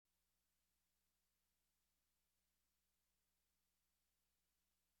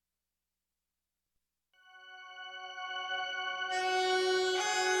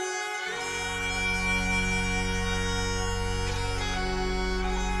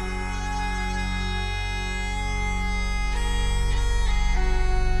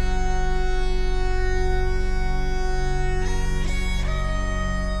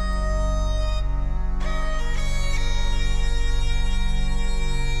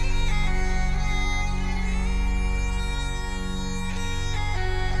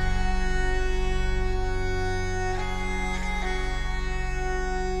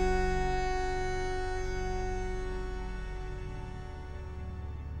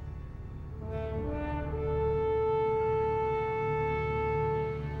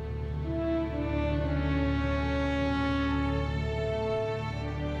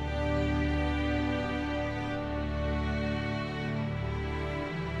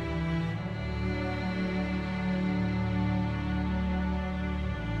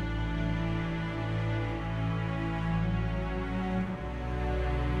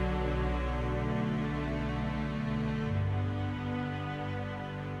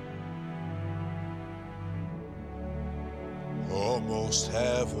almost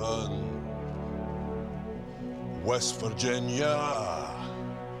heaven. West Virginia,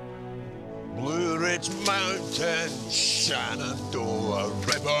 Blue Ridge Mountain, Shenandoah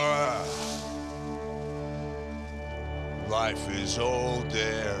River. Life is old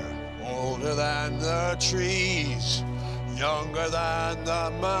there, older than the trees, younger than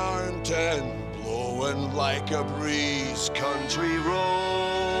the mountain, blowing like a breeze. Country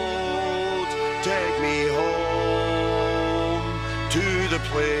roads, take me home to the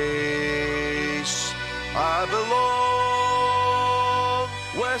place I belong.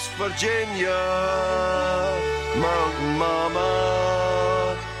 West Virginia, Mountain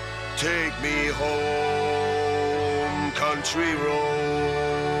Mama, take me home. Country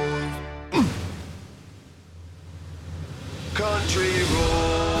road, country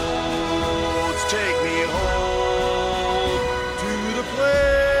roads, take me home to the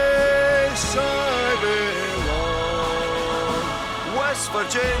place I belong. West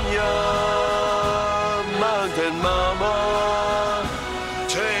Virginia, Mountain Mama,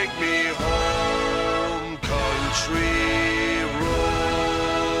 take me home. Country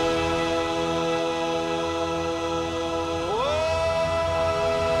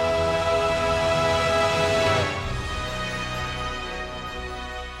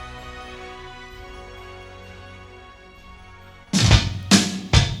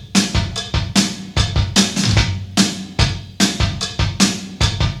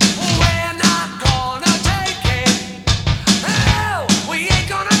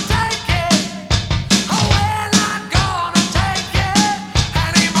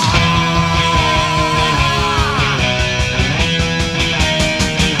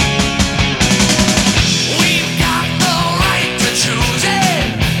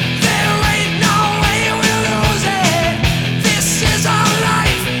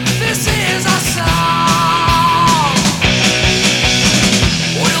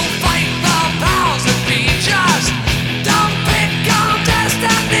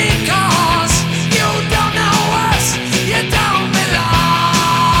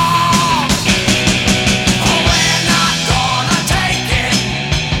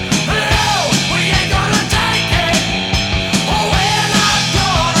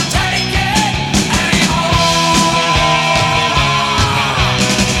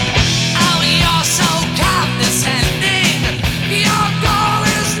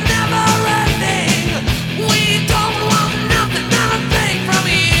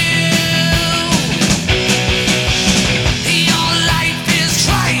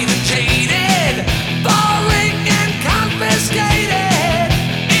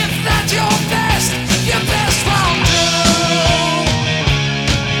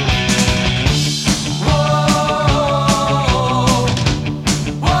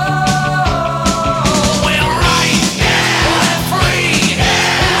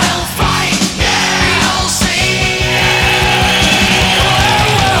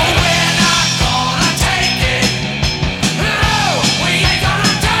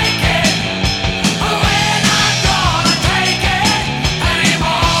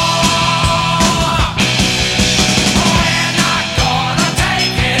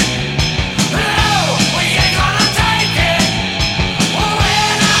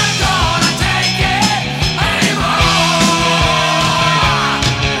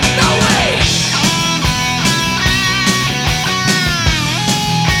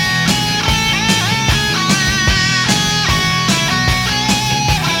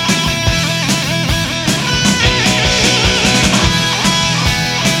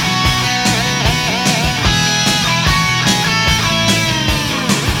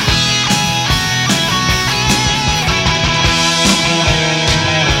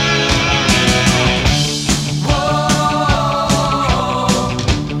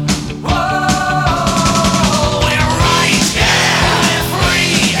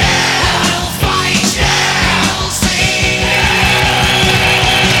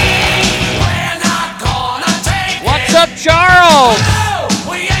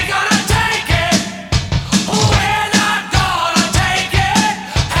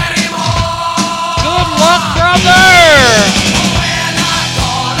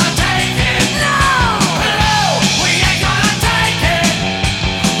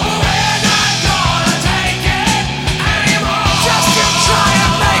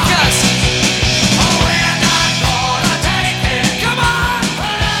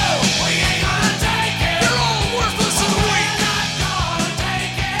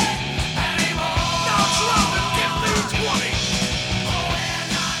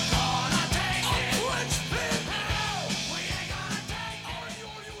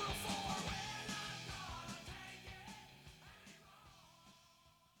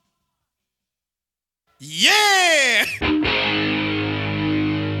Yeah!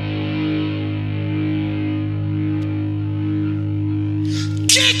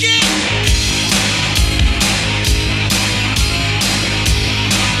 Kick it!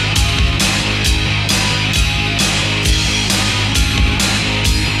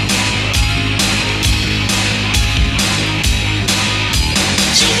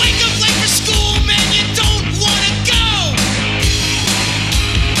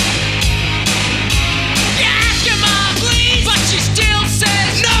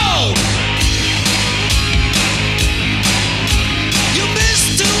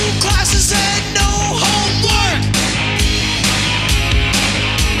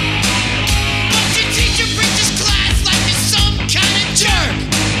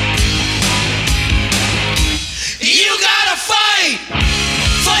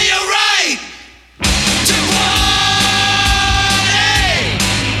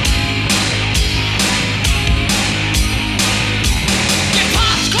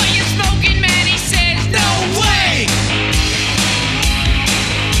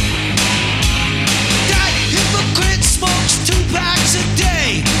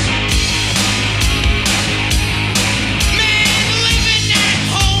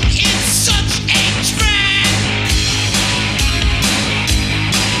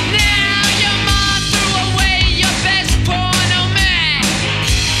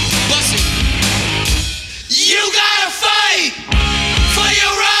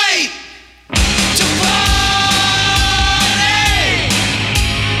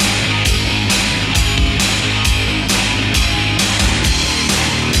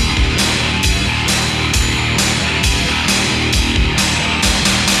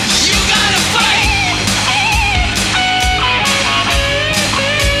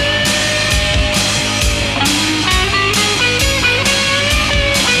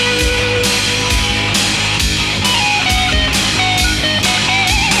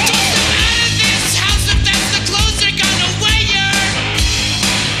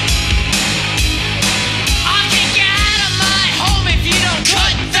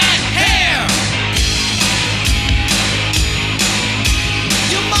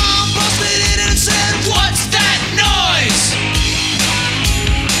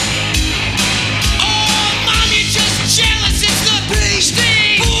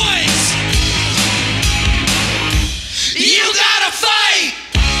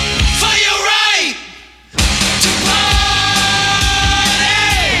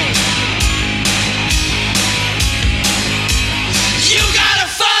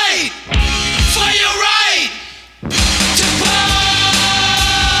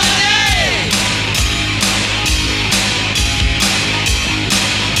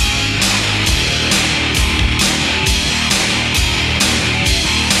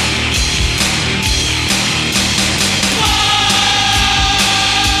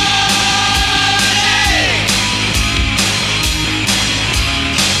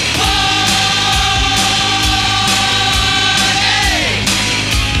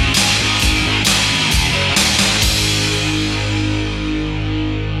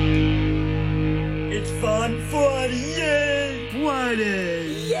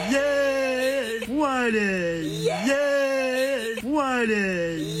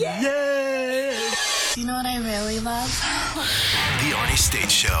 You know what I really love? The Arnie State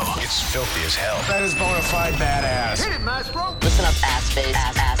Show. It's filthy as hell. That is bona fide badass. Hit it, maestro. Listen up, ass face,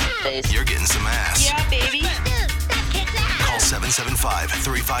 ass face. You're getting some ass. Yeah, baby. Call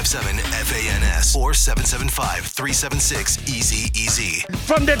 775-357-FANS or 775-376-EASY-EASY.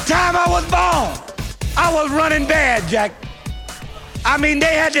 From the time I was born, I was running bad, Jack. I mean,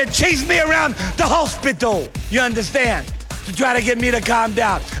 they had to chase me around the hospital, you understand, to try to get me to calm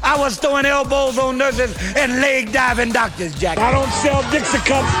down. I was throwing elbows on nurses and leg diving doctors, Jack. I don't sell Dixie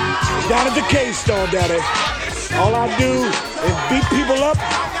cups down at the K-store, Daddy. All I do is beat people up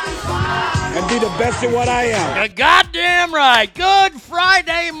and be the best at what I am. You're goddamn right. Good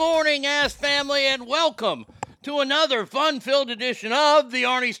Friday morning, ass family, and welcome to another fun-filled edition of the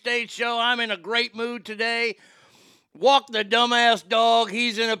Arnie State Show. I'm in a great mood today. Walk the dumbass dog.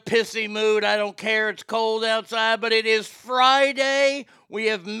 He's in a pissy mood. I don't care. It's cold outside, but it is Friday. We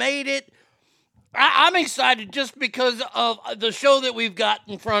have made it. I'm excited just because of the show that we've got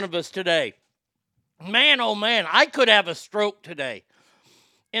in front of us today. Man, oh man, I could have a stroke today.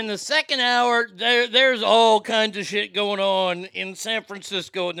 In the second hour, there's all kinds of shit going on in San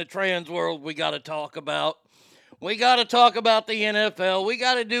Francisco in the trans world we got to talk about. We got to talk about the NFL. We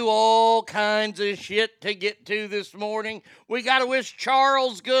got to do all kinds of shit to get to this morning. We got to wish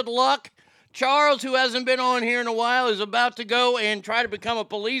Charles good luck. Charles, who hasn't been on here in a while, is about to go and try to become a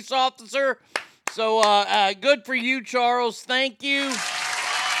police officer. So good for you, Charles. Thank you.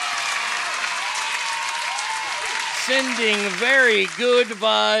 Sending very good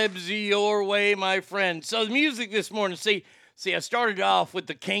vibes your way, my friend. So the music this morning, see, I started off with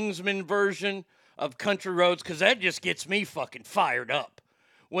the Kingsman version of Country Roads because that just gets me fucking fired up.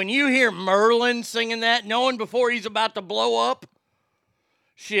 When you hear Merlin singing that, knowing before he's about to blow up,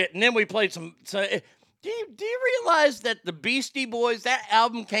 shit. And then we played some. So, do you realize that the Beastie Boys, that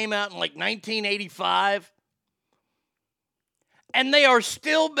album came out in like 1985, and they are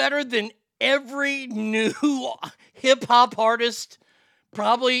still better than every new hip hop artist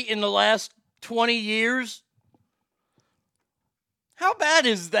probably in the last 20 years? How bad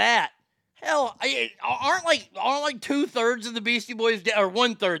is that? Hell, aren't like 2/3 of the Beastie Boys dead, or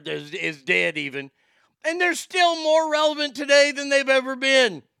 1/3 is dead even, and they're still more relevant today than they've ever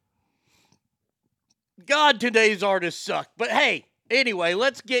been. God, today's artists suck. But hey, anyway,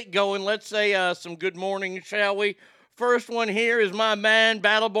 let's get going. Let's say some good morning, shall we? First one here is my man,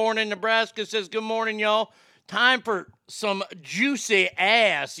 Battleborn in Nebraska, says, good morning, y'all. Time for some juicy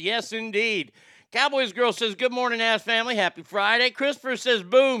ass. Yes, indeed. Cowboys Girl says, good morning, ass family. Happy Friday. Christopher says,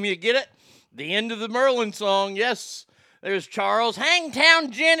 boom, you get it? The end of the Merlin song. Yes. There's Charles.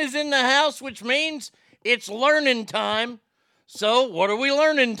 Hangtown Jen is in the house, which means it's learning time. So, what are we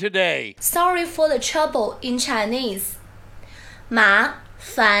learning today? Sorry for the trouble in Chinese. 麻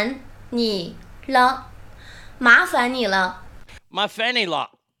烦你了，麻烦你了。 My fanny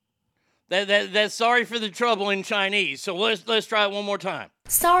lock. That's sorry for the trouble in Chinese. So let's try it one more time.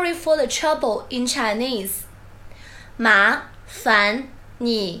 Sorry for the trouble in Chinese. 麻烦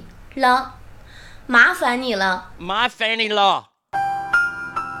你了，麻烦你了。 My fanny law.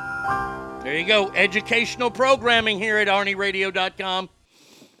 There you go. Educational programming here at ArnieRadio.com.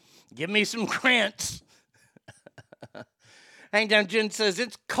 Give me some grants. Hangdown Jen says,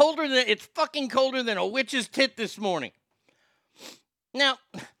 it's fucking colder than a witch's tit this morning. Now,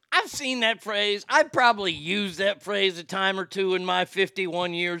 I've seen that phrase. I've probably used that phrase a time or two in my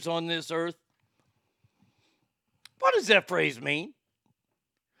 51 years on this earth. What does that phrase mean?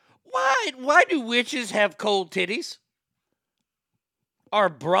 Why do witches have cold titties? Are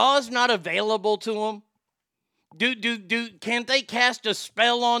bras not available to them? Can't they cast a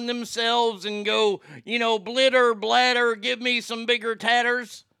spell on themselves and go, blitter, bladder, give me some bigger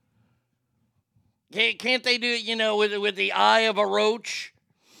tatters? Can't they do it, with the eye of a roach?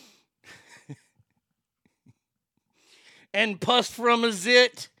 And pus from a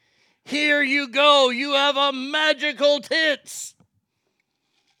zit? Here you go, you have a magical tits.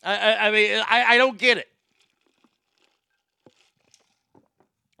 I don't get it.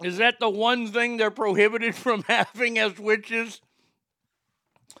 Is that the one thing they're prohibited from having as witches?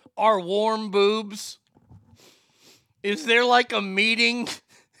 Are warm boobs? Is there like a meeting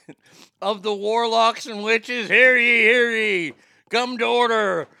of the warlocks and witches? Hear ye, come to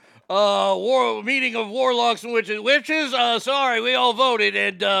order. Meeting of warlocks and witches. Witches, sorry, we all voted.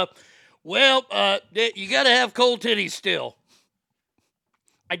 And, you got to have cold titties still.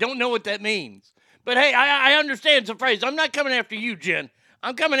 I don't know what that means. But hey, I understand the phrase. I'm not coming after you, Jen.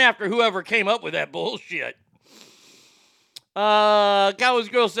 I'm coming after whoever came up with that bullshit. Cowboys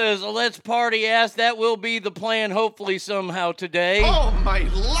Girl says, let's party ass. That will be the plan, hopefully, somehow today. Oh, my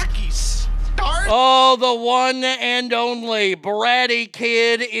lucky stars. Oh, the one and only Bratty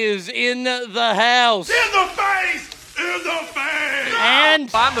Kid is in the house. In the face! In the face! And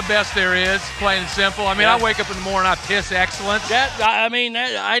I'm the best there is, plain and simple. I mean, I wake up in the morning, I piss excellence.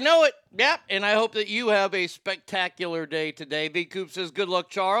 I know it. Yep, and I hope that you have a spectacular day today. B. Coop says, good luck,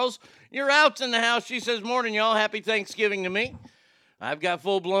 Charles. Your out's in the house. She says, morning, y'all. Happy Thanksgiving to me. I've got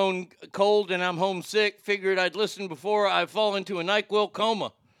full-blown cold and I'm homesick. Figured I'd listen before I fall into a NyQuil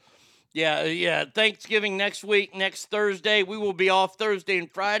coma. Yeah, Thanksgiving next week, next Thursday. We will be off Thursday and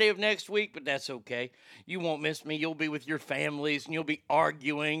Friday of next week, but that's okay. You won't miss me. You'll be with your families, and you'll be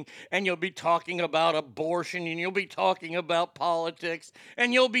arguing, and you'll be talking about abortion, and you'll be talking about politics,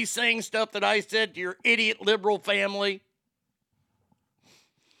 and you'll be saying stuff that I said to your idiot liberal family.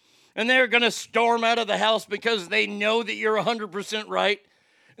 And they're going to storm out of the house because they know that you're 100% right.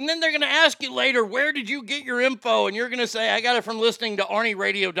 And then they're going to ask you later, where did you get your info? And you're going to say, I got it from listening to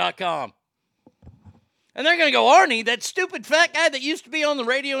ArnieRadio.com. And they're going to go, Arnie, that stupid fat guy that used to be on the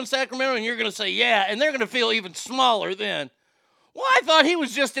radio in Sacramento? And you're going to say, yeah. And they're going to feel even smaller then. Well, I thought he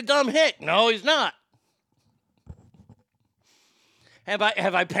was just a dumb hick. No, he's not. Have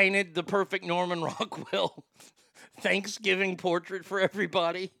I painted the perfect Norman Rockwell Thanksgiving portrait for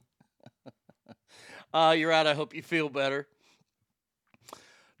everybody? You're out. I hope you feel better.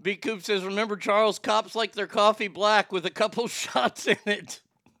 B. Coop says, remember, Charles, cops like their coffee black with a couple shots in it.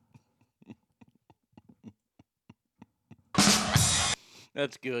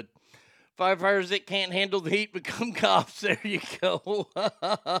 That's good. Firefighters that can't handle the heat become cops. There you go.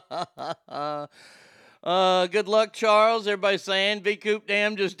 Good luck, Charles. Everybody's saying, V Coop,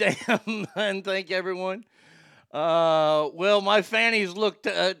 damn, just damn. And thank everyone. Well, my fannies looked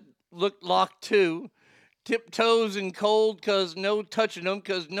locked too. Tiptoes and cold because no touching them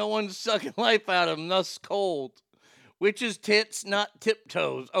because no one's sucking life out of them, thus cold. Which is tits, not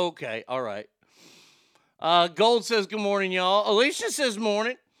tiptoes. Okay, all right. Gold says good morning, y'all. Alicia says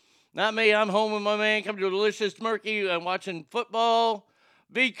morning. Not me. I'm home with my man. Come to Delicious Murky. I'm watching football.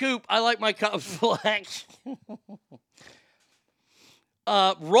 V Coop, I like my Cubs black.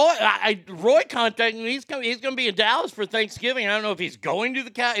 Roy contacted me. He's going to be in Dallas for Thanksgiving. I don't know if he's going to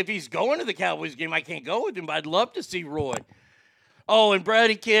the Cowboys game. I can't go with him, but I'd love to see Roy. Oh, and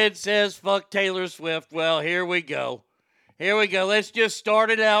Brady Kid says fuck Taylor Swift. Well, here we go. Let's just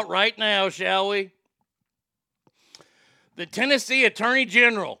start it out right now, shall we? The Tennessee Attorney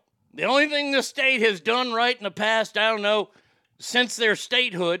General. The only thing the state has done right in the past, I don't know, since their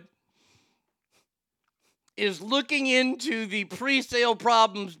statehood, is looking into the pre-sale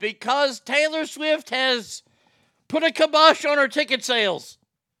problems because Taylor Swift has put a kibosh on her ticket sales.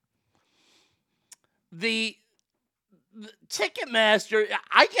 The Ticketmaster,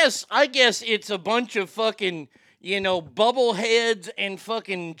 I guess it's a bunch of fucking, bubbleheads and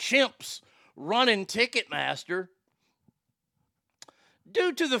fucking chimps running Ticketmaster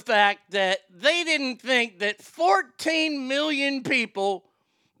due to the fact that they didn't think that 14 million people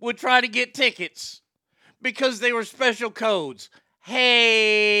would try to get tickets because they were special codes.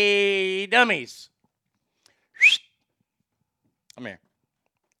 Hey, dummies. Come here.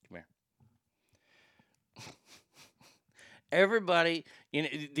 Everybody,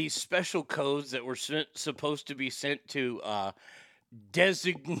 these special codes that were supposed to be sent to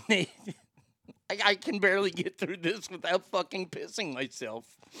designated... I can barely get through this without fucking pissing myself.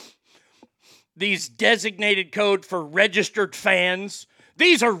 These designated code for registered fans.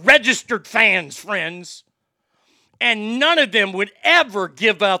 These are registered fans, friends. And none of them would ever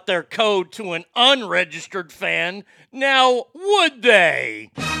give out their code to an unregistered fan. Now, would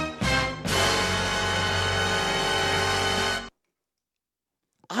they?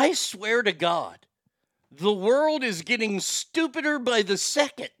 I swear to God, the world is getting stupider by the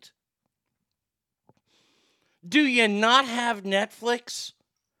second. Do you not have Netflix?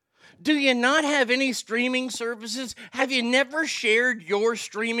 Do you not have any streaming services? Have you never shared your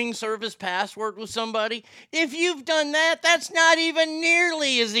streaming service password with somebody? If you've done that, that's not even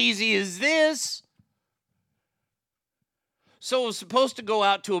nearly as easy as this. So it was supposed to go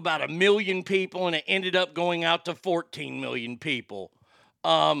out to about 1 million people, and it ended up going out to 14 million people.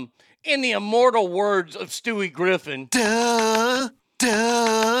 In the immortal words of Stewie Griffin. Duh,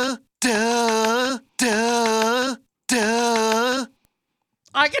 duh, duh, duh, duh.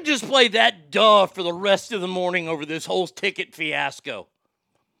 I could just play that duh for the rest of the morning over this whole ticket fiasco.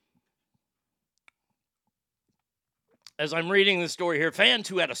 As I'm reading the story here, fans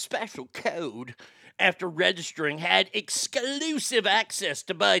who had a special code after registering had exclusive access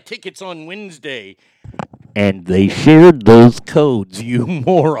to buy tickets on Wednesday. And they shared those codes, you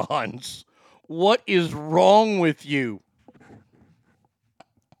morons. What is wrong with you?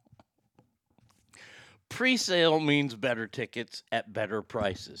 Pre-sale means better tickets at better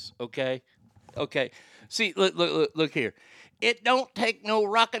prices, okay? Okay. See, look here. It don't take no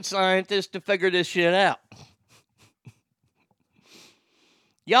rocket scientist to figure this shit out.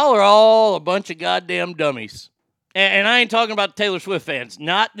 Y'all are all a bunch of goddamn dummies. And I ain't talking about Taylor Swift fans.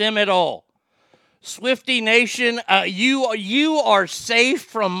 Not them at all. Swiftie Nation, you are safe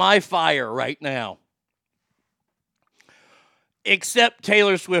from my fire right now. Except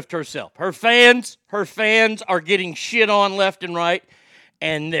Taylor Swift herself. Her fans are getting shit on left and right,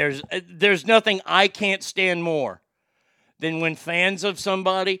 and there's nothing I can't stand more than when fans of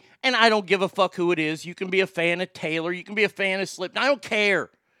somebody, and I don't give a fuck who it is. You can be a fan of Taylor, you can be a fan of Slipknot. I don't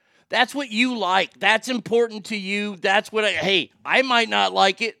care. That's what you like. That's important to you. That's what I might not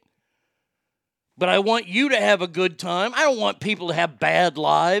like it, but I want you to have a good time. I don't want people to have bad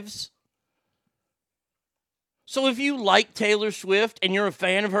lives. So if you like Taylor Swift and you're a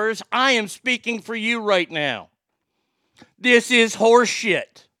fan of hers, I am speaking for you right now. This is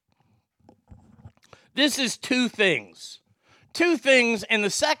horseshit. This is two things. And the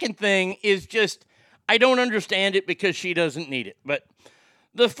second thing is just, I don't understand it because she doesn't need it. But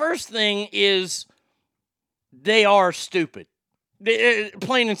the first thing is, they are stupid.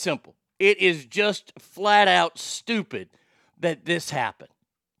 Plain and simple. It is just flat out stupid that this happened.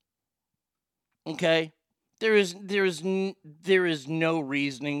 Okay? There is no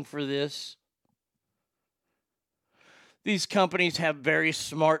reasoning for this. these companies have very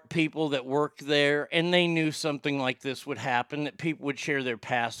smart people that work there, and they knew something like this would happen, that people would share their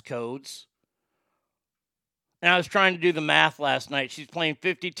passcodes. And I was trying to do the math last night. She's playing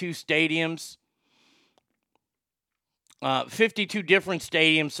 52 stadiums, 52 different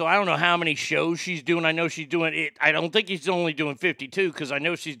stadiums. So I don't know how many shows she's doing. I know she's doing it. I don't think she's only doing 52 because I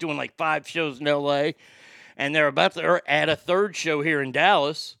know she's doing like 5 shows in L.A. And they're about to add a third show here in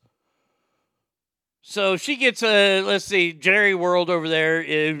Dallas. So she gets let's see, Jerry World over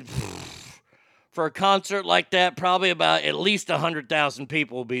there. For a concert like that, probably about at least 100,000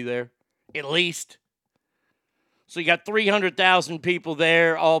 people will be there. At least. So you got 300,000 people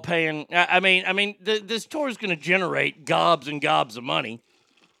there, all paying. This tour is going to generate gobs and gobs of money.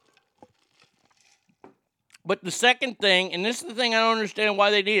 But the second thing, and this is the thing I don't understand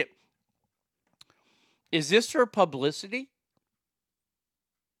why they need it, is this for publicity?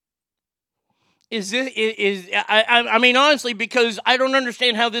 Honestly, because I don't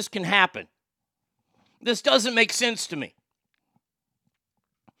understand how this can happen. This doesn't make sense to me.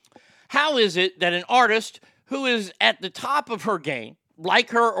 How is it that an artist who is at the top of her game,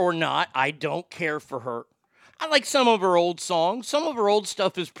 like her or not, I don't care for her. I like some of her old songs. Some of her old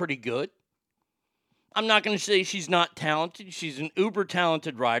stuff is pretty good. I'm not going to say she's not talented. She's an uber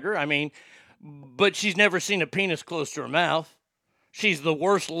talented writer. But she's never seen a penis close to her mouth. She's the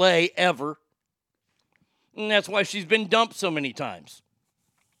worst lay ever. And that's why she's been dumped so many times.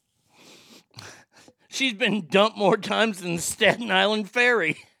 She's been dumped more times than the Staten Island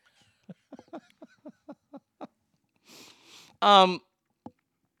Ferry. But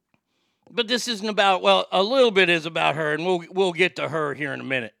this isn't about, well, a little bit is about her, and we'll get to her here in a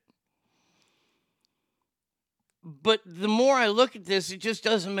minute. But the more I look at this, it just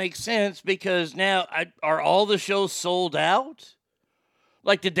doesn't make sense because now, are all the shows sold out?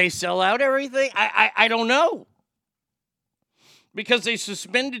 Like, did they sell out everything? I don't know. Because they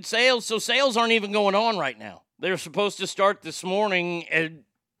suspended sales, so sales aren't even going on right now. They're supposed to start this morning, at,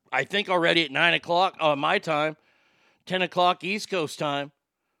 I think already at 9 o'clock my time, 10 o'clock East Coast time.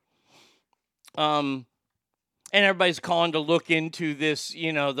 And everybody's calling to look into this,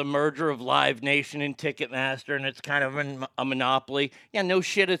 the merger of Live Nation and Ticketmaster, and it's kind of a monopoly. Yeah, no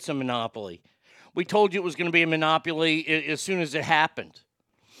shit, it's a monopoly. We told you it was going to be a monopoly as soon as it happened.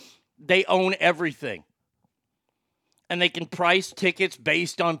 They own everything. And they can price tickets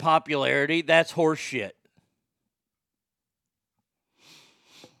based on popularity. That's horse shit.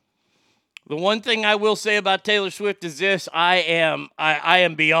 The one thing I will say about Taylor Swift is this. I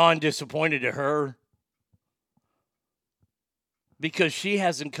am beyond disappointed at her. Because she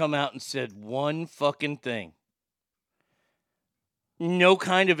hasn't come out and said one fucking thing. No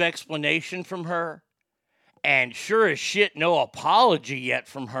kind of explanation from her. And sure as shit, no apology yet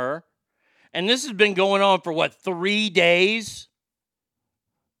from her. And this has been going on for, 3 days?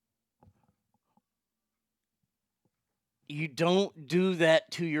 You don't do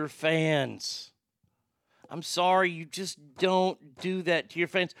that to your fans. I'm sorry, you just don't do that to your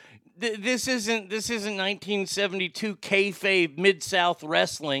fans. This isn't 1972 kayfabe Mid-South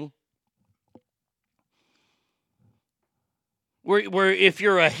wrestling. Where if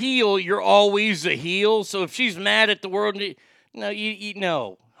you're a heel, you're always a heel. So if she's mad at the world,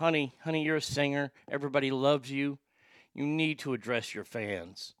 no, honey, you're a singer. Everybody loves you. You need to address your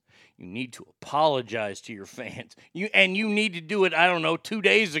fans. You need to apologize to your fans. You need to do it, 2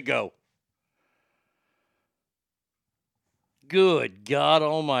 days ago. Good God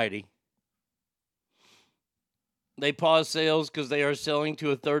Almighty. They paused sales because they are selling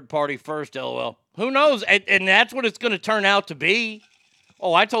to a third party first, LOL. Who knows? And that's what it's going to turn out to be.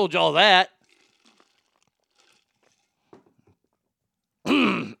 Oh, I told y'all that.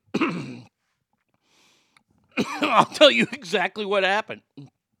 I'll tell you exactly what happened.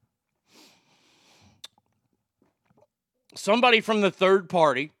 Somebody from the third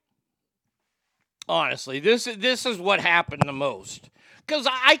party, honestly, this is what happened the most. Because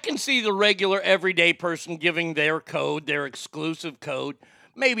I can see the regular everyday person giving their code, their exclusive code,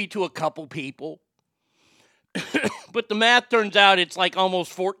 maybe to a couple people. But the math turns out it's like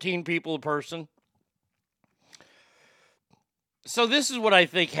almost 14 people a person. So this is what I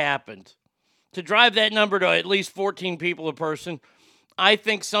think happened. To drive that number to at least 14 people a person, I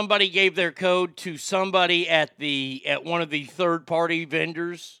think somebody gave their code to somebody at one of the third-party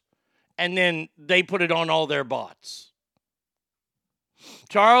vendors, and then they put it on all their bots.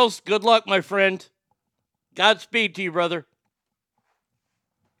 Charles, good luck, my friend. Godspeed to you, brother.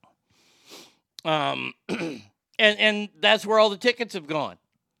 And that's where all the tickets have gone.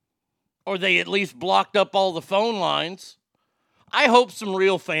 Or they at least blocked up all the phone lines. I hope some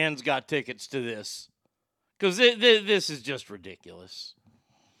real fans got tickets to this. because this is just ridiculous.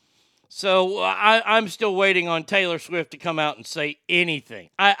 So I'm still waiting on Taylor Swift to come out and say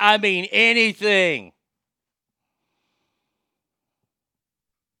anything. I mean anything.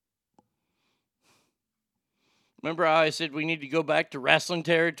 Remember how I said we need to go back to wrestling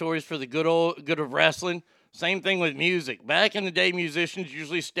territories for the good of wrestling? Same thing with music. Back in the day, musicians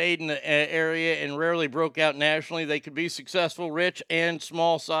usually stayed in the area and rarely broke out nationally. They could be successful, rich, and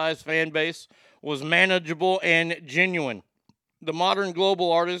small-size fan base was manageable and genuine. The modern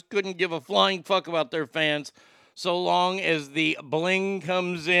global artist couldn't give a flying fuck about their fans so long as the bling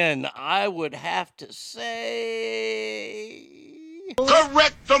comes in. I would have to say...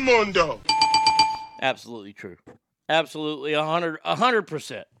 Correcto mundo. Absolutely true. Absolutely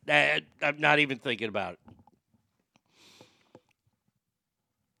 100%. I'm not even thinking about it.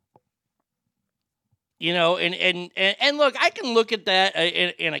 You know, and look, I can look at that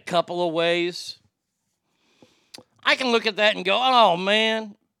in a couple of ways. I can look at that and go, oh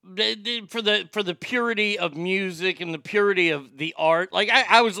man, for the purity of music and the purity of the art. Like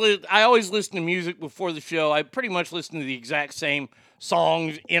I always listen to music before the show. I pretty much listen to the exact same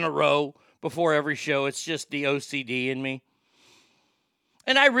songs in a row before every show. It's just the OCD in me.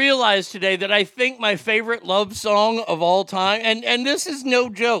 And I realized today that I think my favorite love song of all time, and this is no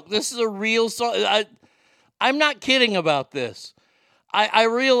joke, this is a real song. I'm not kidding about this. I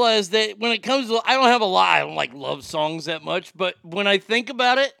realized that when it comes to, I don't like love songs that much, but when I think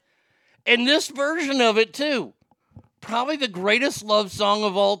about it, and this version of it too, probably the greatest love song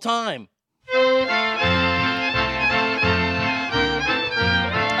of all time.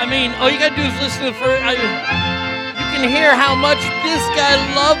 I mean, all you gotta do is listen to the first. You can hear how much this guy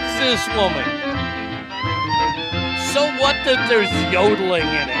loves this woman. So what that there's yodeling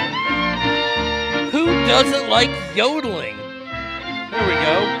in it? Who doesn't like yodeling? Here we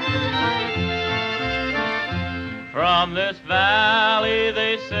go. From this valley,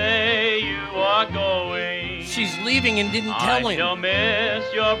 they say you are going. She's leaving and didn't tell him. I shall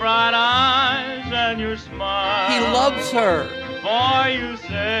miss your bright eyes and your smile. He loves her. For you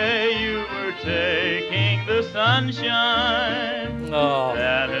say you were taking the sunshine. Oh.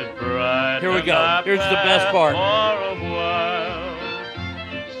 That is bright. Here we go. Here's the best part. For a while.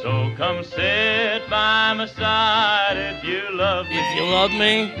 So come sit by my side if you love me. If you love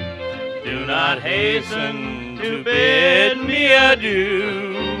me, do not hasten to bid me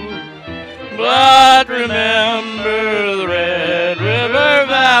adieu. But remember the Red River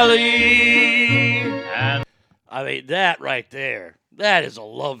Valley. And I mean, that right there, that is a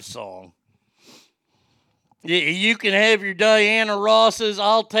love song. You can have your Diana Rosses.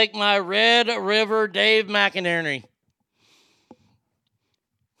 I'll take my Red River Dave McInerney.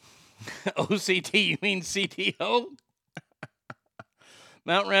 OCT, you mean CTO?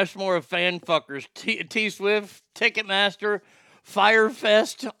 Mount Rushmore of fan fuckers. T-Swift, Ticketmaster,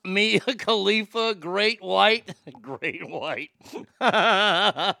 Firefest, Mia Khalifa, Great White. Great White.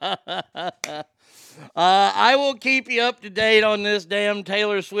 I will keep you up to date on this damn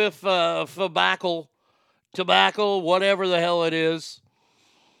Taylor Swift tobacco, whatever the hell it is.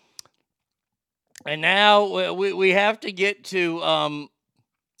 And now we have to get to,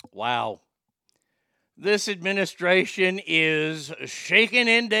 wow. This administration is shaking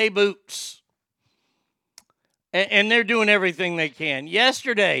in their boots. And they're doing everything they can.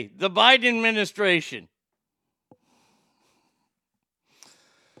 Yesterday, the Biden administration.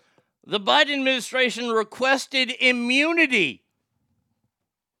 The Biden administration requested immunity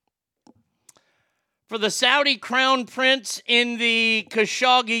for the Saudi crown prince in the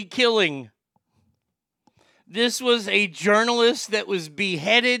Khashoggi killing. This was a journalist that was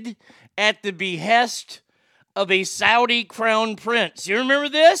beheaded at the behest of a Saudi crown prince. You remember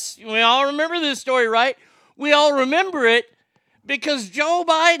this? We all remember this story, right? We all remember it because Joe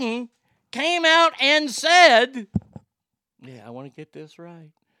Biden came out and said, yeah, I want to get this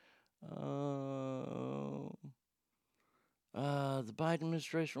right. The Biden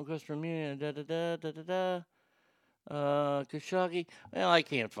administration request for immunity, Khashoggi. Well, I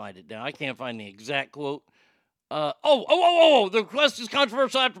can't find it now. I can't find the exact quote. The request is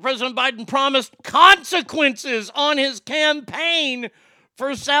controversial after President Biden promised consequences on his campaign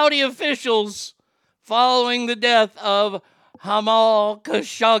for Saudi officials following the death of Jamal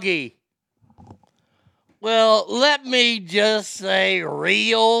Khashoggi. Well, let me just say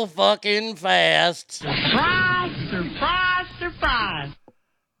real fucking fast. Surprise, surprise, surprise.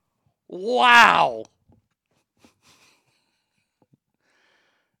 Wow.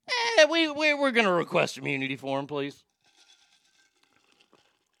 We're going to request immunity for him, please.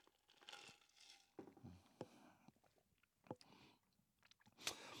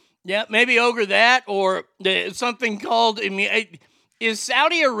 Yeah, maybe ogre that, or something called, is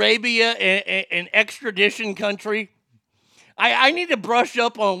Saudi Arabia an extradition country? I need to brush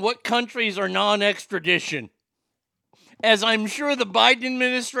up on what countries are non-extradition, as I'm sure the Biden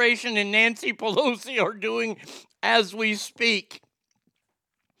administration and Nancy Pelosi are doing as we speak.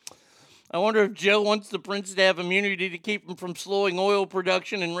 I wonder if Joe wants the prince to have immunity to keep him from slowing oil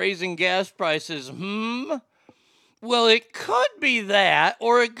production and raising gas prices. Well, it could be that,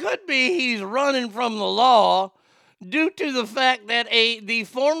 or it could be he's running from the law due to the fact that the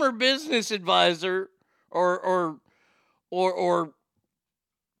former business advisor or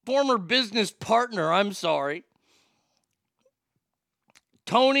former business partner,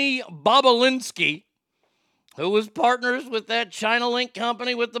 Tony Bobulinski, who was partners with that China Link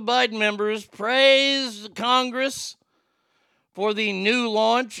company with the Biden members, praised Congress for the new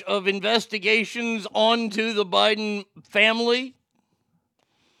launch of investigations onto the Biden family.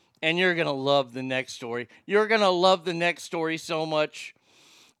 And you're going to love the next story. You're going to love the next story so much.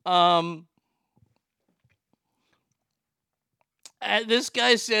 This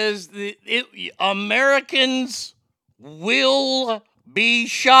guy says that Americans will be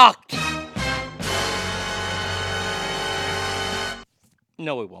shocked.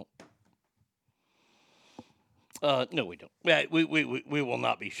 No, we won't. No, we don't. We will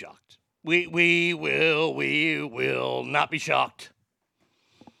not be shocked. We will not be shocked.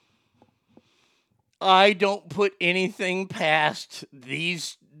 I don't put anything past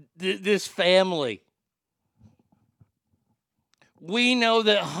this family. We know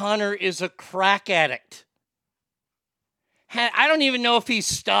that Hunter is a crack addict. I don't even know if he's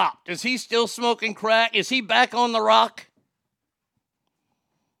stopped. Is he still smoking crack? Is he back on the rock?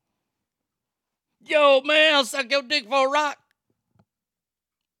 Yo, man, I'll suck your dick for a rock.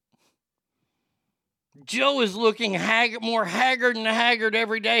 Joe is looking more haggard and haggard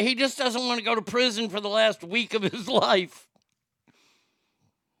every day. He just doesn't want to go to prison for the last week of his life.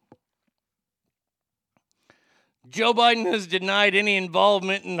 Joe Biden has denied any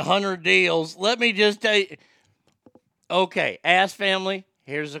involvement in Hunter deals. Let me just tell you. Okay, Ass Family,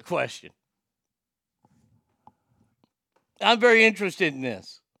 here's a question. I'm very interested in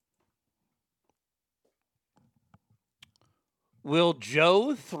this. Will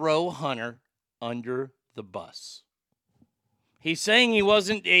Joe throw Hunter under the bus? He's saying he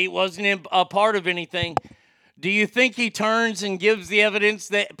wasn't a part of anything. Do you think he turns and gives the evidence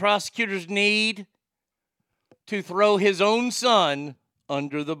that prosecutors need to throw his own son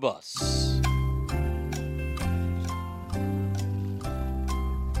under the bus?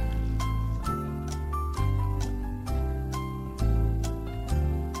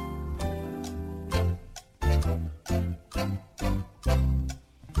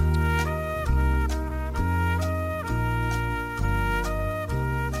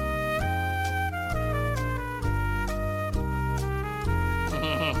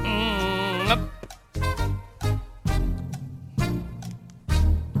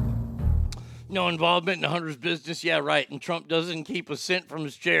 No involvement in Hunter's business. Yeah, right. And Trump doesn't keep a cent from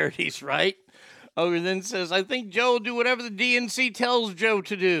his charities, right? Ogre then says, I think Joe will do whatever the DNC tells Joe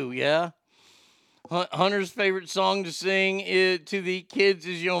to do. Yeah. Hunter's favorite song to sing to the kids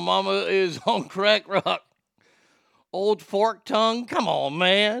is Yo Mama is on Crack Rock. Old fork tongue. Come on,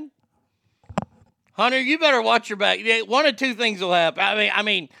 man. Hunter, you better watch your back. One of two things will happen. I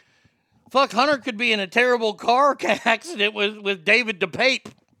mean, fuck, Hunter could be in a terrible car accident with David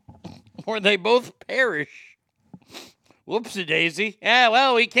DePape, where they both perish. Whoopsie daisy. Yeah,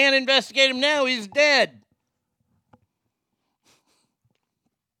 well, we can't investigate him now. He's dead.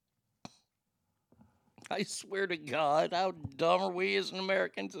 I swear to God, how dumb are we as an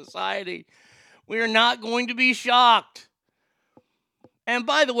American society? We are not going to be shocked. And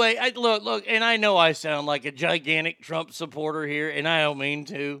by the way, look, and I know I sound like a gigantic Trump supporter here, and I don't mean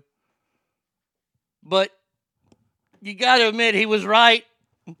to. But you got to admit he was right.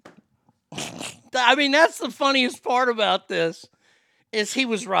 I mean, that's the funniest part about this, is he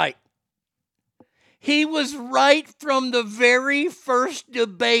was right. He was right from the very first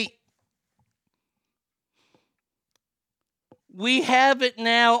debate. We have it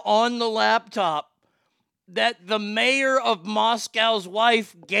now on the laptop that the mayor of Moscow's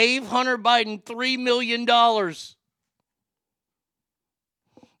wife gave Hunter Biden $3 million.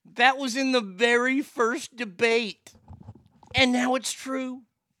 That was in the very first debate. And now it's true.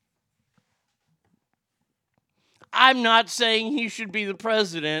 I'm not saying he should be the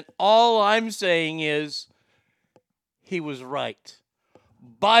president. All I'm saying is he was right.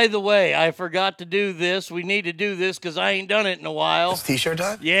 By the way, I forgot to do this. We need to do this because I ain't done it in a while. It's t-shirt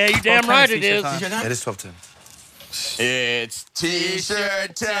time? Yeah, you damn right it is. It is 12:10. It's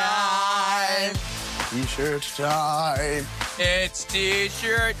t-shirt time. T-shirt time. It's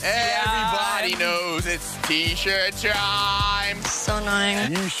t-shirt Everybody knows it's t-shirt time. So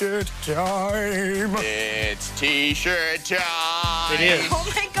annoying. T-shirt time. It's t-shirt time. It is. Oh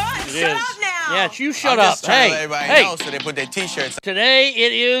my God, It shut is. up now. Yes, you shut I'm up. just trying to let Hey, everybody hey. know so they put their t-shirts. Today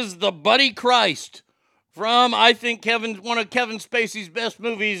it is the Buddy Christ from, I think, one of Kevin Spacey's best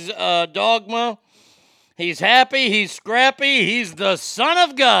movies, Dogma. He's happy, he's scrappy, he's the Son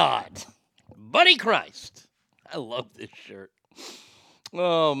of God. Buddy Christ. I love this shirt.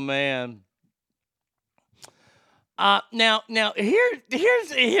 Oh, man. Now,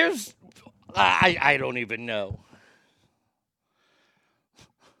 here's I don't even know.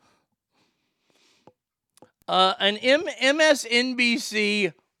 An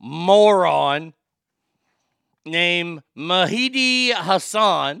MSNBC moron named Mahdi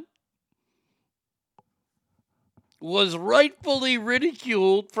Hassan was rightfully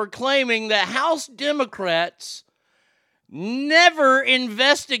ridiculed for claiming that House Democrats never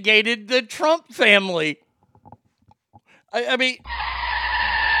investigated the Trump family. I mean,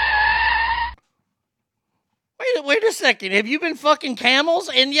 wait a second. Have you been fucking camels?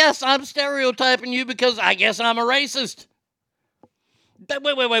 And yes, I'm stereotyping you because I guess I'm a racist.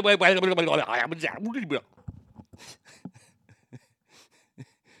 Wait.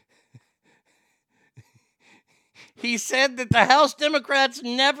 He said that the House Democrats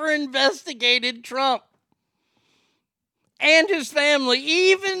never investigated Trump and his family,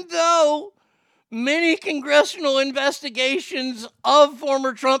 even though many congressional investigations of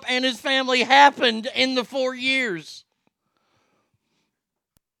former Trump and his family happened in the 4 years.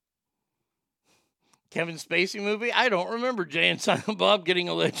 Kevin Spacey movie? I don't remember Jay and Silent Bob getting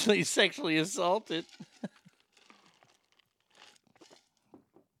allegedly sexually assaulted.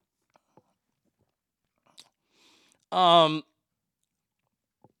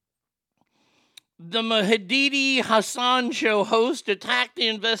 The Mahdi Hassan show host attacked the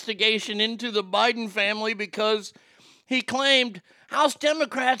investigation into the Biden family because he claimed House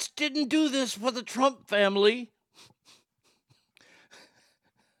Democrats didn't do this for the Trump family.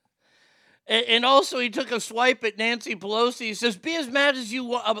 And also he took a swipe at Nancy Pelosi. He says, be as mad as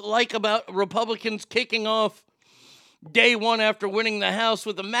you like about Republicans kicking off day one after winning the House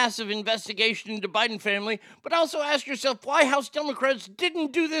with a massive investigation into Biden family, but also ask yourself why House Democrats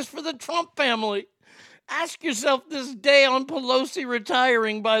didn't do this for the Trump family. Ask yourself this day on Pelosi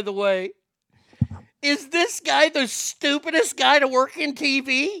retiring, by the way. Is this guy the stupidest guy to work in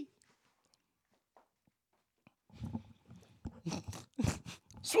TV?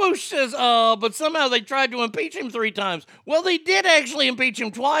 Swoosh says, but somehow they tried to impeach him 3 times. Well, they did actually impeach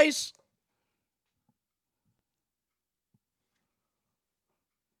him twice.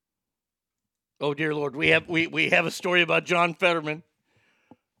 Oh, dear Lord, we have a story about John Fetterman.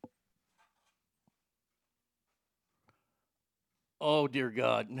 Oh, dear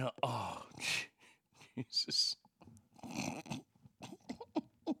God. No. Oh, Jesus.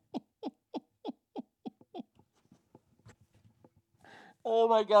 Oh,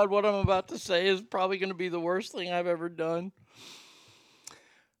 my God, what I'm about to say is probably going to be the worst thing I've ever done.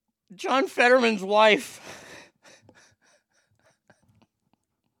 John Fetterman's wife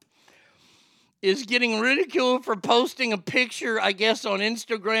is getting ridiculed for posting a picture, I guess, on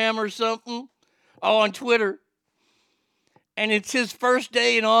Instagram or something. Oh, on Twitter. And it's his first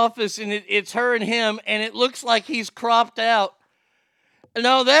day in office, and it's her and him, and it looks like he's cropped out.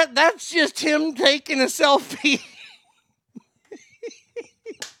 No, that's just him taking a selfie.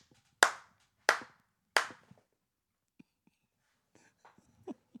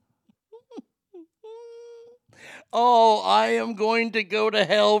 Oh, I am going to go to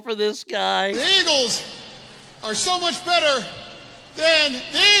hell for this guy. The Eagles are so much better than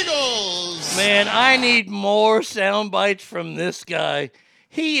the Eagles. Man, I need more sound bites from this guy.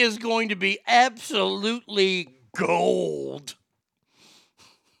 He is going to be absolutely gold.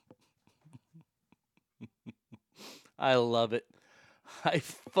 I love it. I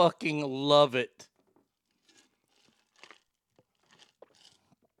fucking love it.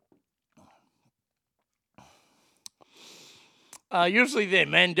 Usually the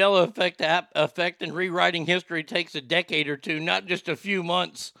Mandela effect in rewriting history takes a decade or two, not just a few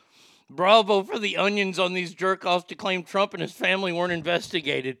months. Bravo for the onions on these jerk-offs to claim Trump and his family weren't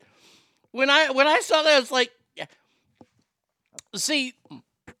investigated. When I saw that, I was like, see,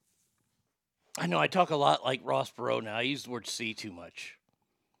 I know I talk a lot like Ross Perot now. I use the word see too much.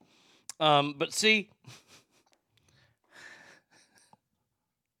 But see,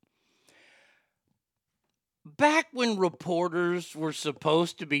 back when reporters were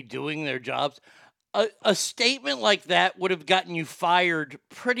supposed to be doing their jobs, a statement like that would have gotten you fired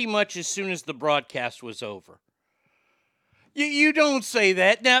pretty much as soon as the broadcast was over. You don't say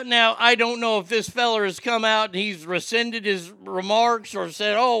that. Now, I don't know if this fella has come out and he's rescinded his remarks or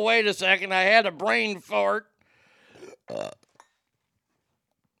said, oh, wait a second, I had a brain fart.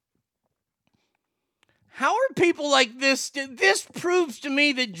 How are people like this? This proves to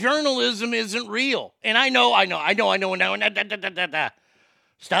me that journalism isn't real. And I know.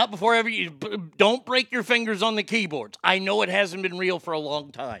 Stop before you don't break your fingers on the keyboards. I know it hasn't been real for a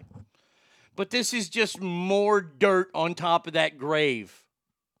long time. But this is just more dirt on top of that grave.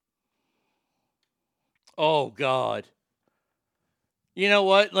 Oh, God. You know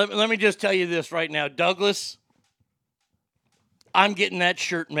what? Let me just tell you this right now. Douglas, I'm getting that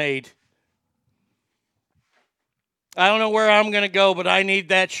shirt made. I don't know where I'm going to go, but I need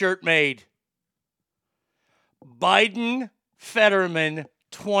that shirt made. Biden Fetterman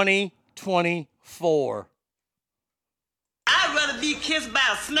 2024. I'd rather be kissed by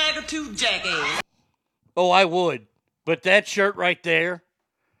a snagger-tooth jackass. Oh, I would. But that shirt right there,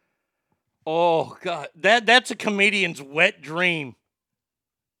 oh, God, that's a comedian's wet dream.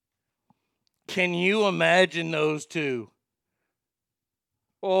 Can you imagine those two?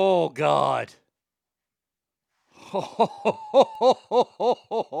 Oh, God.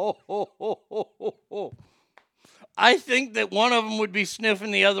 I think that one of them would be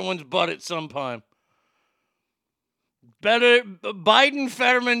sniffing the other one's butt at some time. Better Biden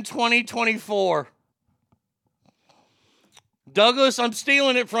Fetterman 2024. Douglas, I'm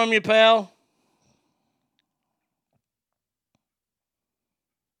stealing it from you, pal.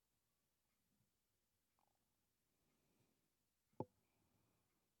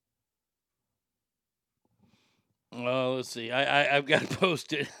 Oh, let's see. I've got to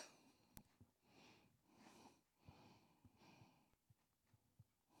post it.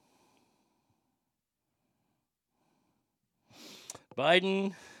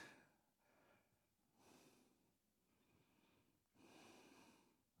 Biden.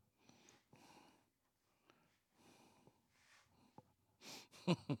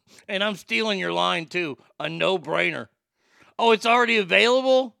 And I'm stealing your line, too. A no-brainer. Oh, it's already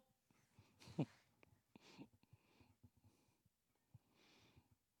available?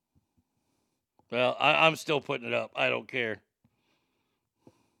 Well, I'm still putting it up. I don't care.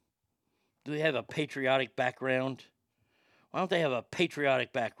 Do they have a patriotic background? Why don't they have a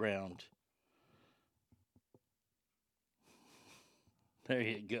patriotic background? There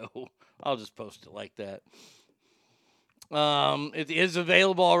you go. I'll just post it like that. It is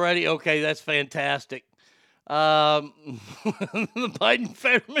available already. Okay, that's fantastic. The Biden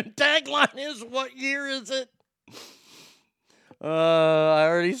Fetterman tagline is, what year is it? I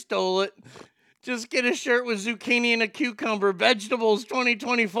already stole it. Just get a shirt with zucchini and a cucumber. Vegetables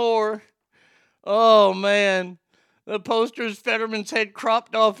 2024. Oh, man. The poster's Fetterman's head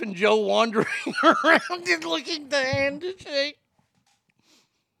cropped off and Joe wandering around and looking the hand to shake.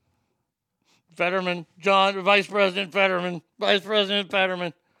 Fetterman, John, Vice President Fetterman.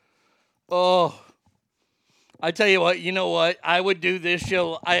 Oh, I tell you what, you know what? I would do this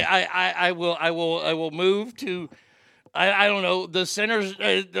show. I will move to, I don't know, the center's,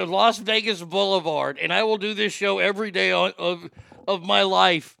 the Las Vegas Boulevard, and I will do this show every day of my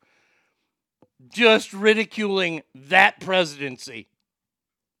life, just ridiculing that presidency.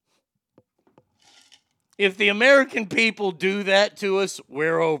 If the American people do that to us,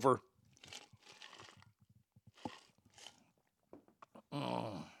 we're over.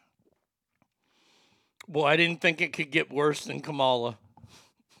 Oh. Boy, I didn't think it could get worse than Kamala.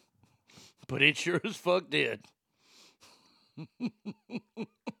 But it sure as fuck did.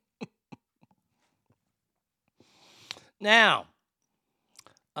 Now,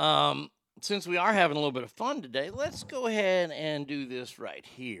 since we are having a little bit of fun today, let's go ahead and do this right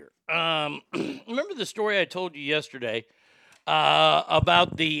here. Remember the story I told you yesterday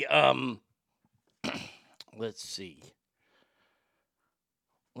about the, let's see.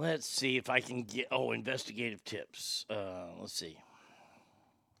 Let's see if I can get, investigative tips. Let's see.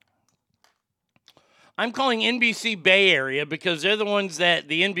 I'm calling NBC Bay Area because they're the ones that,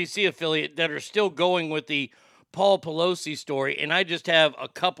 the NBC affiliate, that are still going with the Paul Pelosi story, and I just have a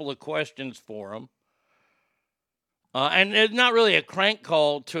couple of questions for them. And it's not really a crank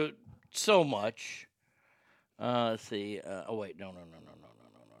call to so much. Let's see. Oh, wait. No.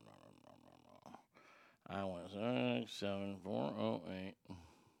 I want 67408.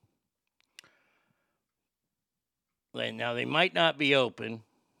 Now, they might not be open.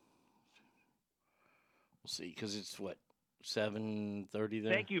 We'll see, because it's, 7:30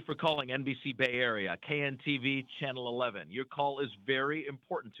 there? Thank you for calling NBC Bay Area, KNTV Channel 11. Your call is very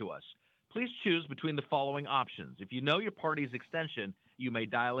important to us. Please choose between the following options. If you know your party's extension, you may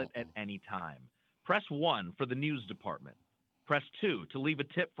dial it at any time. Press 1 for the news department. Press 2 to leave a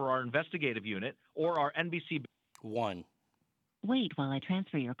tip for our investigative unit or our NBC. 1. Wait while I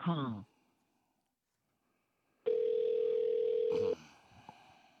transfer your call.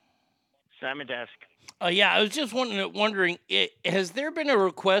 Simon Desk. Yeah, I was just wondering, has there been a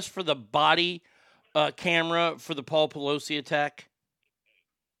request for the body camera for the Paul Pelosi attack?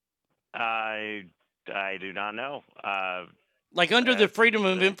 I do not know. Like under the Freedom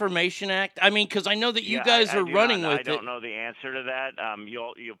of Information Act? I mean, because I know that you guys are running with it. I don't know the answer to that.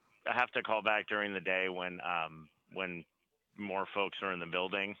 You'll have to call back during the day when more folks are in the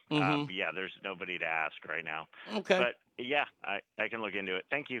building. Yeah, there's nobody to ask right now. Okay. But yeah, I can look into it.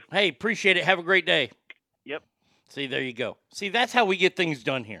 Thank you. Hey, appreciate it. Have a great day. Yep. See, there you go. See, that's how we get things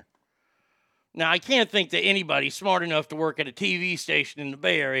done here. Now, I can't think that anybody smart enough to work at a TV station in the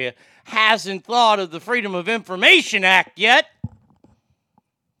Bay Area hasn't thought of the Freedom of Information Act yet.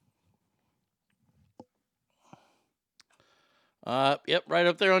 Yep, right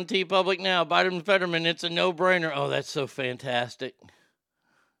up there on T-Public now. Biden Fetterman, it's a no-brainer. Oh, that's so fantastic.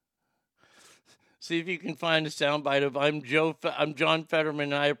 See if you can find a soundbite of I'm John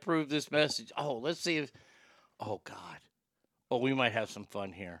Fetterman, and I approve this message. Oh, let's see if... Oh, God. Oh, we might have some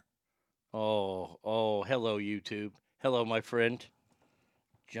fun here. Oh, hello, YouTube. Hello, my friend.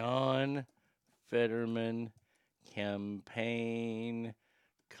 John Fetterman campaign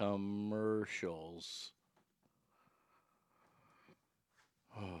commercials.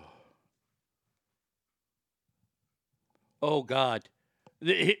 Oh, God.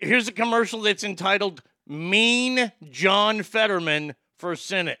 Here's a commercial that's entitled Mean John Fetterman for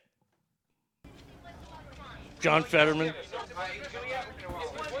Senate. John Fetterman.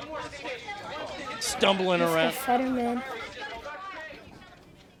 Stumbling around. Mr. Fetterman.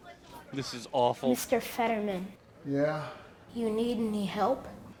 This is awful. Mr. Fetterman, Yeah, you need any help?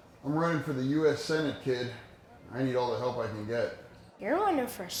 I'm running for the U.S. Senate, kid. I need all the help I can get. You're running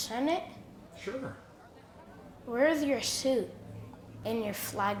for Senate? Sure. Where's your suit and your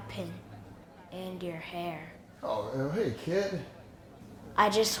flag pin and your hair? Oh, hey, kid. I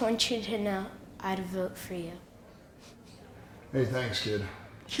just want you to know I'd vote for you. Hey, thanks, kid.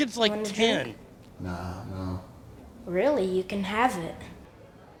 Kid's like 10. Drink? Nah, no. Really, you can have it.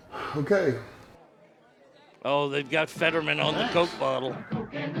 Okay. Oh, they've got Fetterman on the Coke bottle.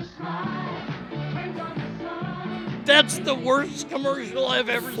 That's the worst commercial I've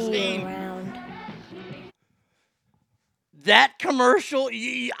ever seen. That commercial,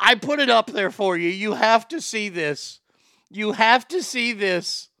 I put it up there for you. You have to see this. You have to see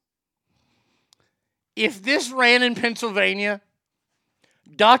this. If this ran in Pennsylvania,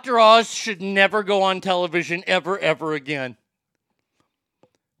 Dr. Oz should never go on television ever again.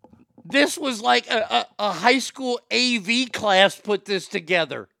 This was like a high school AV class put this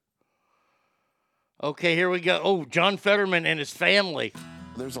together. Okay, here we go. Oh, John Fetterman and his family.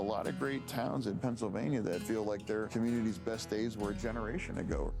 There's a lot of great towns in Pennsylvania that feel like their community's best days were a generation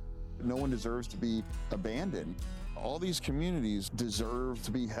ago. No one deserves to be abandoned. All these communities deserve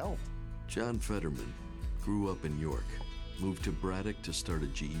to be helped. John Fetterman grew up in York, moved to Braddock to start a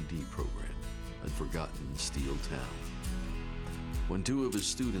GED program, and forgotten Steel Town. When 2 of his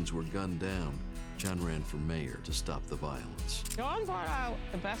students were gunned down, John ran for mayor to stop the violence. John brought out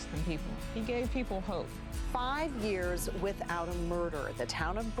the best in people. He gave people hope. 5 years without a murder. The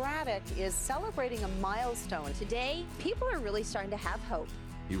town of Braddock is celebrating a milestone. Today, people are really starting to have hope.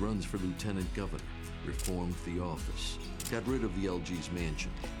 He runs for lieutenant governor, reformed the office, got rid of the LG's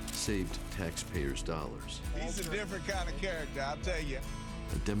mansion, saved taxpayers' dollars. He's a different kind of character, I'll tell you.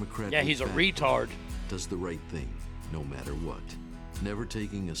 A Democrat. Yeah, he's a retard. Does the right thing, no matter what. Never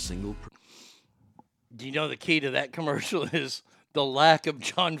taking a single... Do you know the key to that commercial is the lack of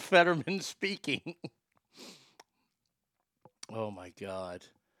John Fetterman speaking? Oh, my God.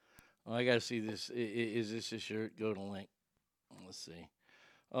 Oh, I got to see this. Is this a shirt? Go to link. Let's see.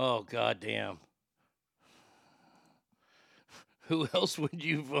 Oh, goddamn. Who else would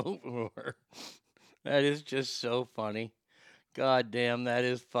you vote for? That is just so funny. Goddamn, that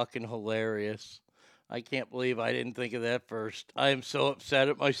is fucking hilarious. I can't believe I didn't think of that first. I am so upset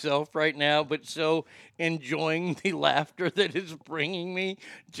at myself right now, but so enjoying the laughter that is bringing me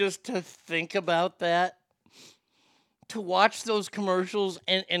just to think about that. To watch those commercials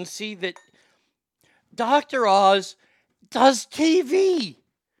and see that Dr. Oz does TV.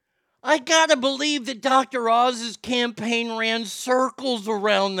 I gotta believe that Dr. Oz's campaign ran circles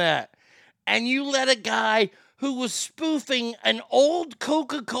around that. And you let a guy who was spoofing an old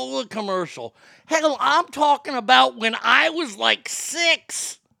Coca-Cola commercial. Hell, I'm talking about when I was like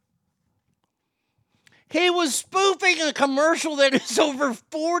 6. He was spoofing a commercial that is over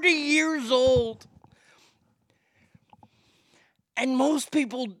 40 years old. And most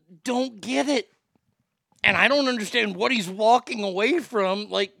people don't get it. And I don't understand what he's walking away from.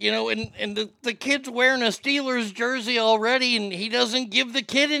 Like, you know, and the kid's wearing a Steelers jersey already, and he doesn't give the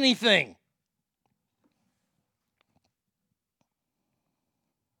kid anything.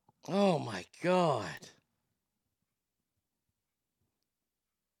 Oh, my God.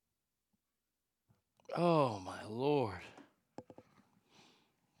 Oh, my Lord.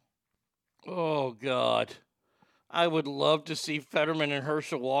 Oh, God. I would love to see Fetterman and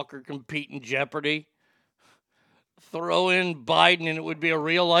Herschel Walker compete in Jeopardy. Throw in Biden, and it would be a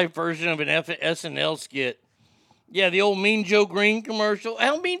real-life version of an SNL skit. Yeah, the old Mean Joe Green commercial.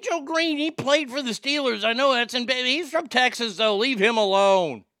 Hell, Mean Joe Green, he played for the Steelers. I know that's in... He's from Texas, though. Leave him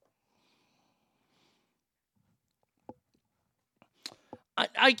alone.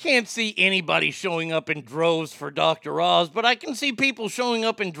 I can't see anybody showing up in droves for Dr. Oz, but I can see people showing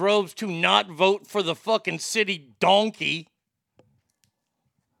up in droves to not vote for the fucking city donkey.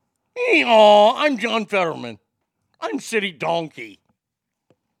 Aw, I'm John Fetterman. I'm city donkey.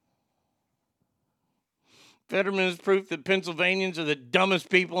 Fetterman is proof that Pennsylvanians are the dumbest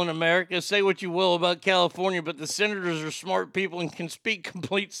people in America. Say what you will about California, but the senators are smart people and can speak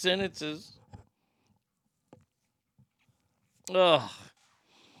complete sentences. Ugh.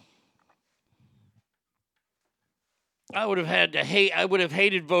 I would have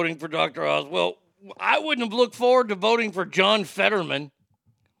hated voting for Dr. Oz. Well, I wouldn't have looked forward to voting for John Fetterman.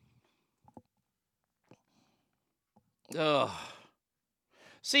 Ugh.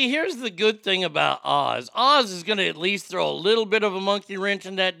 See, here's the good thing about Oz. Oz is going to at least throw a little bit of a monkey wrench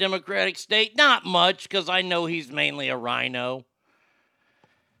in that Democratic state. Not much, because I know he's mainly a rhino.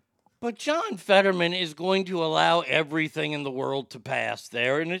 But John Fetterman is going to allow everything in the world to pass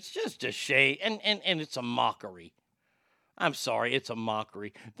there, and it's just a shame, and it's a mockery. I'm sorry, it's a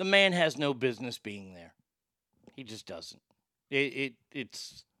mockery. The man has no business being there. He just doesn't.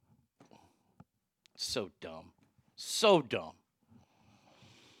 It's so dumb. So dumb.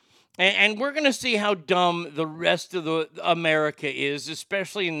 And we're going to see how dumb the rest of the America is,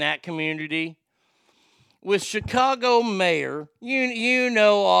 especially in that community. With Chicago Mayor, you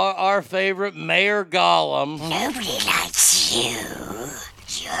know our favorite Mayor Gollum. Nobody likes you.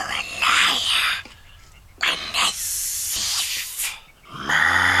 You're a liar. And a thief.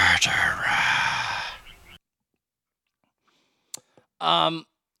 Murderer.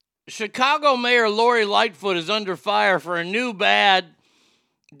 Chicago Mayor Lori Lightfoot is under fire for a new ad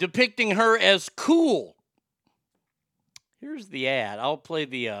depicting her as cool. Here's the ad. I'll play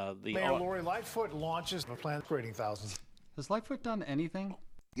the Mayor Lori Lightfoot launches a plan creating thousands. Has Lightfoot done anything?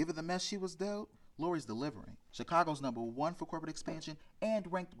 Given the mess she was dealt, Lori's delivering. Chicago's #1 for corporate expansion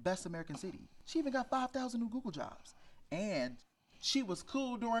and ranked best American city. She even got 5,000 new Google jobs. And she was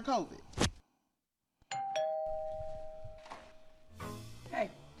cool during COVID. Hey,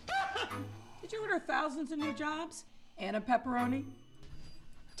 did you order thousands of new jobs and a pepperoni?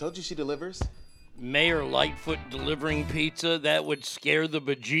 Told you she delivers. Mayor Lightfoot delivering pizza, that would scare the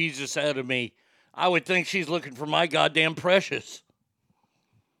bejesus out of me. I would think she's looking for my goddamn Precious.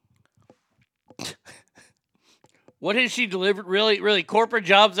 What has she delivered? Really corporate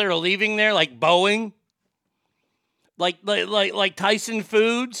jobs that are leaving there, like Boeing? Like Tyson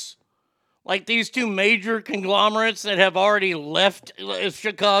Foods? Like these two major conglomerates that have already left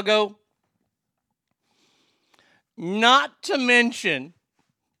Chicago? Not to mention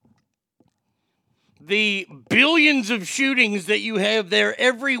the billions of shootings that you have there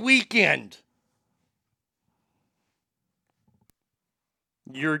every weekend.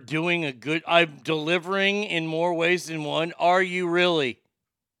 You're doing a good... I'm delivering in more ways than one. Are you really?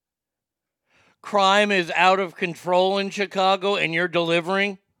 Crime is out of control in Chicago and you're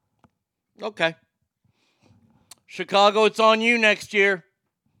delivering? Okay. Chicago, it's on you next year.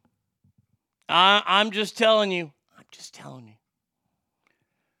 I'm just telling you. I'm just telling you.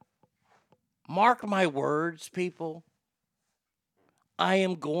 Mark my words, people. I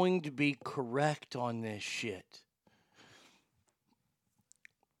am going to be correct on this shit.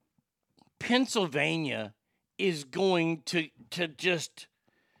 Pennsylvania is going to just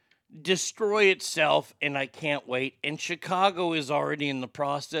destroy itself, and I can't wait. And Chicago is already in the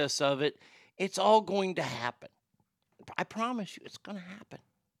process of it. It's all going to happen. I promise you, it's going to happen.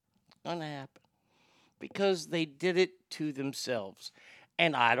 It's going to happen. Because they did it to themselves.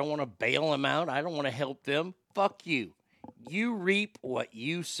 And I don't want to bail them out. I don't want to help them. Fuck you. You reap what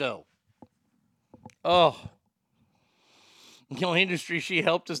you sow. Oh. The only industry she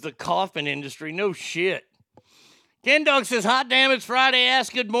helped is the coffin industry. No shit. Ken Dog says, hot damn, it's Friday.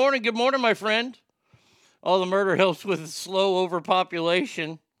 Ask good morning. Good morning, my friend. Oh, the murder helps with slow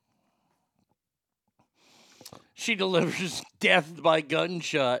overpopulation. She delivers death by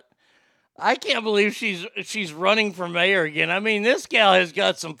gunshot. I can't believe she's running for mayor again. I mean, this gal has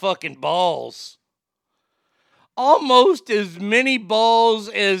got some fucking balls. Almost as many balls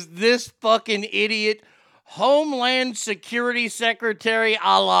as this fucking idiot Homeland Security Secretary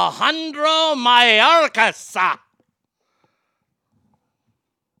Alejandro Mayorkas.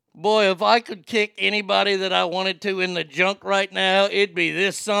 Boy, if I could kick anybody that I wanted to in the junk right now, it'd be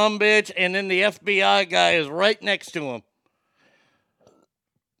this sumbitch, and then the FBI guy is right next to him.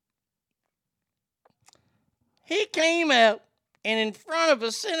 He came out, and in front of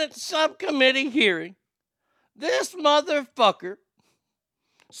a Senate subcommittee hearing, this motherfucker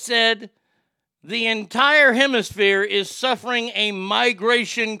said the entire hemisphere is suffering a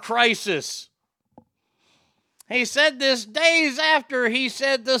migration crisis. He said this days after he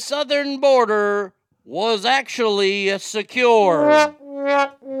said the southern border was actually secure.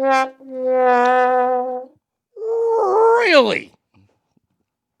 Really?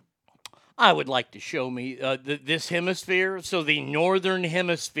 I would like to show me this hemisphere, so the northern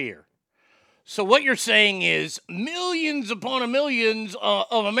hemisphere. So what you're saying is millions upon millions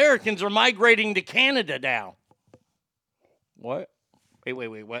of Americans are migrating to Canada now. What?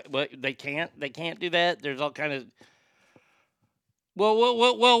 Wait. What? They can't do that? There's all kind of...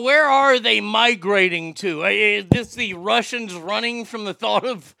 Well, where are they migrating to? Is this the Russians running from the thought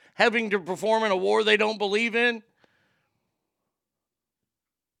of having to perform in a war they don't believe in?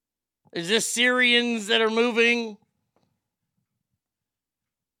 Is this Syrians that are moving?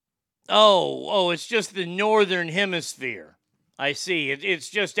 Oh, it's just the northern hemisphere. I see. It's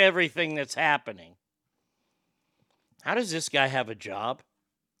just everything that's happening. How does this guy have a job?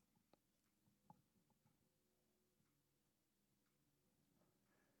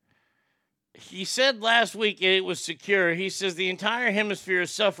 He said last week it was secure. He says the entire hemisphere is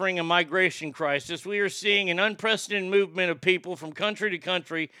suffering a migration crisis. We are seeing an unprecedented movement of people from country to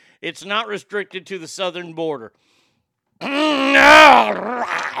country. It's not restricted to the southern border.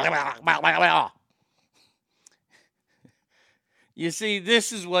 You see,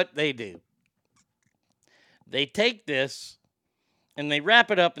 this is what they do. They take this and they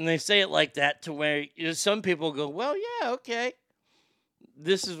wrap it up and they say it like that to where some people go, well, yeah, okay.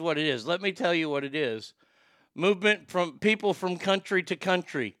 This is what it is. Let me tell you what it is. Movement from people from country to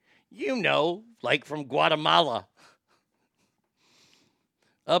country. You know, like from Guatemala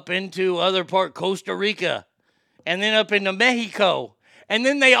up into other part, Costa Rica, and then up into Mexico. And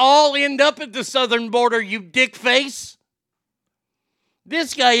then they all end up at the southern border, you dick face.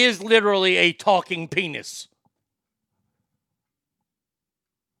 This guy is literally a talking penis.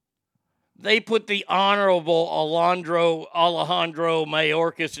 They put the Honorable Alejandro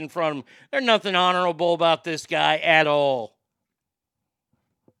Mayorkas in front of him. There's nothing honorable about this guy at all.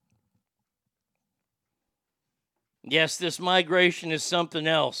 Yes, this migration is something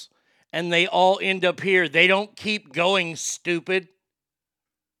else. And they all end up here. They don't keep going, stupid.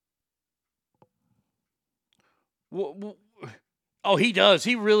 Oh, he does.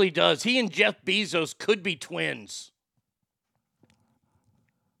 He really does. He and Jeff Bezos could be twins.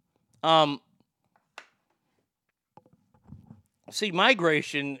 See,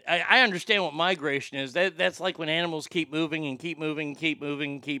 migration, I understand what migration is. That's like when animals keep moving and keep moving and keep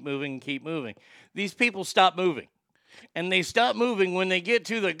moving and keep moving and keep moving. These people stop moving. And they stop moving when they get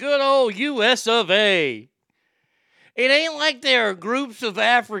to the good old U.S. of A. It ain't like there are groups of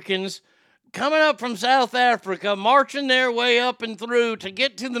Africans coming up from South Africa, marching their way up and through to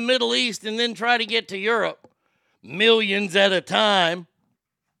get to the Middle East and then try to get to Europe. Millions at a time.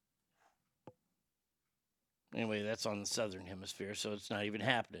 Anyway, that's on the southern hemisphere, so it's not even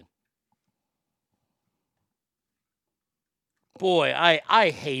happening. Boy, I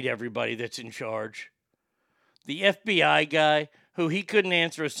hate everybody that's in charge. The FBI guy, who he couldn't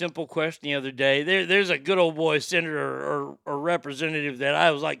answer a simple question the other day. There's a good old boy senator or representative that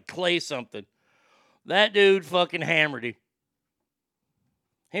I was like, Clay something. That dude fucking hammered him.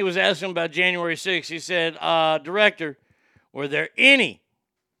 He was asking about January 6th. He said, Director, were there any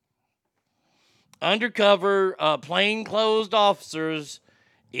undercover plainclothes officers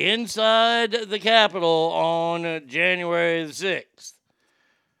inside the Capitol on January the 6th?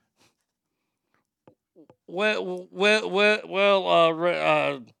 Well,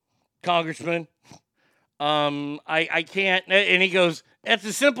 Congressman, I can't. And he goes, that's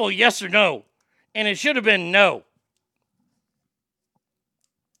a simple yes or no. And it should have been no.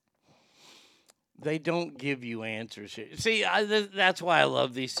 They don't give you answers here. See, that's why I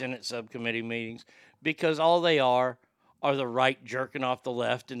love these Senate subcommittee meetings, because all they are the right jerking off the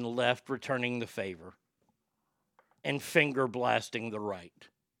left and the left returning the favor. and finger blasting the right.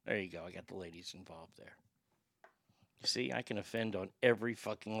 There you go. I got the ladies involved there. You see, I can offend on every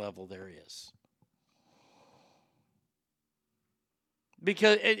fucking level there is.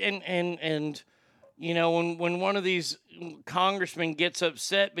 Because, and you know, when one of these congressmen gets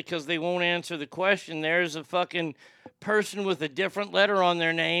upset because they won't answer the question, there's a fucking person with a different letter on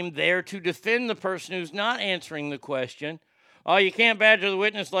their name there to defend the person who's not answering the question. Oh, you can't badger the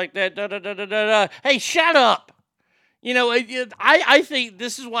witness like that. Da, da, da, da, da, da. Hey, shut up. You know, I think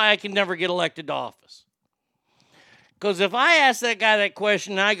this is why I can never get elected to office. Because if I ask that guy that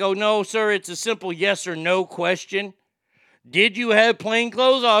question and I go, no, sir, it's a simple yes or no question. Did you have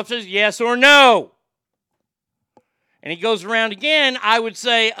plainclothes officers? Yes or no? And he goes around again, I would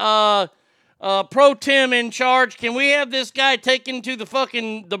say, Pro Tem in charge, can we have this guy taken to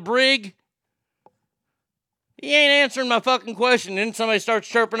the brig? He ain't answering my fucking question. Then somebody starts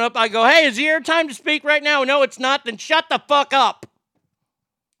chirping up. I go, hey, is it your time to speak right now? No, it's not. Then shut the fuck up.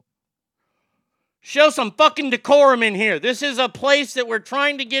 Show some fucking decorum in here. This is a place that we're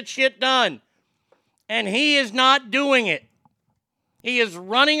trying to get shit done. And he is not doing it. He is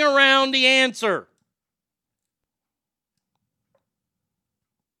running around the answer.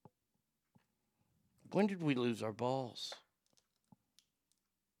 When did we lose our balls?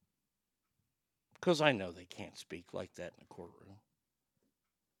 Because I know they can't speak like that in a courtroom.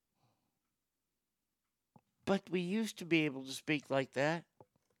 But we used to be able to speak like that.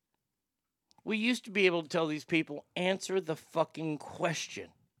 We used to be able to tell these people, answer the fucking question.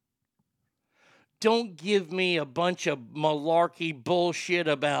 Don't give me a bunch of malarkey bullshit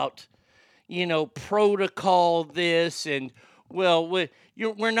about, you know, protocol this and, well,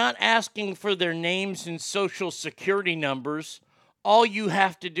 we're not asking for their names and social security numbers. All you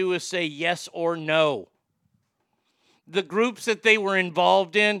have to do is say yes or no. The groups that they were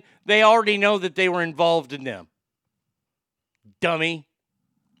involved in, they already know that they were involved in them. Dummy.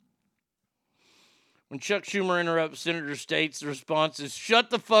 When Chuck Schumer interrupts Senator States, the response is, shut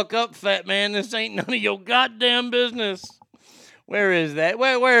the fuck up, fat man. This ain't none of your goddamn business. Where is that?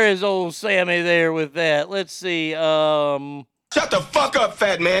 Where is old Sammy there with that? Let's see. Shut the fuck up,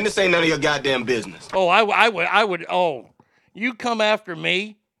 fat man. This ain't none of your goddamn business. Oh, I would. Oh, you come after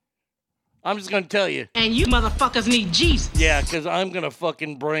me? I'm just going to tell you. And you motherfuckers need Jesus. Yeah, because I'm going to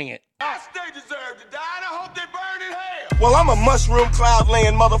fucking bring it. They deserve to die, and I hope they burn in hell. Well, I'm a mushroom cloud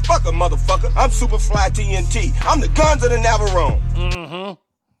laying motherfucker. I'm Superfly TNT. I'm the Guns of the Navarone. Mm-hmm.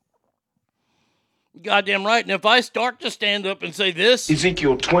 Goddamn right. And if I start to stand up and say this.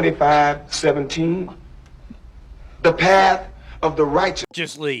 Ezekiel 25:17. The path of the righteous.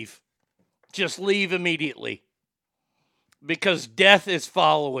 Just leave. Just leave immediately. Because death is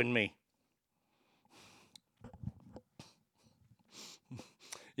following me.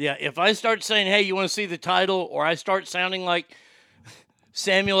 Yeah, if I start saying, hey, you want to see the title? Or I start sounding like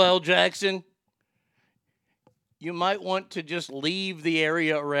Samuel L. Jackson, you might want to just leave the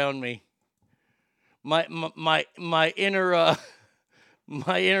area around me. My inner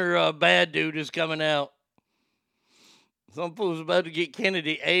bad dude is coming out. Some fool's about to get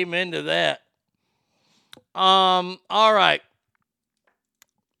Kennedy. Amen to that. All right.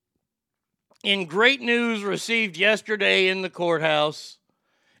 In great news received yesterday in the courthouse,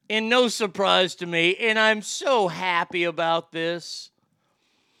 and no surprise to me, and I'm so happy about this,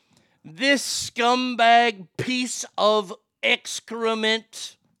 this scumbag piece of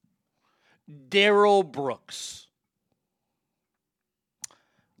excrement, Darrell Brooks,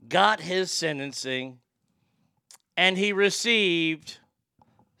 got his sentencing, and he received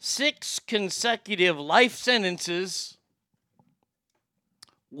 6 consecutive life sentences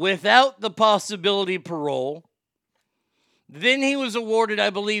without the possibility of parole. Then he was awarded, I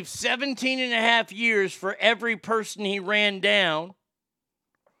believe, 17 and a half years for every person he ran down,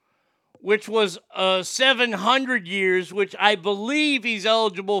 which was 700 years, which I believe he's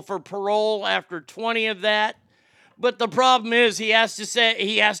eligible for parole after 20 of that. But the problem is he has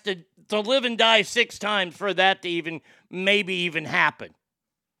to live and die 6 times for that to maybe even happen.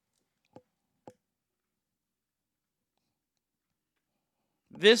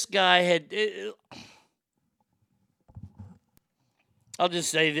 This guy had... I'll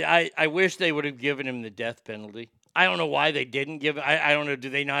just say that I wish they would have given him the death penalty. I don't know why they didn't give it. I don't know. Do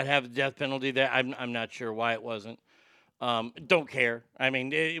they not have the death penalty there? I'm not sure why it wasn't. Don't care. I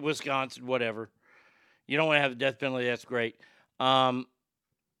mean, Wisconsin, whatever. You don't want to have the death penalty. That's great.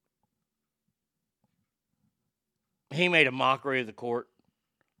 He made a mockery of the court.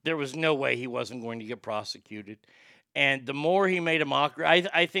 There was no way he wasn't going to get prosecuted. And the more he made a mockery,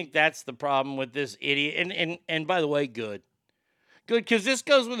 I think that's the problem with this idiot. And by the way, good. Good, because this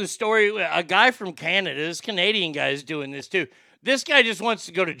goes with a story. A guy from Canada, this Canadian guy is doing this too. This guy just wants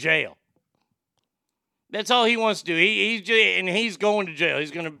to go to jail. That's all he wants to do. He's going to jail.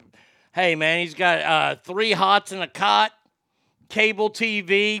 He's going to, hey, man, he's got 3 hots and a cot, cable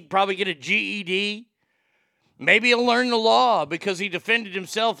TV, probably get a GED. Maybe he'll learn the law because he defended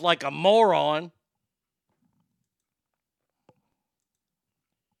himself like a moron.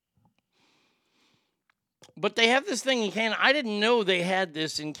 But they have this thing in Canada. I didn't know they had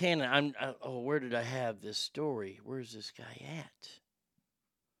this in Canada. Where did I have this story? Where's this guy at?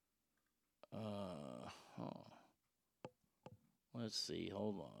 Let's see.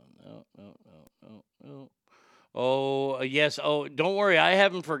 Hold on. No. Oh, yes. Oh, don't worry. I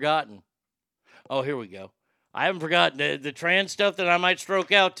haven't forgotten. Oh, here we go. I haven't forgotten. The trans stuff that I might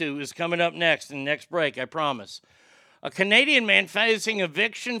stroke out to is coming up next in the next break, I promise. A Canadian man facing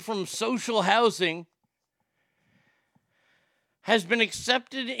eviction from social housing has been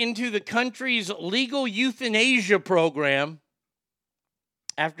accepted into the country's legal euthanasia program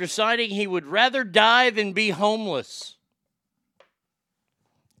after citing he would rather die than be homeless.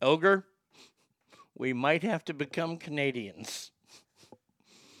 Ogre, we might have to become Canadians.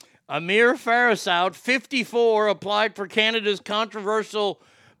 Amir Farisoud, 54, applied for Canada's controversial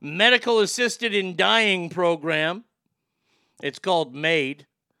medical assisted in dying program. It's called MAID.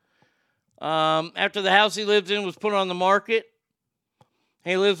 After the house he lives in was put on the market,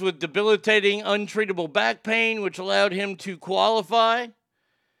 he lives with debilitating, untreatable back pain, which allowed him to qualify.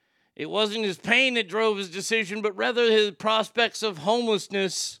 It wasn't his pain that drove his decision, but rather his prospects of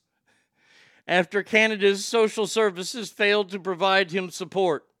homelessness after Canada's social services failed to provide him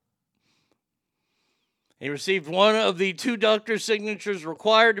support. He received one of the 2 doctor signatures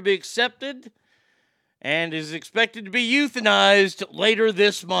required to be accepted and is expected to be euthanized later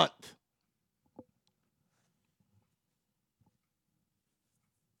this month.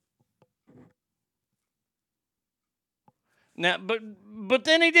 Now, but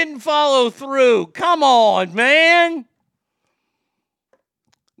then he didn't follow through. Come on, man.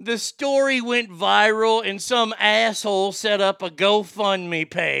 The story went viral and some asshole set up a GoFundMe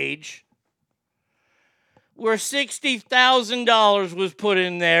page where $60,000 was put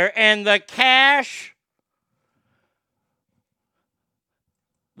in there, and the cash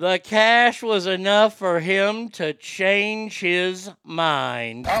was enough for him to change his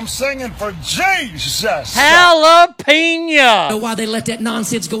mind. I'm singing for Jesus. Jalapeno. Know why they let that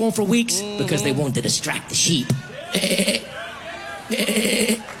nonsense go on for weeks? Because they wanted to distract the sheep.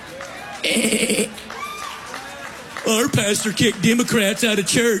 Our pastor kicked Democrats out of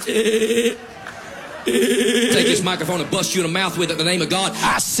church. Take this microphone and bust you in the mouth with it in the name of God.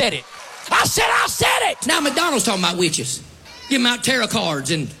 I said it. I said it. Now McDonald's talking about witches. Give them out tarot cards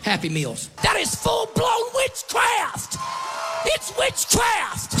and Happy Meals. That is full-blown witchcraft. It's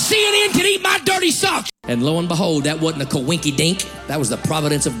witchcraft. CNN can eat my dirty socks. And lo and behold, that wasn't a coinky dink. That was the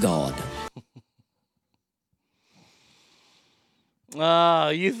providence of God.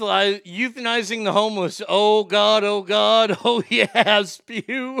 Euthanizing the homeless. Oh, God, oh, God. Oh, yeah,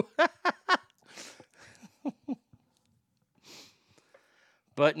 spew.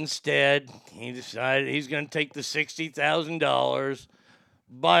 But instead, he decided he's going to take the $60,000,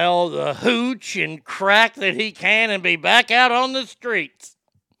 buy all the hooch and crack that he can, and be back out on the streets.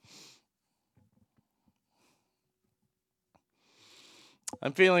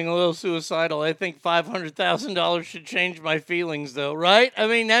 I'm feeling a little suicidal. I think $500,000 should change my feelings, though, right? I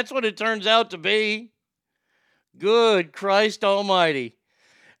mean, that's what it turns out to be. Good Christ almighty.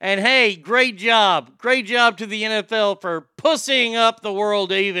 And hey, great job. Great job to the NFL for pussying up the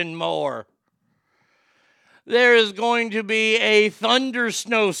world even more. There is going to be a thunder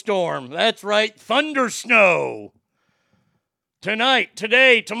snowstorm. That's right, thunder snow. Tonight,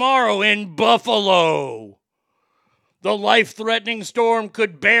 today, tomorrow in Buffalo. The life-threatening storm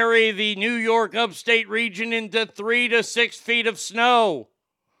could bury the New York upstate region into 3 to 6 feet of snow,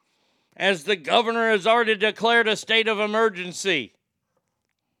 as the governor has already declared a state of emergency.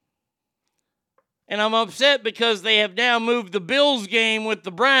 And I'm upset because they have now moved the Bills game with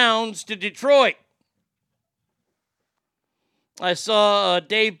the Browns to Detroit. I saw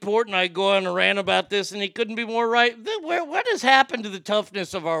Dave Portnoy go on a rant about this, and he couldn't be more right. What has happened to the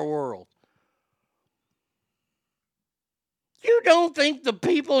toughness of our world? You don't think the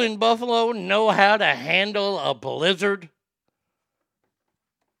people in Buffalo know how to handle a blizzard?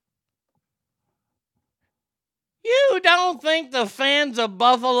 You don't think the fans of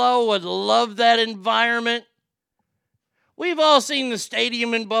Buffalo would love that environment? We've all seen the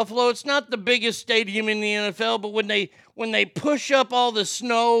stadium in Buffalo. It's not the biggest stadium in the NFL, but when they push up all the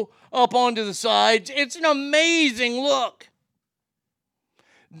snow up onto the sides, it's an amazing look.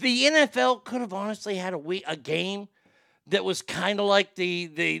 The NFL could have honestly had a game that was kind of like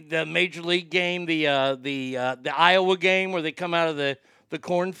the Major League game, the Iowa game where they come out of the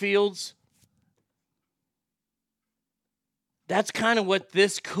cornfields. That's kind of what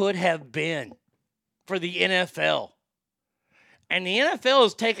this could have been for the NFL. And the NFL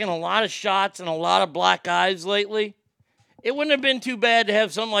has taken a lot of shots and a lot of black eyes lately. It wouldn't have been too bad to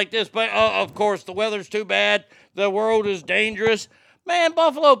have something like this, but of course the weather's too bad. The world is dangerous. Man,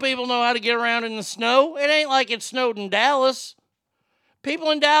 Buffalo people know how to get around in the snow. It ain't like it snowed in Dallas.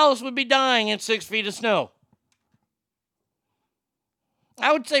 People in Dallas would be dying in 6 feet of snow.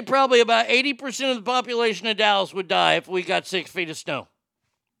 I would say probably about 80% of the population of Dallas would die if we got 6 feet of snow.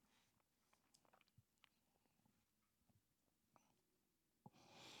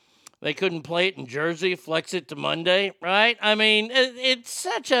 They couldn't play it in Jersey, flex it to Monday, right? I mean, it's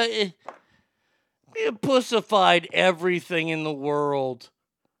such a... It pussified everything in the world.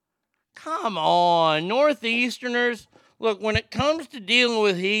 Come on, Northeasterners. Look, when it comes to dealing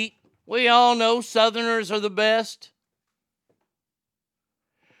with heat, we all know Southerners are the best.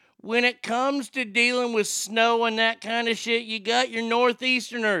 When it comes to dealing with snow and that kind of shit, you got your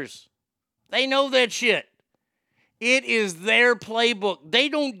Northeasterners. They know that shit. It is their playbook. They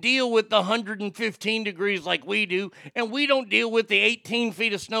don't deal with the 115 degrees like we do, and we don't deal with the 18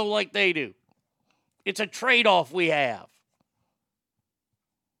 feet of snow like they do. It's a trade-off we have.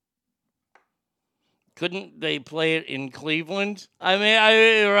 Couldn't they play it in Cleveland? I mean,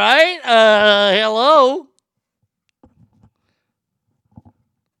 right? Hello?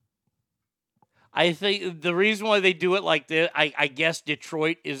 I think the reason why they do it like this, I guess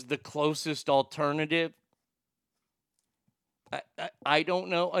Detroit is the closest alternative. I don't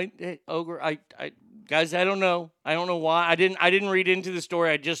know. Ogre, guys, I don't know. I don't know why. I didn't read into the story.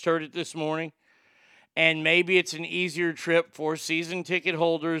 I just heard it this morning. And maybe it's an easier trip for season ticket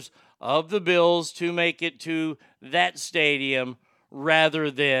holders of the Bills to make it to that stadium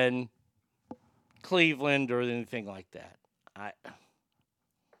rather than Cleveland or anything like that.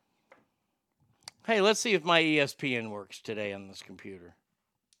 Hey, let's see if my ESPN works today on this computer.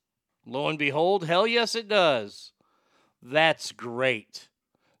 Lo and behold, hell yes it does. That's great.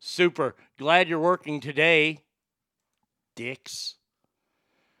 Super. Glad you're working today, dicks.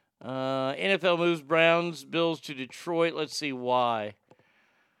 NFL moves Browns, Bills to Detroit. Let's see why.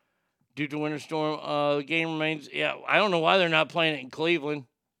 Due to winter storm, the game remains... Yeah, I don't know why they're not playing it in Cleveland.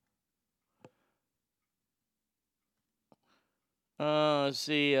 Let's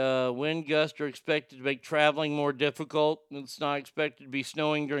see. Wind gusts are expected to make traveling more difficult. It's not expected to be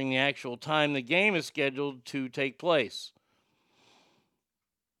snowing during the actual time the game is scheduled to take place.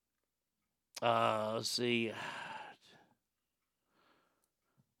 Let's see.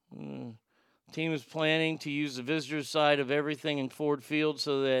 Team is planning to use the visitors' side of everything in Ford Field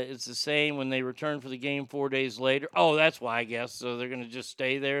so that it's the same when they return for the game 4 days later. Oh, that's why, I guess. So they're going to just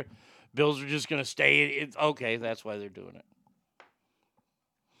stay there. Bills are just going to stay. Okay, that's why they're doing it.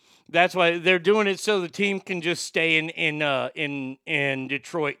 That's why they're doing it, so the team can just stay in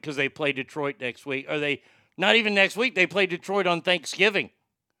Detroit because they play Detroit next week. Or they not even next week. They play Detroit on Thanksgiving.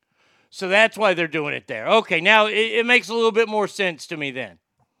 So that's why they're doing it there. Okay, now it makes a little bit more sense to me then.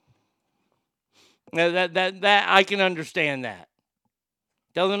 That I can understand that.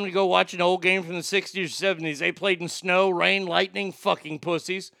 Tell them to go watch an old game from the 60s or 70s. They played in snow, rain, lightning, fucking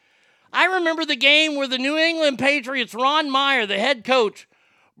pussies. I remember the game where the New England Patriots, Ron Meyer, the head coach,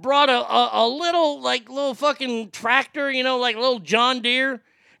 brought a little fucking tractor, like a little John Deere,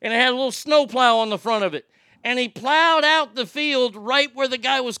 and it had a little snowplow on the front of it. And he plowed out the field right where the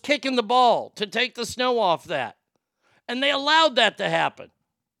guy was kicking the ball to take the snow off that. And they allowed that to happen.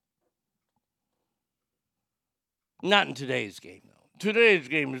 Not in today's game, though. Today's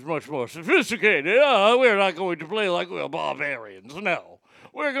game is much more sophisticated. We're not going to play like we're barbarians, no.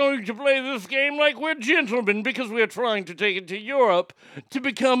 We're going to play this game like we're gentlemen because we're trying to take it to Europe to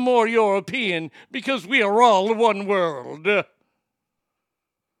become more European because we are all one world.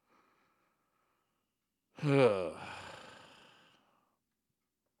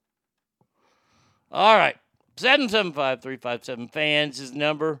 All right. 775-357-FANS is the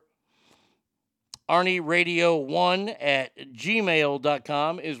number.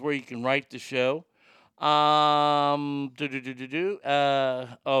 ArnieRadio1@gmail.com is where you can write the show. Oh,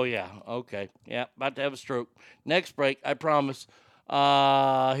 yeah. Okay. Yeah, about to have a stroke. Next break, I promise. Here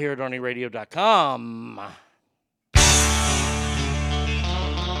at ArnieRadio.com.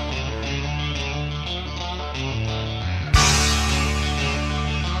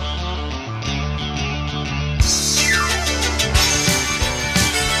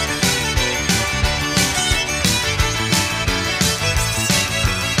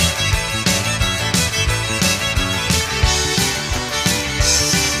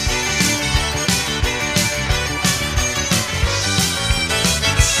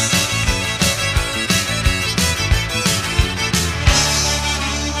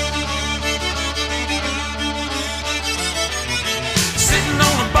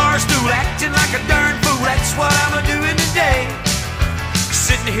 stool, acting like a darn fool. That's what I'm doing today.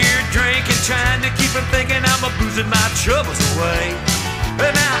 Sitting here drinking, trying to keep from thinking I'm boozing my troubles away.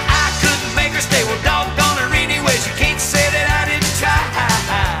 But now I couldn't make her stay. Well, doggone her anyways. You can't say that I didn't try.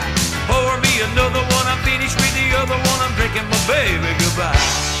 Pour me another one, I'm finished with the other one. I'm drinking my baby goodbye.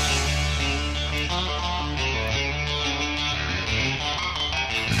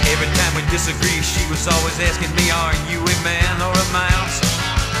 Every time we disagree, she was always asking me, are you a man or a mouse?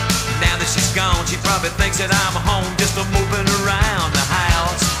 Now that she's gone, she probably thinks that I'm home just a moving around the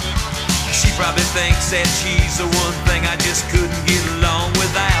house. She probably thinks that she's the one thing I just couldn't get along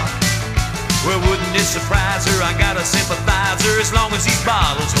without. Well, wouldn't it surprise her? I got a sympathizer as long as these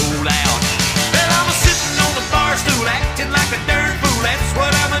bottles hold out. Well, I'm sitting on the bar stool acting like a darn fool. That's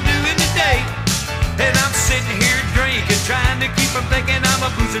what I'm doing today. And I'm sitting here drinking, trying to keep from thinking I'm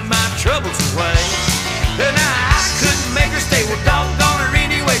boozing my troubles away. And I couldn't make her stay. Well, doggone her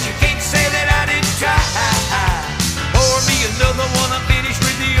anyways. You can't say that I didn't try. Pour me another one, I'm finished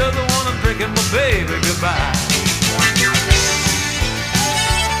with the other one. I'm drinking my baby goodbye.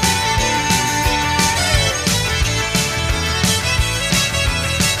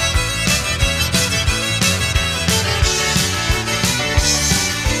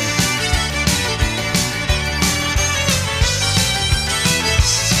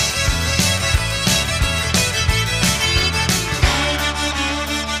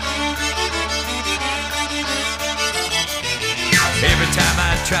 Every time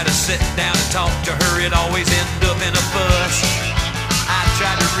I try to sit down and talk to her, it always ends up in a fuss. I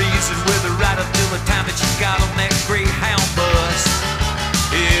tried to reason with her right up till the time that she got on that Greyhound bus.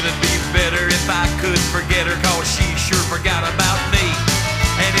 It'd be better if I could forget her, cause she sure forgot about me.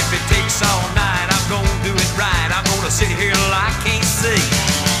 And if it takes all night, I'm gonna do it right. I'm gonna sit here till I can't see.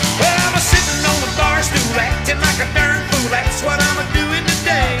 Well, I'm sitting on the bar stool acting like a darn fool. That's what I'm doing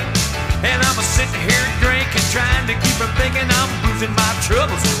today. And I'm sitting here drinking, trying to keep from thinking I'm boozing my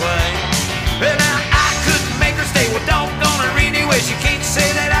troubles away. And now I couldn't make her stay. Well, doggone her anyways. You can't say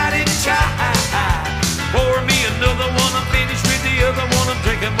that I didn't try. Pour me another one, I'm finished with the other one. I'm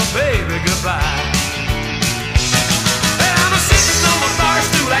drinking my baby goodbye. And I'm sitting on the bar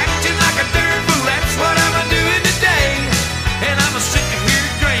stool acting like a darn fool. That's what I'm doing today. And I'm sitting here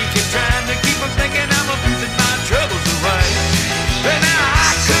drinking, trying to keep from thinking I'm boozing my troubles away. And now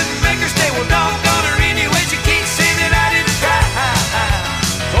I couldn't make her stay. Well, doggone her anyways. You can't say that I didn't try.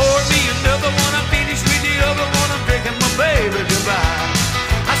 Pour me another one, I'm finished with the other one. I'm drinking my baby goodbye.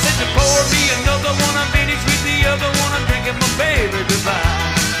 I said to pour me another one, I'm finished with the other one. I'm drinking my baby goodbye.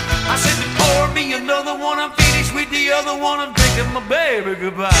 I said to pour me another one, I'm finished with the other one. I'm drinking my baby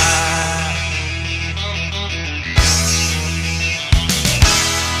goodbye.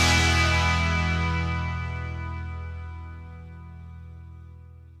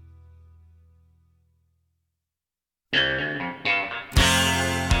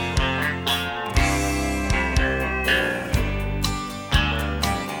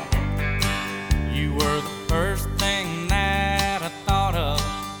 You were the first thing that I thought of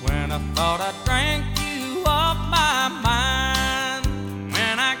when I thought I drank you off my mind.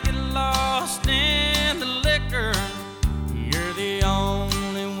 When I get lost in the liquor, you're the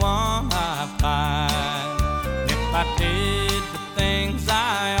only one I find. If I did the things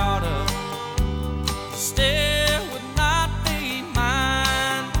I ought to, still would not be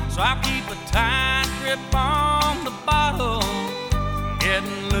mine. So I keep a tight grip on the bottle,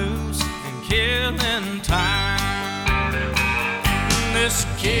 getting loose and killing time. This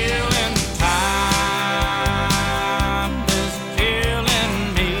killing time is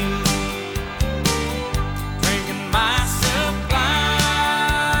killing me. Drinking myself blind,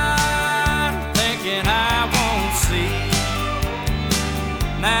 thinking I won't see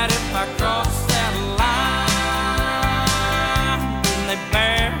that if I cross that line, then they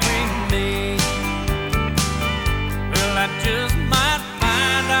bury me. Well, I just might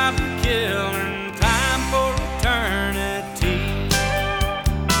find I'm killing time for eternity.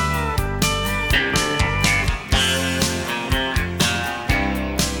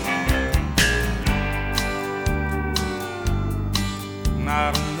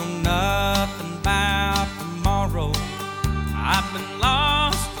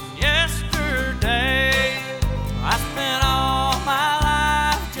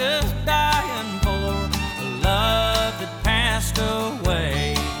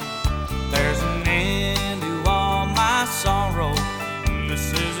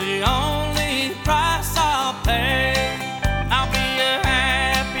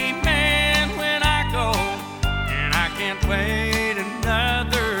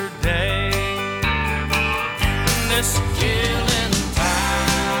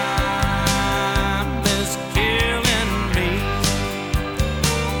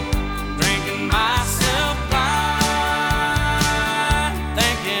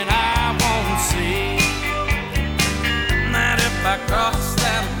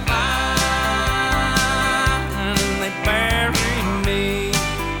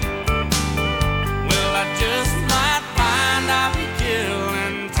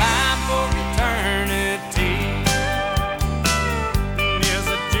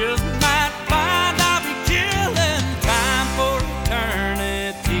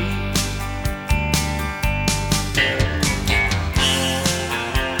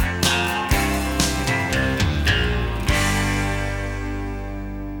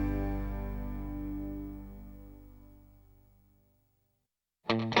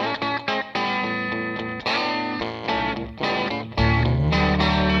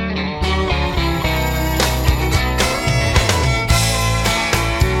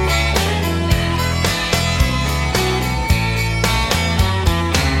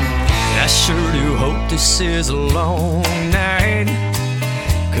 this is a long night,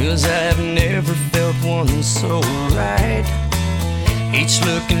 'cause I've never felt one so right. Each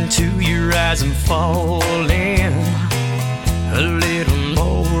look into your eyes I'm falling a little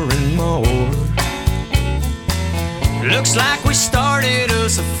more and more. Looks like we started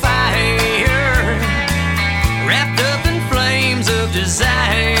us a fire, wrapped up in flames of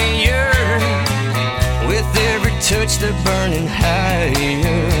desire. With every touch they're burning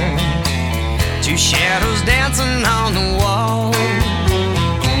higher, two shadows dancing on the wall,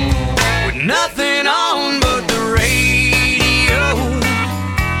 with nothing on but the radio.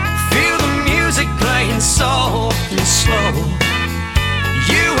 Feel the music playing soft and slow.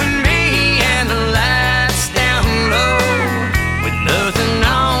 You and me and the lights down low, with nothing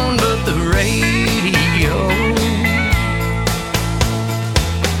on but the radio.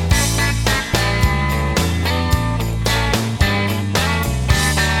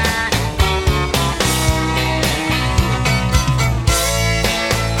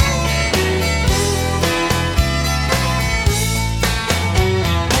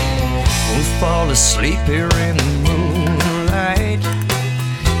 Fall asleep here in the moonlight.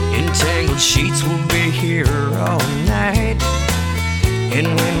 Entangled sheets will be here all night. And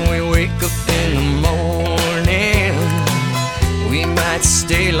when we wake up in the morning, we might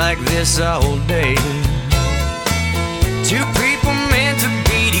stay like this all day. Two people meant to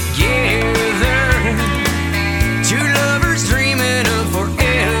be together, two lovers dreaming of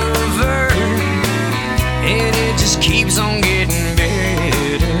forever, and it just keeps on getting better.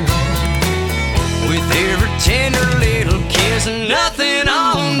 With every tender little kiss and nothing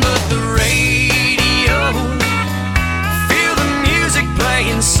on but the radio. Feel the music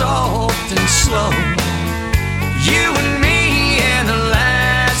playing soft and slow. You and me and the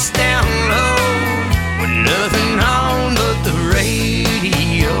lights down low, with nothing on but the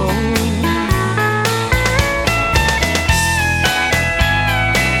radio.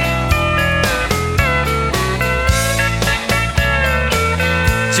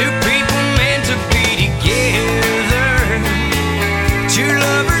 Two people meant to be together, two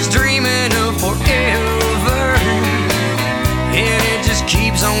lovers dreaming of forever, and it just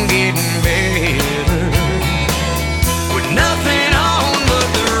keeps on getting better. With nothing on but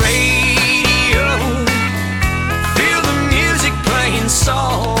the radio. Feel the music playing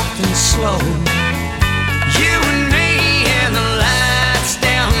soft and slow. You and me and the lights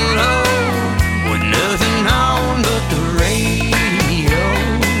down low, with nothing on but the radio.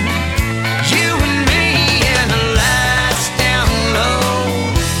 You and me and the lights down low,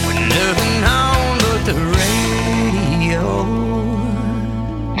 with nothing on but the radio.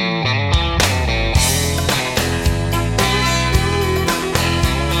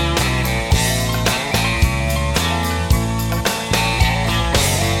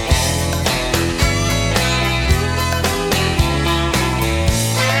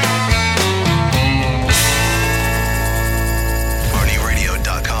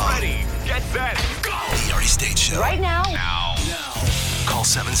 ArnieRadio.com. Ready, get set, go! The Arnie State Show. Right now. Call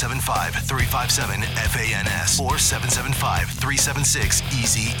 775-357-FANS or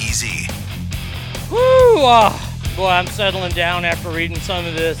 775-376-EASY-EASY. Woo! Boy, I'm settling down after reading some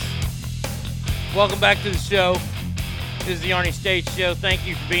of this. Welcome back to the show. This is the Arnie State Show. Thank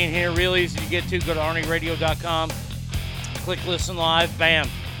you for being here. Real easy to get to. Go to ArnieRadio.com. Click Listen Live. Bam.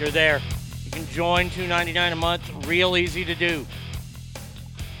 You're there. You can join $2.99 a month. Real easy to do.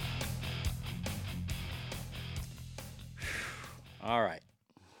 All right.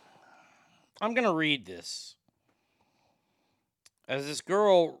 I'm going to read this. As this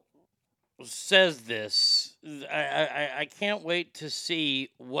girl says this, I can't wait to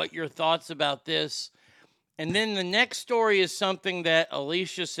see what your thoughts about this. And then the next story is something that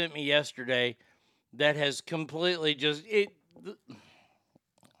Alicia sent me yesterday that has completely just...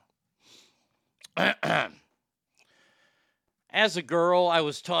 As a girl, I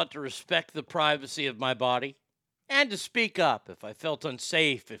was taught to respect the privacy of my body and to speak up if I felt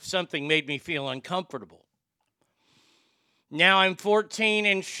unsafe, if something made me feel uncomfortable. Now I'm 14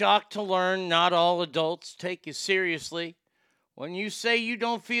 and shocked to learn not all adults take you seriously when you say you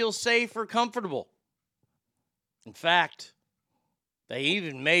don't feel safe or comfortable. In fact, they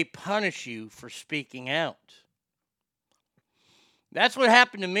even may punish you for speaking out. That's what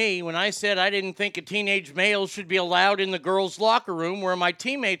happened to me when I said I didn't think a teenage male should be allowed in the girls' locker room where my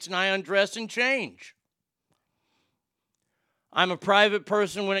teammates and I undress and change. I'm a private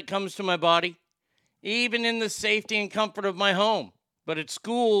person when it comes to my body, even in the safety and comfort of my home. But at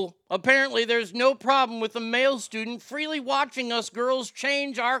school, apparently there's no problem with a male student freely watching us girls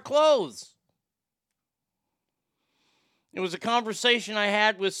change our clothes. It was a conversation I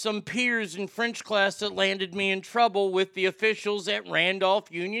had with some peers in French class that landed me in trouble with the officials at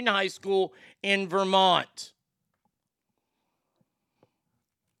Randolph Union High School in Vermont.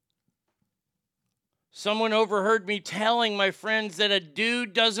 Someone overheard me telling my friends that a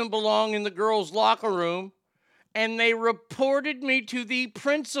dude doesn't belong in the girls' locker room, and they reported me to the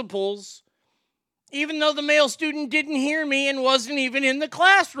principals, even though the male student didn't hear me and wasn't even in the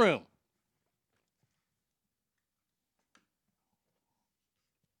classroom.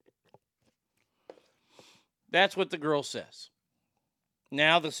 That's what the girl says.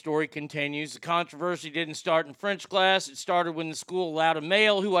 Now the story continues. The controversy didn't start in French class. It started when the school allowed a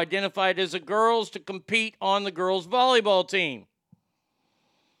male who identified as a girl to compete on the girls' volleyball team.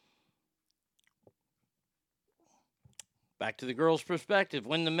 Back to the girls' perspective.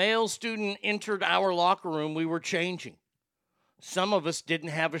 When the male student entered our locker room, we were changing. Some of us didn't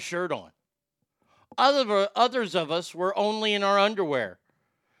have a shirt on. Others of us were only in our underwear.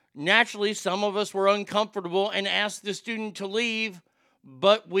 Naturally, some of us were uncomfortable and asked the student to leave,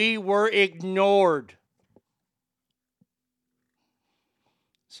 but we were ignored.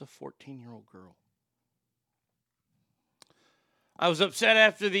 It's a 14-year-old girl. I was upset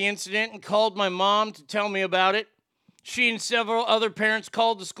after the incident and called my mom to tell me about it. She and several other parents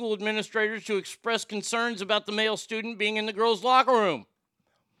called the school administrators to express concerns about the male student being in the girls' locker room.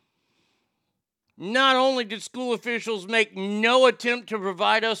 Not only did school officials make no attempt to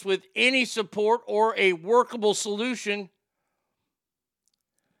provide us with any support or a workable solution,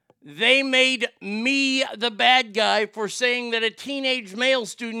 they made me the bad guy for saying that a teenage male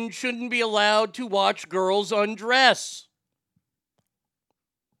student shouldn't be allowed to watch girls undress.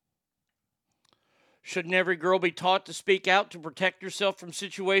 Shouldn't every girl be taught to speak out to protect herself from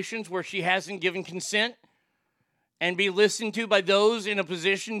situations where she hasn't given consent and be listened to by those in a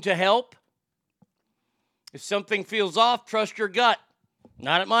position to help? If something feels off, trust your gut.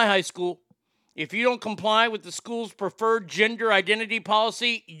 Not at my high school. If you don't comply with the school's preferred gender identity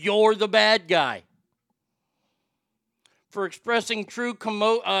policy, you're the bad guy. For expressing true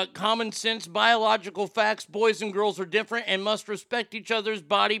common sense biological facts, boys and girls are different and must respect each other's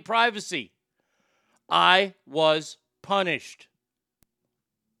body privacy. I was punished.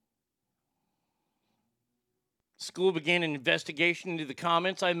 School began an investigation into the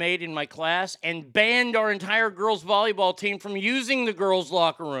comments I made in my class and banned our entire girls' volleyball team from using the girls'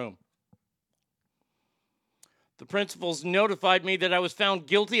 locker room. The principals notified me that I was found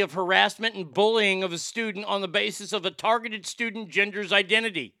guilty of harassment and bullying of a student on the basis of a targeted student gender's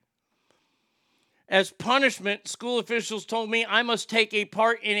identity. As punishment, school officials told me I must take a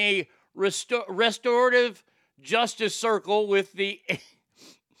part in a restorative justice circle with the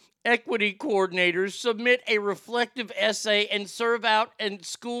equity coordinators, submit a reflective essay, and serve out a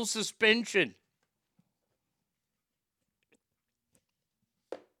school suspension.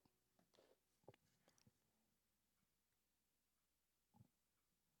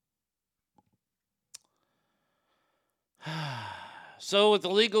 So, with the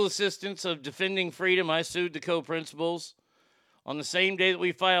legal assistance of Defending Freedom, I sued the co-principals. On the same day that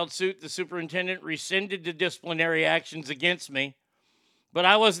we filed suit, the superintendent rescinded the disciplinary actions against me. But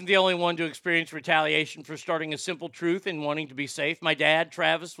I wasn't the only one to experience retaliation for starting a simple truth and wanting to be safe. My dad,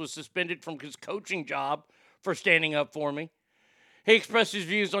 Travis, was suspended from his coaching job for standing up for me. He expressed his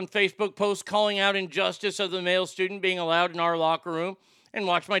views on Facebook posts calling out injustice of the male student being allowed in our locker room and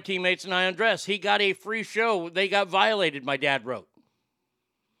watch my teammates and I undress. He got a free show. They got violated, my dad wrote.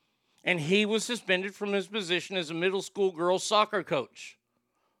 And he was suspended from his position as a middle school girls soccer coach.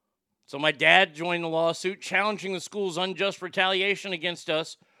 So my dad joined the lawsuit challenging the school's unjust retaliation against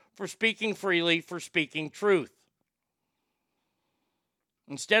us for speaking freely, for speaking truth.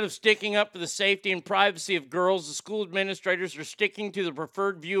 Instead of sticking up for the safety and privacy of girls, the school administrators are sticking to the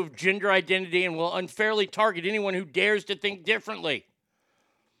preferred view of gender identity and will unfairly target anyone who dares to think differently.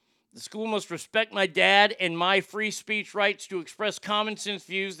 The school must respect my dad and my free speech rights to express common sense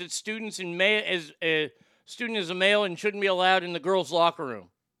views that student is a male and shouldn't be allowed in the girls' locker room.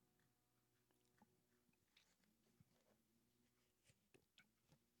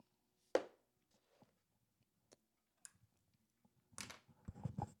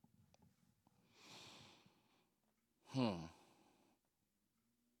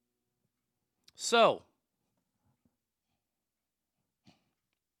 So,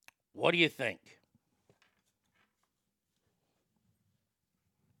 what do you think?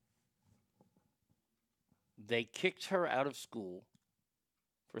 They kicked her out of school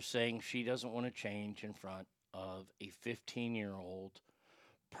for saying she doesn't want to change in front of a 15-year-old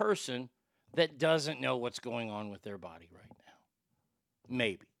person that doesn't know what's going on with their body right now.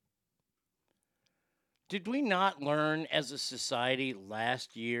 Maybe. Did we not learn as a society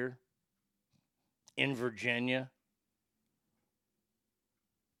last year in Virginia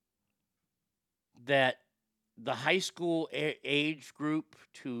that the high school age group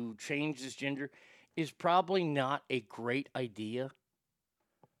to change this gender is probably not a great idea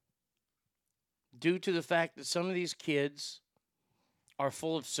due to the fact that some of these kids are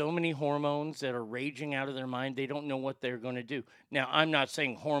full of so many hormones that are raging out of their mind, they don't know what they're going to do. Now, I'm not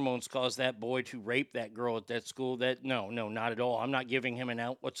saying hormones caused that boy to rape that girl at that school. No, not at all. I'm not giving him an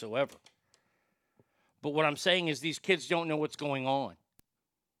out whatsoever. But what I'm saying is these kids don't know what's going on.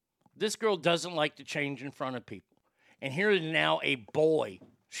 This girl doesn't like to change in front of people. And here is now a boy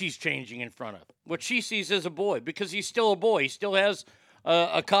she's changing in front of. What she sees as a boy, because he's still a boy. He still has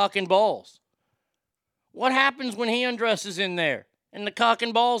a cock and balls. What happens when he undresses in there and the cock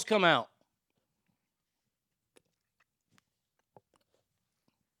and balls come out?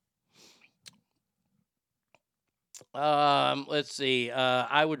 Let's see.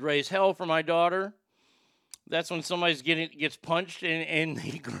 I would raise hell for my daughter. That's when somebody gets punched in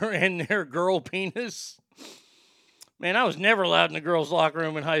their girl penis. Man, I was never allowed in the girls' locker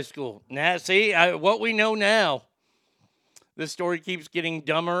room in high school. Now, see, what we know now, this story keeps getting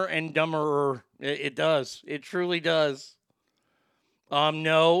dumber and dumberer. It does. It truly does.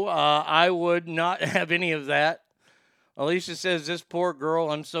 No, I would not have any of that. Alicia says, this poor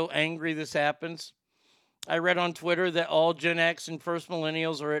girl, I'm so angry this happens. I read on Twitter that all Gen X and first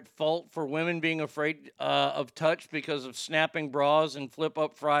millennials are at fault for women being afraid of touch because of snapping bras and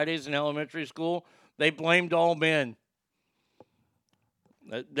flip-up Fridays in elementary school. They blamed all men.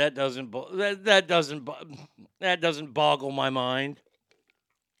 That doesn't boggle my mind.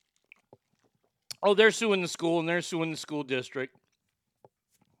 Oh, they're suing the school and they're suing the school district.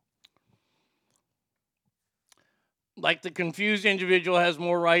 Like the confused individual has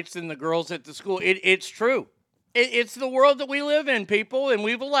more rights than the girls at the school. It's true. It's the world that we live in, people, and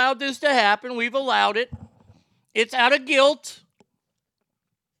we've allowed this to happen. We've allowed it. It's out of guilt.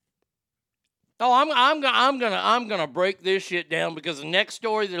 Oh, I'm gonna break this shit down because the next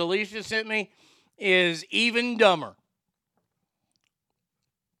story that Alicia sent me is even dumber.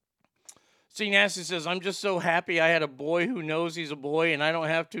 See, Nasty says, I'm just so happy I had a boy who knows he's a boy and I don't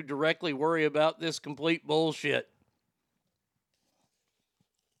have to directly worry about this complete bullshit.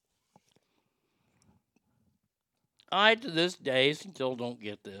 I, to this day, still don't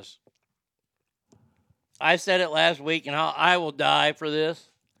get this. I said it last week, and I will die for this.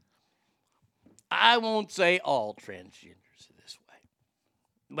 I won't say all transgenders are this way,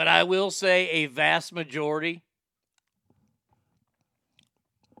 but I will say a vast majority.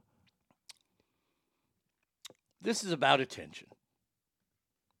 This is about attention.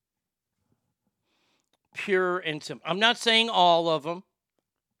 Pure and simple. I'm not saying all of them.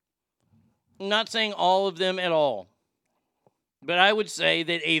 I'm not saying all of them at all. But I would say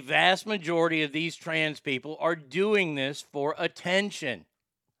that a vast majority of these trans people are doing this for attention.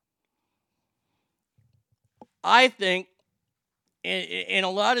 I think in a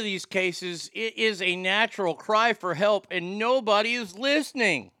lot of these cases, it is a natural cry for help and nobody is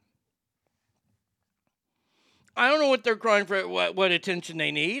listening. I don't know what they're crying for, what attention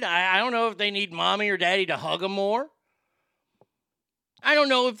they need. I don't know if they need mommy or daddy to hug them more. I don't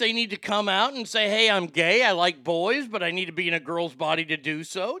know if they need to come out and say, hey, I'm gay, I like boys, but I need to be in a girl's body to do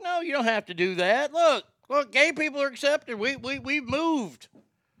so. No, you don't have to do that. Look, gay people are accepted. We've moved.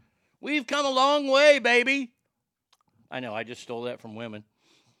 We've come a long way, baby. I know, I just stole that from women.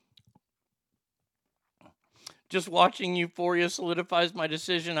 Just watching Euphoria solidifies my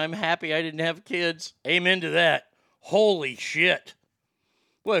decision. I'm happy I didn't have kids. Amen to that. Holy shit.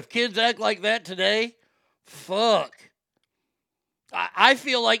 Well, if kids act like that today, fuck. I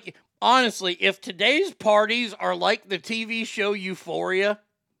feel like, honestly, if today's parties are like the TV show Euphoria,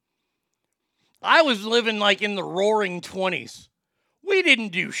 I was living like in the roaring 20s. We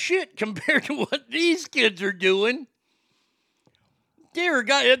didn't do shit compared to what these kids are doing. Dear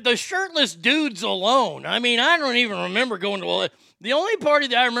God, the shirtless dudes alone. I mean, I don't even remember going to the only party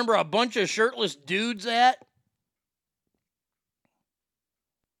that I remember a bunch of shirtless dudes at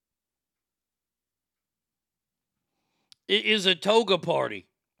is a toga party.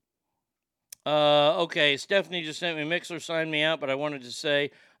 Okay, Stephanie just sent me a Mixer, signed me out, but I wanted to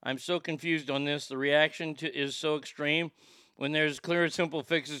say I'm so confused on this. The reaction is so extreme when there's clear and simple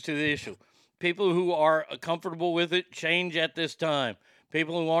fixes to the issue. People who are comfortable with it, change at this time.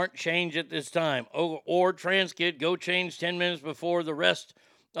 People who aren't, change at this time. Or trans kid, go change 10 minutes before the rest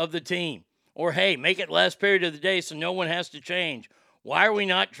of the team. Or, hey, make it last period of the day so no one has to change. Why are we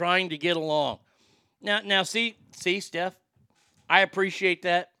not trying to get along? Now, see, Steph, I appreciate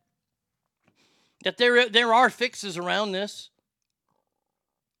that. that there are fixes around this.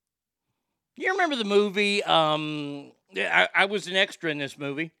 You remember the movie? I was an extra in this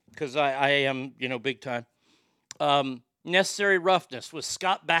movie because I am, big time. Necessary Roughness with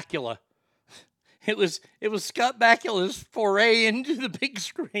Scott Bakula. It was Scott Bakula's foray into the big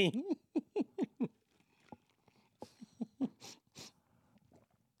screen.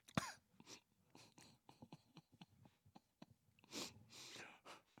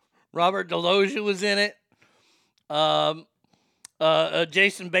 Robert DeLoggia was in it.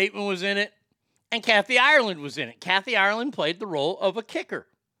 Jason Bateman was in it. And Kathy Ireland was in it. Kathy Ireland played the role of a kicker.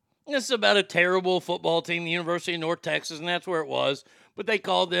 This is about a terrible football team, the University of North Texas, and that's where it was. But they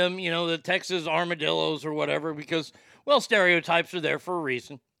called them, the Texas Armadillos or whatever because, well, stereotypes are there for a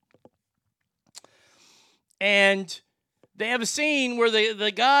reason. And they have a scene where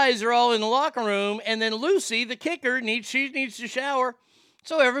the guys are all in the locker room, and then Lucy, the kicker, needs to shower,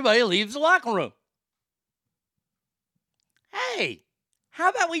 so everybody leaves the locker room. Hey, how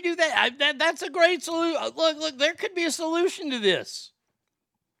about we do that? That's a great solution. Look, there could be a solution to this.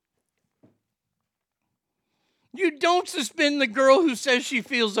 You don't suspend the girl who says she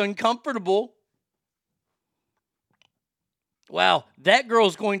feels uncomfortable. Wow, that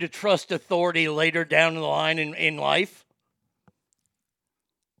girl's going to trust authority later down the line in life.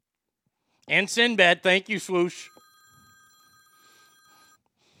 And Sinbad, thank you, Swoosh.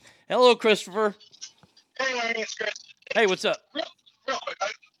 Hello, Christopher. Hey, Larry, it's Chris. Hey, what's up? Real quick.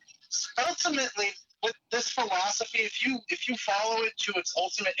 Ultimately, with this philosophy, if you follow it to its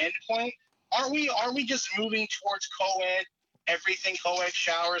ultimate endpoint, are we just moving towards co-ed, everything co-ed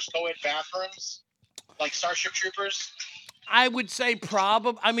showers, co-ed bathrooms, like Starship Troopers? I would say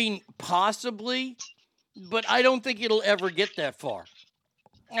possibly, but I don't think it'll ever get that far.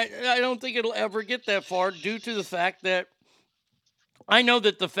 I don't think it'll ever get that far due to the fact that I know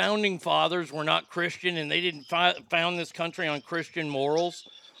that the founding fathers were not Christian and they didn't found this country on Christian morals.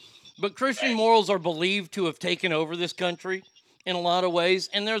 But Christian morals are believed to have taken over this country in a lot of ways.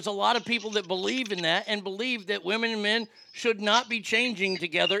 And there's a lot of people that believe in that and believe that women and men should not be changing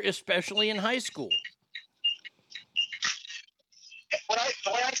together, especially in high school.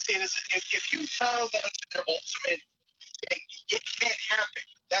 The way I see it is if you follow them to their ultimate thing, it can't happen.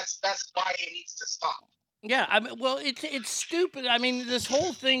 That's why it needs to stop. Yeah, it's stupid. I mean, this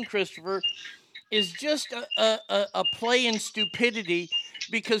whole thing, Christopher, is just a play in stupidity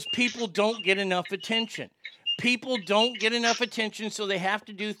because people don't get enough attention. People don't get enough attention, so they have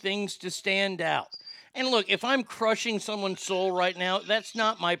to do things to stand out. And look, if I'm crushing someone's soul right now, that's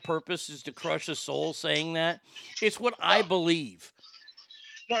not my purpose, is to crush a soul saying that. It's what I believe.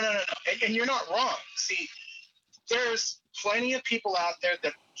 No. And you're not wrong. See, there's plenty of people out there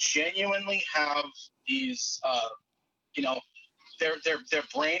that genuinely have these, their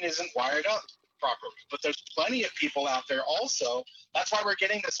brain isn't wired up properly. But there's plenty of people out there also. That's why we're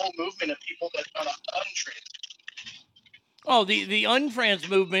getting this whole movement of people that are untrans. Oh, the untrans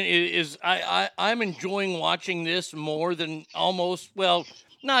movement is I'm enjoying watching this more than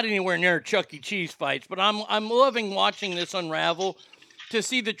not anywhere near Chuck E. Cheese fights, but I'm loving watching this unravel to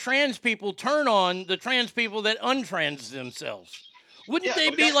see the trans people turn on the trans people that untrans themselves. Wouldn't they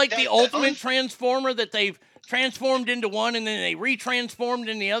be like the ultimate transformer that they've transformed into one and then they retransformed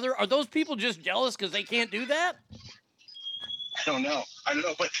in the other? Are those people just jealous because they can't do that? I don't know.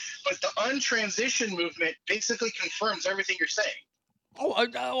 But the untransition movement basically confirms everything you're saying.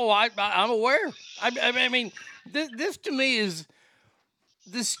 I'm aware. I mean, this to me is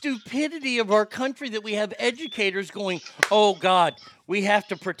the stupidity of our country that we have educators going, oh, God, we have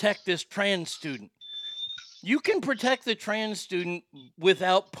to protect this trans student. You can protect the trans student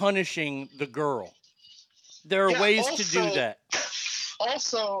without punishing the girl. There are ways to do that.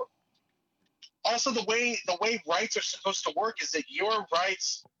 Also, the way rights are supposed to work is that your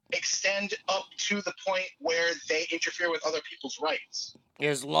rights extend up to the point where they interfere with other people's rights.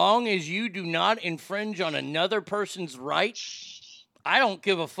 As long as you do not infringe on another person's rights, I don't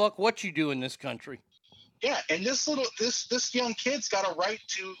give a fuck what you do in this country. Yeah, and this young kid's got a right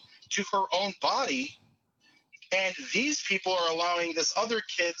to her own body, and these people are allowing this other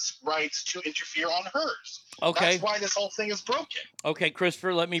kid's rights to interfere on hers. Okay. That's why this whole thing is broken. Okay,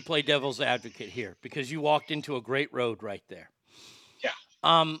 Christopher, let me play devil's advocate here because you walked into a great road right there. Yeah.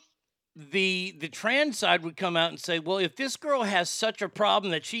 The trans side would come out and say, well, if this girl has such a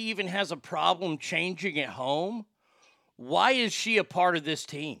problem that she even has a problem changing at home, why is she a part of this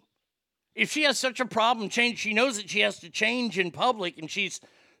team? If she has such a problem she knows that she has to change in public and this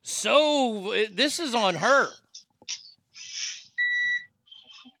is on her.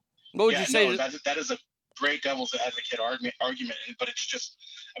 What would you say? That is a great devil's advocate argument, but it's just,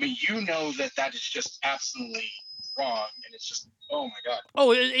 I mean, you know that is just absolutely wrong, and it's just, oh my god.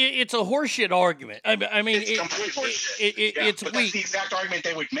 Oh, it's a horseshit argument. I mean, it's complete horseshit. But weak. That's the exact argument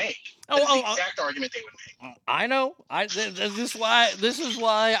they would make. That's the exact argument they would make. I know. This is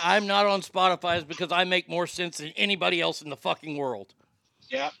why I'm not on Spotify, is because I make more sense than anybody else in the fucking world.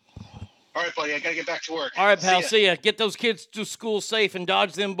 Yeah. All right, buddy. I gotta get back to work. All right, pal. See ya. Get those kids to school safe and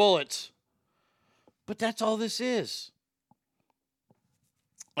dodge them bullets. But that's all this is.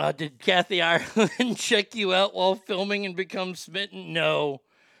 Did Kathy Ireland check you out while filming and become smitten? No.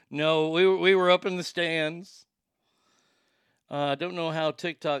 We were up in the stands. I don't know how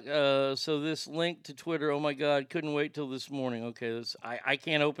TikTok. So this link to Twitter. Oh my God! Couldn't wait till this morning. Okay, I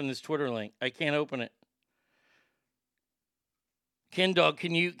can't open this Twitter link. I can't open it. Ken Dog,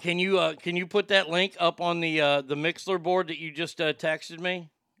 can you put that link up on the Mixler board that you just texted me,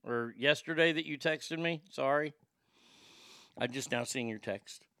 or yesterday that you texted me? Sorry, I'm just now seeing your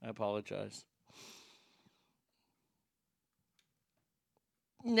text. I apologize.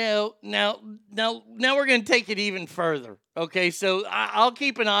 No, now we're going to take it even further. Okay, so I'll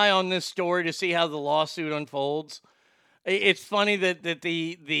keep an eye on this story to see how the lawsuit unfolds. It's funny that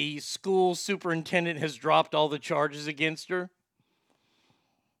the school superintendent has dropped all the charges against her.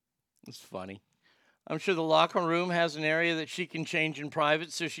 It's funny. I'm sure the locker room has an area that she can change in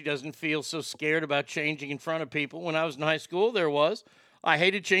private so she doesn't feel so scared about changing in front of people. When I was in high school, there was. I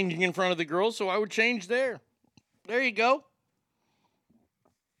hated changing in front of the girls, so I would change there. There you go.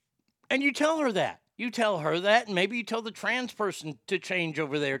 And you tell her that. You tell her that, and maybe you tell the trans person to change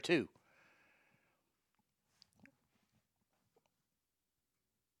over there, too.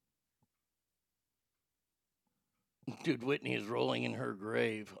 Dude, Whitney is rolling in her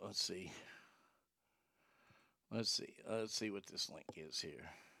grave. Let's see. Let's see what this link is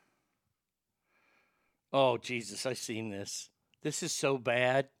here. Oh, Jesus, I've seen this. This is so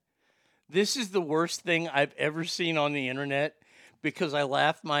bad. This is the worst thing I've ever seen on the internet because I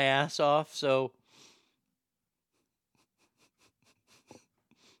laughed my ass off. So,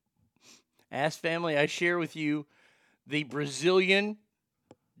 Ass Family, I share with you the Brazilian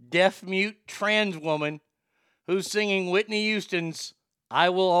deaf-mute trans woman who's singing Whitney Houston's I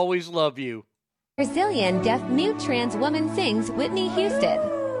Will Always Love You. Brazilian deaf-mute trans woman sings Whitney Houston.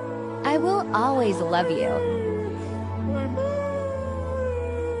 I will always love you.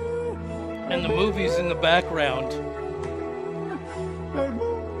 And the movie's in the background.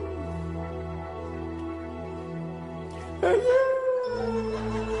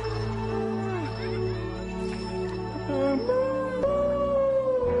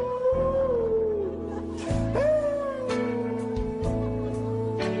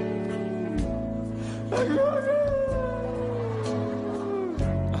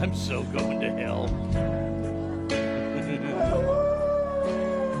 I'm so going to hell.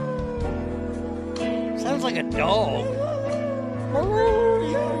 Sounds like a dog.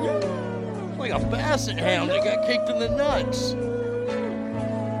 Like a basset hound that got kicked in the nuts.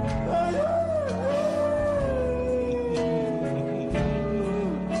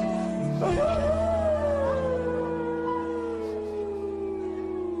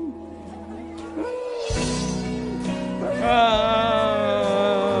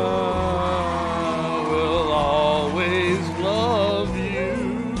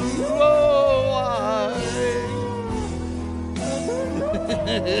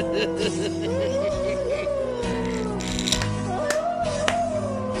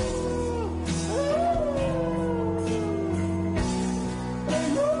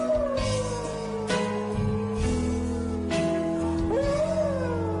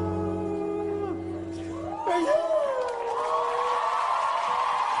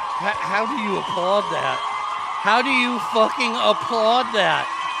 How do you applaud that? How do you fucking applaud that?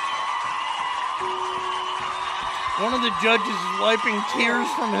 One of the judges is wiping tears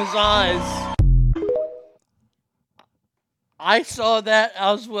from his eyes. I saw that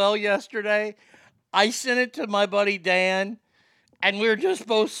as well yesterday. I sent it to my buddy Dan, and we were just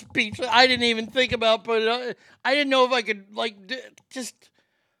both speechless. I didn't even think about putting it. I didn't know if I could, just,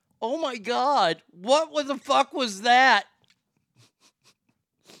 oh my God, what the fuck was that?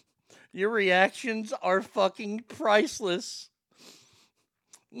 Your reactions are fucking priceless.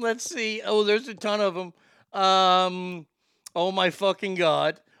 Let's see. Oh, there's a ton of them. Oh my fucking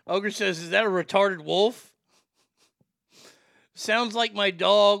God. Ogre says, is that a retarded wolf? Sounds like my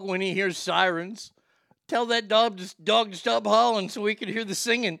dog when he hears sirens. Tell that dog to stop howling so we can hear the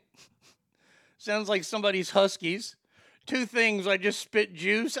singing. Sounds like somebody's huskies. Two things, I just spit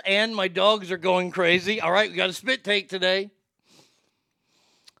juice and my dogs are going crazy. All right, we got a spit take today.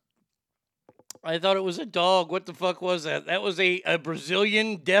 I thought it was a dog. What the fuck was that? That was a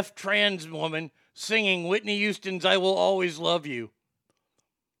Brazilian deaf trans woman singing Whitney Houston's I Will Always Love You.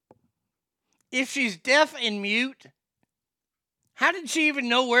 If she's deaf and mute, how did she even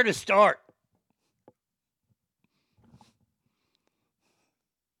know where to start?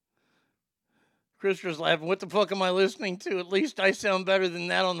 Krista's laughing. What the fuck am I listening to? At least I sound better than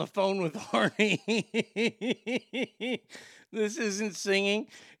that on the phone with Arnie. This isn't singing.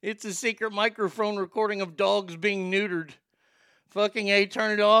 It's a secret microphone recording of dogs being neutered. Fucking A,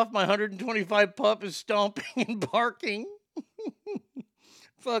 turn it off. My 125 pup is stomping and barking.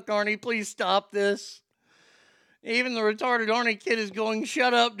 Fuck, Arnie, please stop this. Even the retarded Arnie kid is going,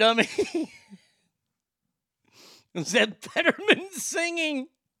 shut up, dummy. Is that Fetterman singing?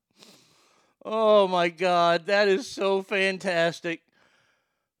 Oh, my God. That is so fantastic.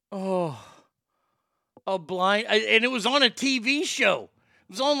 Oh. A blind... And it was on a TV show.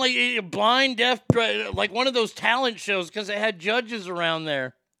 It was on like a blind, deaf... Like one of those talent shows because it had judges around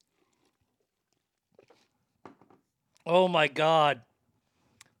there. Oh, my God.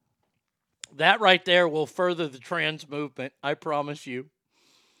 That right there will further the trans movement. I promise you.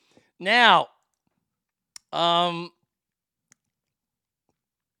 Now...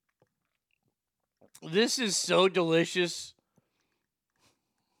 This is so delicious.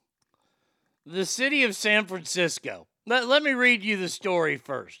 The city of San Francisco. Let me read you the story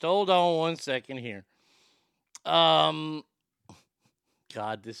first. Hold on one second here. God,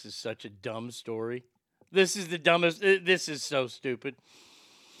 this is such a dumb story. This is the dumbest. This is so stupid.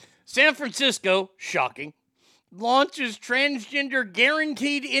 San Francisco, shocking, launches transgender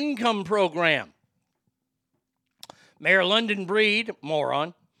guaranteed income program. Mayor London Breed,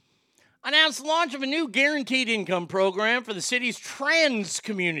 moron, announced the launch of a new guaranteed income program for the city's trans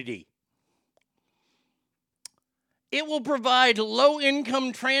community. It will provide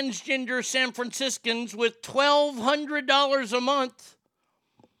low-income transgender San Franciscans with $1,200 a month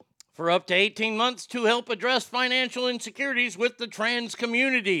for up to 18 months to help address financial insecurities with the trans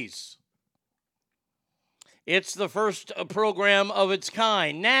communities. It's the first program of its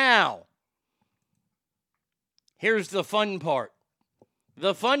kind. Now, here's the fun part.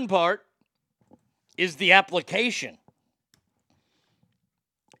 The fun part is the application.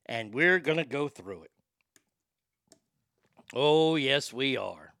 And we're going to go through it. Oh, yes, we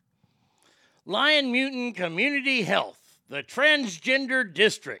are. Lion Mutant Community Health, the Transgender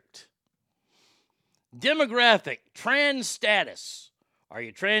District. Demographic, trans status. Are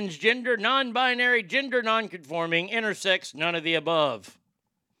you transgender, non-binary, gender non-conforming, intersex, none of the above?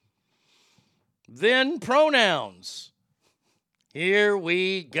 Then pronouns. Here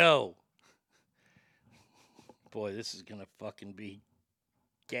we go. Boy, this is going to fucking be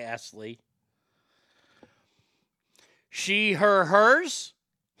ghastly. She, her, hers.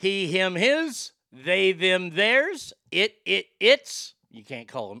 He, him, his. They, them, theirs. It, its. You can't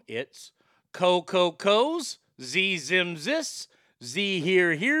call them its. Co, co's. Z, zim, zis. Z,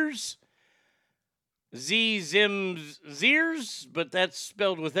 here, here's. Z, zim, zeers. But that's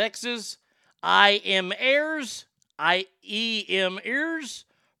spelled with X's. I, am, heirs. I, em, ears.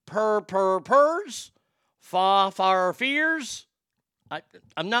 Pers. Fa, far, fears.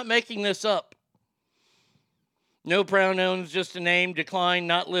 I'm not making this up. No pronouns, just a name, decline,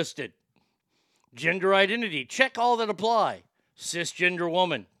 not listed. Gender identity, check all that apply. Cisgender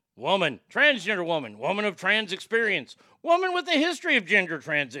woman, woman, transgender woman, woman of trans experience, woman with a history of gender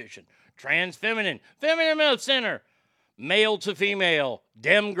transition, trans feminine, feminine male center, male to female,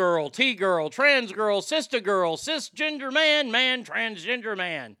 dem girl, T-girl, trans girl, sister girl, cisgender man, man, transgender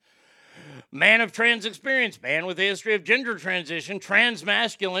man. Man of trans experience, man with a history of gender transition, trans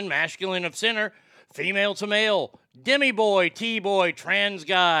masculine, masculine of center, female to male, demi-boy, T-boy, trans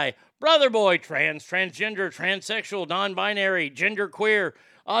guy, brother boy, trans, transgender, transsexual, non-binary, gender queer,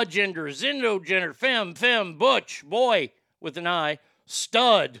 agender, xenogender, femme, butch, boy with an I,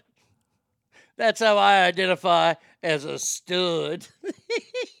 stud. That's how I identify as a stud.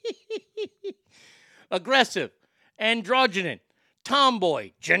 Aggressive, androgynous,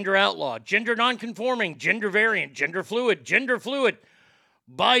 tomboy, gender outlaw, gender nonconforming, gender variant, gender fluid,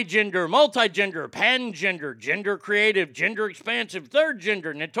 bigender, multigender, pangender, gender creative, gender expansive, third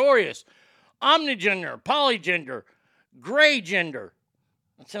gender, notorious, omnigender, polygender, gray gender.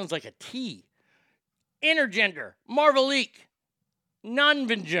 That sounds like a T. Intergender, marvelique,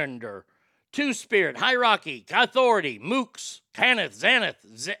 non-gender, two-spirit, hierarchy, authority, mooks, caneth,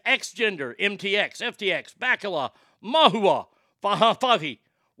 xaneth, X-gender, MTX, FTX, bacala, mahua, fahafavi,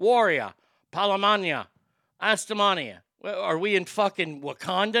 warrior, palamania, astamania. Are we in fucking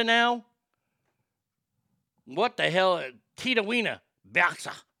Wakanda now? What the hell? Titawina,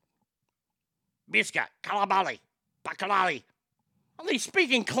 Baxa. Biska, Kalabali, Bakalali. Are they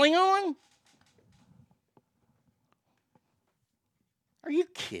speaking Klingon? Are you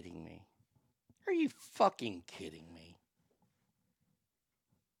kidding me? Are you fucking kidding me?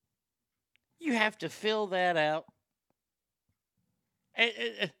 You have to fill that out.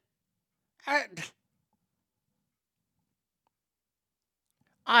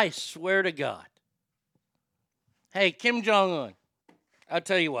 I swear to God. Hey, Kim Jong-un, I'll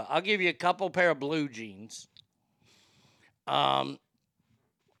tell you what. I'll give you a couple pair of blue jeans. I'll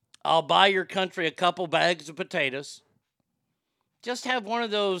buy your country a couple bags of potatoes. Just have one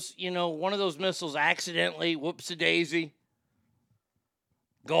of those, one of those missiles accidentally, whoops-a-daisy,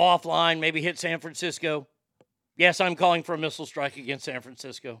 go offline, maybe hit San Francisco. Yes, I'm calling for a missile strike against San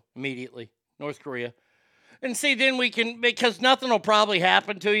Francisco immediately, North Korea. And see, then we can, because nothing will probably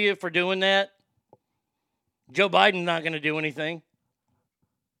happen to you for doing that. Joe Biden's not going to do anything.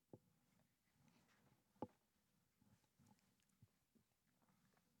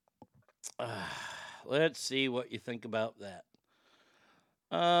 Let's see what you think about that.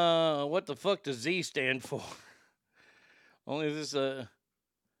 What the fuck does Z stand for? Only this,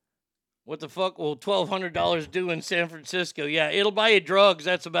 what the fuck will $1,200 do in San Francisco? Yeah, it'll buy you drugs.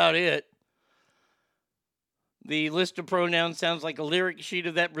 That's about it. The list of pronouns sounds like a lyric sheet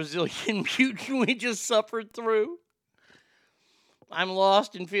of that Brazilian mutant we just suffered through. I'm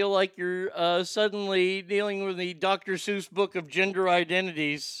lost and feel like you're suddenly dealing with the Dr. Seuss book of gender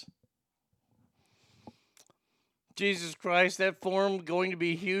identities. Jesus Christ, that form going to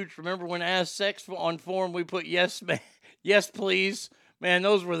be huge. Remember when asked sex on form, we put yes, yes, please. Man,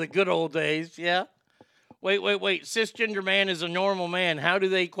 those were the good old days, yeah? Wait. Cisgender man is a normal man. How do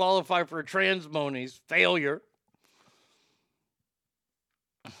they qualify for transmonies? Failure.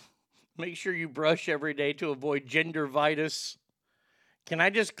 Make sure you brush every day to avoid genderitis. Can I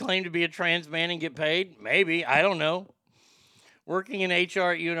just claim to be a trans man and get paid? Maybe. I don't know. Working in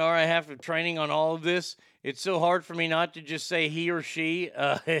HR at UNR, I have training on all of this. It's so hard for me not to just say he or she.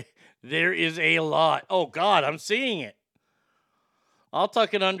 There is a lot. Oh, God, I'm seeing it. I'll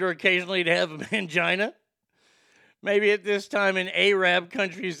tuck it under occasionally to have a mangina. Maybe at this time in Arab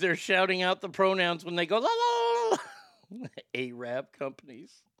countries, they're shouting out the pronouns when they go, la, la, la, la. Arab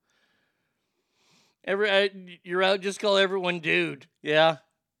companies. You're out, just call everyone dude. Yeah.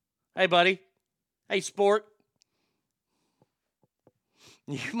 Hey, buddy. Hey, sport.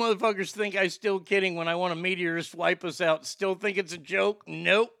 You motherfuckers think I'm still kidding when I want a meteor to wipe us out. Still think it's a joke?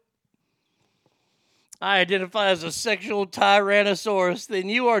 Nope. I identify as a sexual tyrannosaurus. Then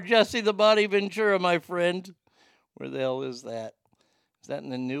you are Jesse the Body Ventura, my friend. Where the hell is that? Is that in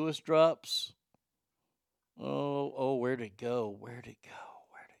the newest drops? Oh, where'd it go?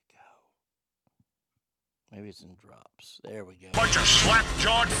 Maybe it's in drops. There we go. Bunch of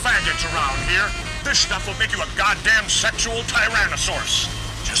slack-jawed faggots around here. This stuff will make you a goddamn sexual tyrannosaurus.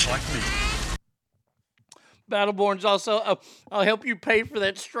 Just like me. Battleborn's also, I'll help you pay for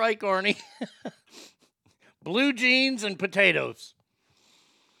that strike, Arnie. Blue jeans and potatoes.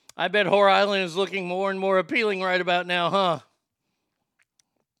 I bet Whore Island is looking more and more appealing right about now, huh?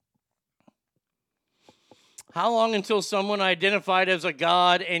 How long until someone identified as a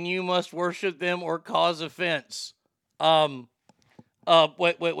god and you must worship them or cause offense? Wait,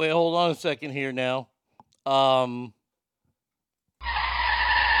 hold on a second here now.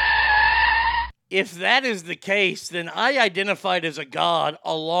 If that is the case, then I identified as a god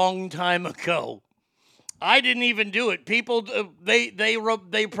a long time ago. I didn't even do it. People,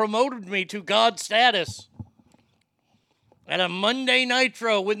 they promoted me to god status. At a Monday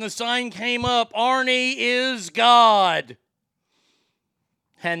Nitro, when the sign came up, Arnie is God.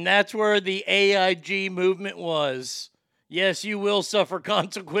 And that's where the AIG movement was. Yes, you will suffer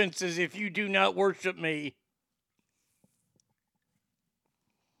consequences if you do not worship me.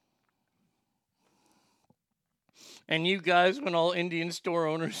 And you guys, when all Indian store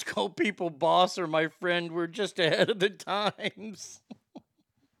owners call people boss or my friend, we're just ahead of the times.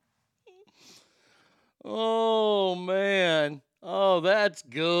 Oh, man. Oh, that's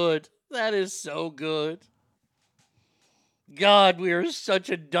good. That is so good. God, we are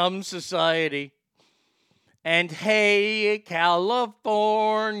such a dumb society. And hey, California,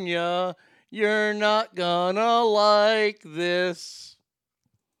 you're not gonna like this.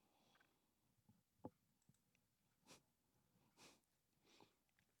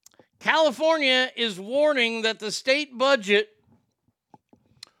 California is warning that the state budget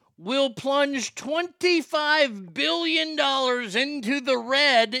will plunge $25 billion into the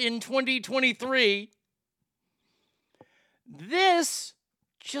red in 2023. This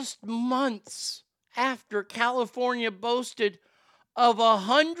just months after California boasted of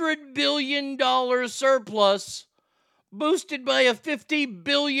 $100 billion surplus boosted by a $50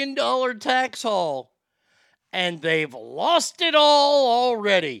 billion tax haul. And they've lost it all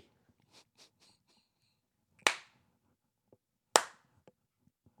already.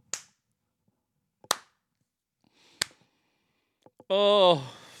 Oh.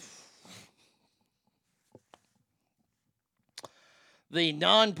 The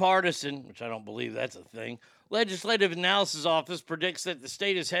nonpartisan, which I don't believe that's a thing, Legislative Analysis Office predicts that the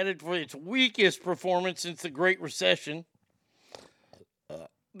state is headed for its weakest performance since the Great Recession.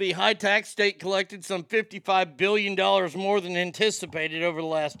 The high-tax state collected some $55 billion more than anticipated over the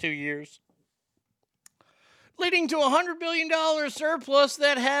last 2 years, leading to a $100 billion surplus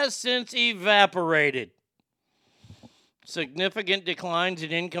that has since evaporated. Significant declines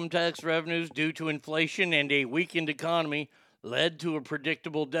in income tax revenues due to inflation and a weakened economy led to a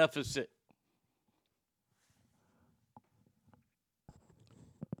predictable deficit.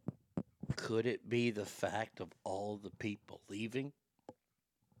 Could it be the fact of all the people leaving?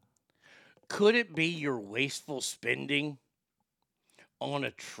 Could it be your wasteful spending on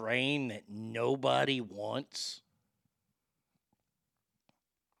a train that nobody wants?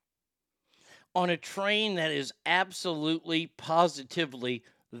 On a train that is absolutely, positively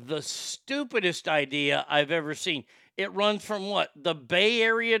the stupidest idea I've ever seen. It runs from what? The Bay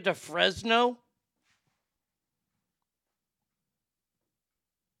Area to Fresno?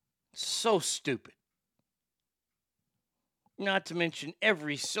 So stupid. Not to mention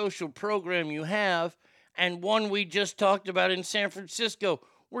every social program you have, and one we just talked about in San Francisco,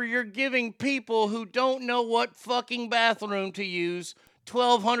 where you're giving people who don't know what fucking bathroom to use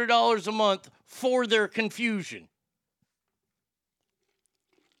 $1,200 a month for their confusion.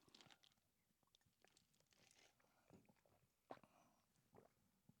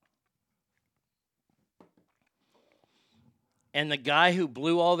 And the guy who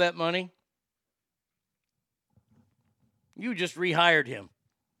blew all that money, you just rehired him.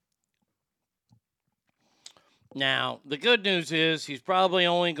 Now, the good news is he's probably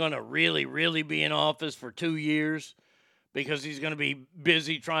only going to really be in office for 2 years because he's going to be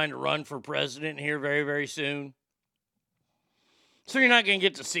busy trying to run for president here very, very soon. So you're not going to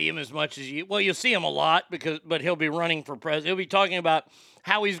get to see him as much as you... Well, you'll see him a lot, but he'll be running for president. He'll be talking about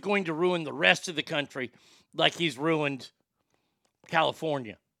how he's going to ruin the rest of the country like he's ruined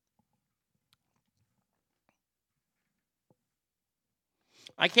California.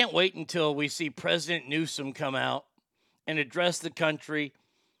 I can't wait until we see President Newsom come out and address the country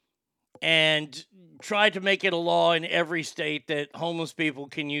and try to make it a law in every state that homeless people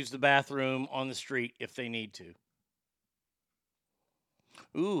can use the bathroom on the street if they need to.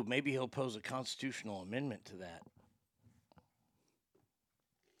 Ooh, maybe he'll pose a constitutional amendment to that.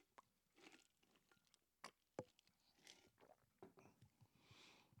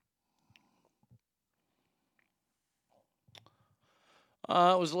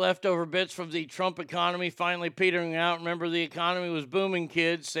 It was leftover bits from the Trump economy finally petering out. Remember, the economy was booming,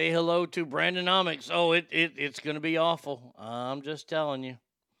 kids. Say hello to Brandonomics. Oh, it's going to be awful. I'm just telling you.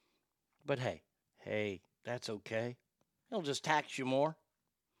 But hey, that's okay. He'll just tax you more.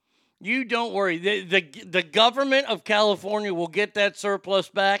 You don't worry. The government of California will get that surplus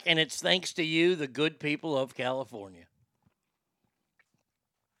back, and it's thanks to you, the good people of California.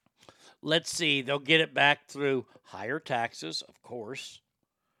 Let's see. They'll get it back through higher taxes, of course.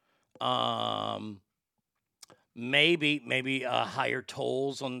 Maybe higher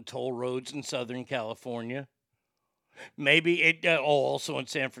tolls on the toll roads in Southern California. Maybe also in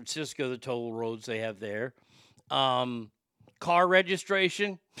San Francisco, the toll roads they have there. Car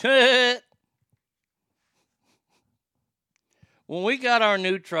registration. When we got our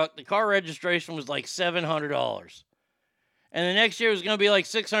new truck, the car registration was like $700. And the next year it was going to be like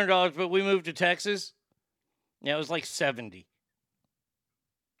 $600, but we moved to Texas. Yeah, it was like $70.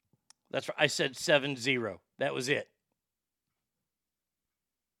 That's right. I said 70. That was it.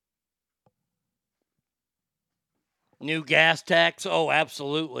 New gas tax. Oh,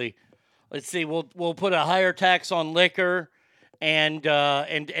 absolutely. Let's see. We'll put a higher tax on liquor and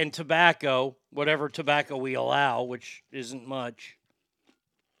tobacco, whatever tobacco we allow, which isn't much.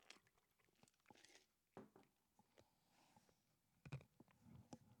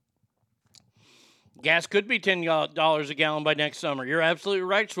 Gas could be $10 a gallon by next summer. You're absolutely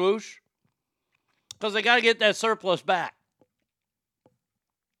right, Swoosh. Because they got to get that surplus back.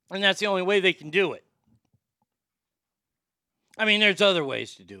 And that's the only way they can do it. I mean, there's other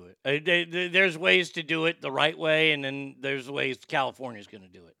ways to do it. There's ways to do it the right way, and then there's ways California's going to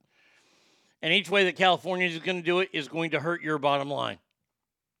do it. And each way that California is going to do it is going to hurt your bottom line.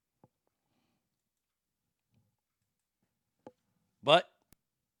 But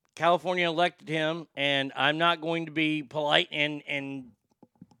California elected him, and I'm not going to be polite and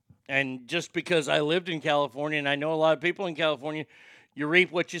just because I lived in California and I know a lot of people in California, you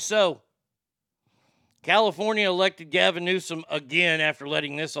reap what you sow. California elected Gavin Newsom again after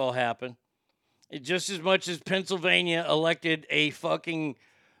letting this all happen. Just as much as Pennsylvania elected a fucking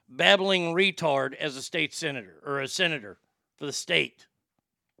babbling retard as a state senator or a senator for the state.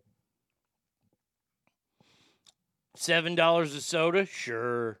 $7 a soda?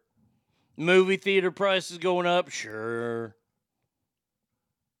 Sure. Movie theater prices going up? Sure.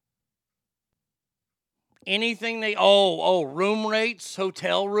 Anything room rates,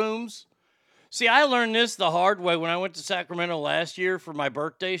 hotel rooms. See, I learned this the hard way when I went to Sacramento last year for my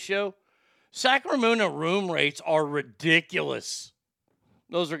birthday show. Sacramento room rates are ridiculous.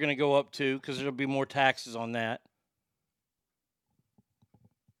 Those are going to go up too because there'll be more taxes on that.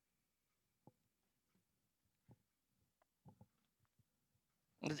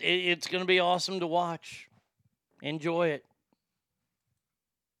 It's going to be awesome to watch. Enjoy it.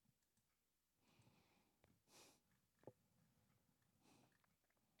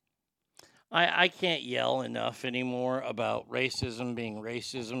 I can't yell enough anymore about racism being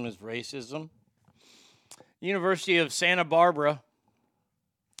racism is racism. University of Santa Barbara,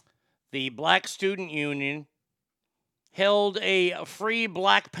 the Black Student Union, held a free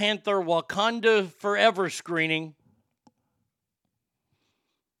Black Panther Wakanda Forever screening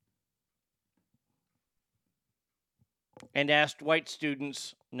and asked white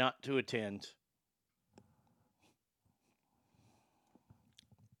students not to attend.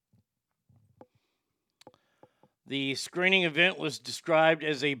 The screening event was described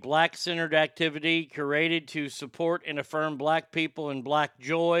as a Black-centered activity curated to support and affirm Black people and Black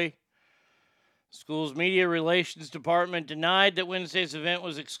joy. School's media relations department denied that Wednesday's event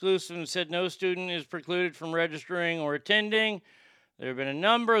was exclusive and said no student is precluded from registering or attending. There have been a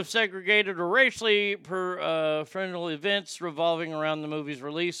number of segregated or racially friendly events revolving around the movie's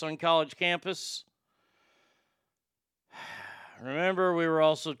release on college campus. Remember, we were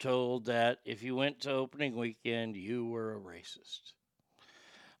also told that if you went to opening weekend, you were a racist.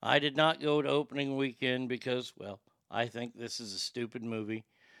 I did not go to opening weekend because, well, I think this is a stupid movie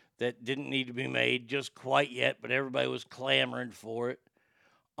that didn't need to be made just quite yet, but everybody was clamoring for it.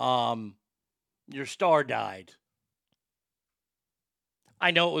 Your star died. I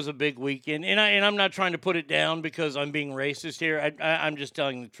know it was a big weekend, and I'm not trying to put it down because I'm being racist here. I'm just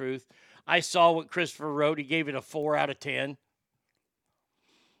telling the truth. I saw what Christopher wrote. He gave it a 4 out of 10.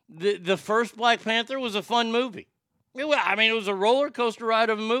 The first Black Panther was a fun movie. It was a roller coaster ride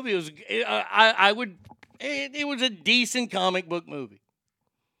of a movie. It was a decent comic book movie.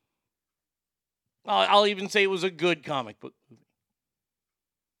 I'll even say it was a good comic book movie.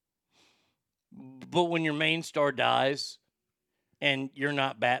 But when your main star dies and you're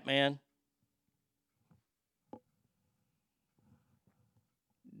not Batman,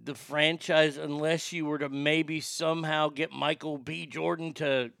 the franchise, unless you were to maybe somehow get Michael B. Jordan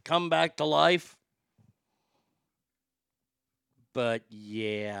to come back to life. But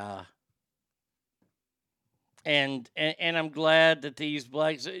yeah. And I'm glad that these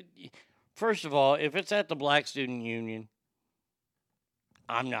blacks, first of all, if it's at the Black Student Union,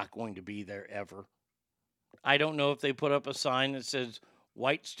 I'm not going to be there ever. I don't know if they put up a sign that says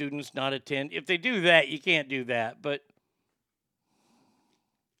white students not attend. If they do that, you can't do that. But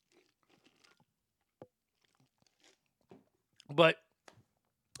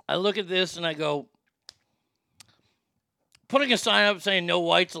I look at this and I go, putting a sign up saying no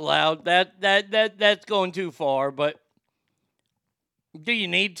whites allowed, that's going too far, but do you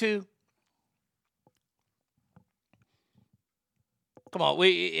need to? Come on,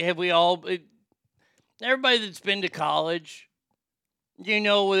 everybody that's been to college, you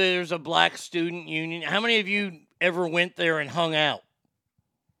know there's a Black Student Union. How many of you ever went there and hung out?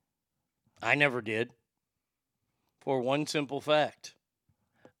 I never did. For one simple fact.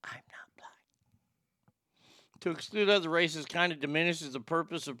 I'm not black. To exclude other races kind of diminishes the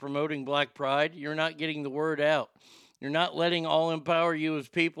purpose of promoting Black pride. You're not getting the word out. You're not letting all empower you as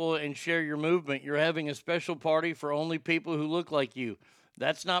people and share your movement. You're having a special party for only people who look like you.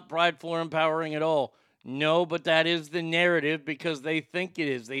 That's not prideful or empowering at all. No, but that is the narrative because they think it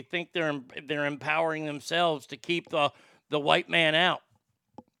is. They think they're empowering themselves to keep the white man out.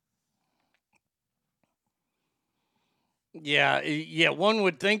 Yeah, one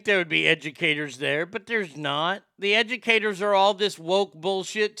would think there would be educators there, but there's not. The educators are all this woke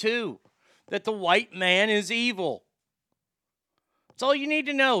bullshit too, that the white man is evil. That's all you need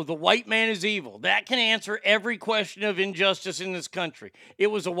to know. The white man is evil. That can answer every question of injustice in this country. It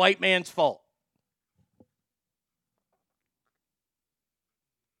was a white man's fault.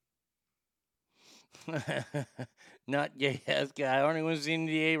 Not gay ass guy. I only want to see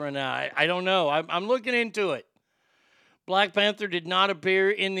the right now. I don't know. I'm looking into it. Black Panther did not appear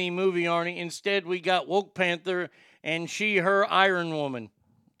in the movie, Arnie. Instead, we got Woke Panther and she, her Iron Woman.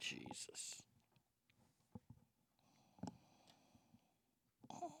 Jesus.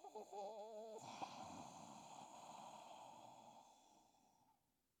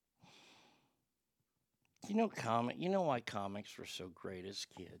 You know why comics were so great as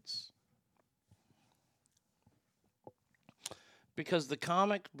kids? Because the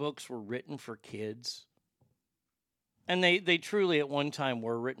comic books were written for kids. And they truly at one time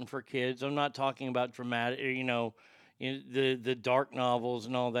were written for kids. I'm not talking about dramatic, the dark novels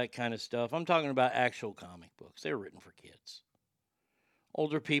and all that kind of stuff. I'm talking about actual comic books. They were written for kids.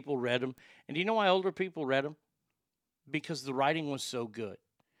 Older people read them. And do you know why older people read them? Because the writing was so good.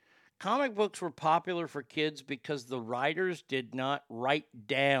 Comic books were popular for kids because the writers did not write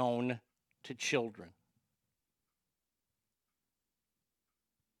down to children.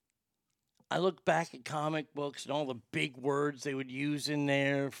 I look back at comic books and all the big words they would use in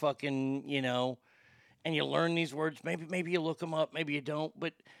there, and you learn these words. Maybe you look them up, maybe you don't,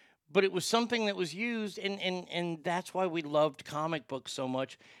 but it was something that was used, and that's why we loved comic books so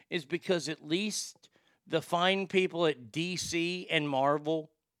much, is because at least the fine people at DC and Marvel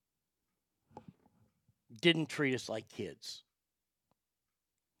didn't treat us like kids.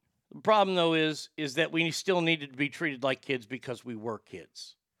 The problem, though, is that we still needed to be treated like kids because we were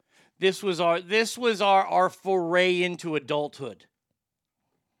kids. This was our foray into adulthood.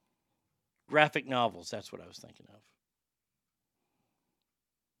 Graphic novels, that's what I was thinking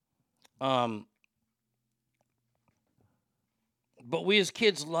of. But we as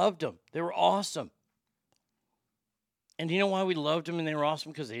kids loved them. They were awesome. And you know why we loved them and they were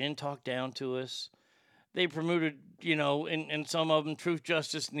awesome? Because they didn't talk down to us. They promoted, in some of them, truth,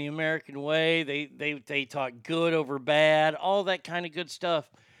 justice, and the American way. They taught good over bad, all that kind of good stuff.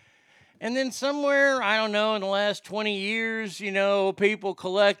 And then somewhere, I don't know, in the last 20 years, people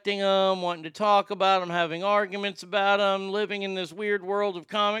collecting them, wanting to talk about them, having arguments about them, living in this weird world of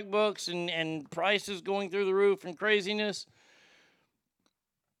comic books and prices going through the roof and craziness.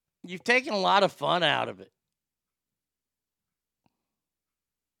 You've taken a lot of fun out of it.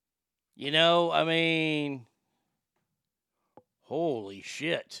 Holy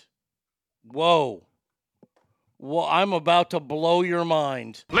shit. Whoa. Well, I'm about to blow your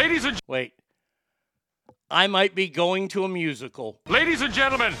mind. Wait. I might be going to a musical. Ladies and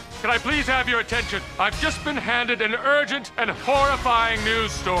gentlemen, can I please have your attention? I've just been handed an urgent and horrifying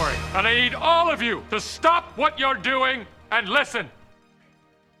news story, and I need all of you to stop what you're doing and listen.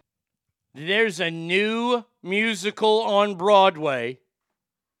 There's a new musical on Broadway.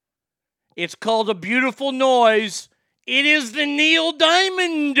 It's called A Beautiful Noise. It is the Neil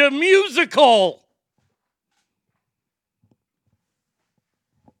Diamond musical.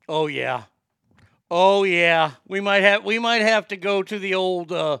 Oh yeah. We might have to go to the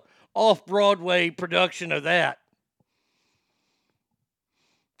old off-Broadway production of that.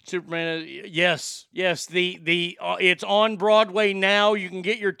 Superman. Yes. It's on Broadway now. You can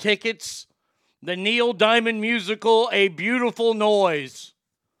get your tickets. The Neil Diamond musical, A Beautiful Noise.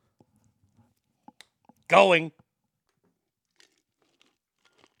 Going.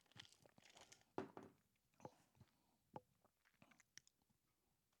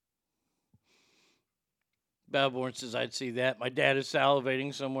 Babborn says, I'd see that. My dad is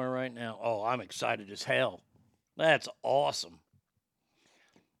salivating somewhere right now. Oh, I'm excited as hell. That's awesome.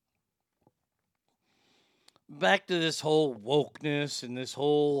 Back to this whole wokeness and this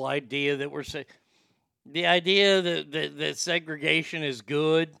whole idea that we're saying, the idea that segregation is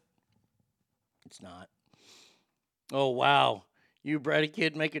good. It's not. Oh, wow. You, Bratty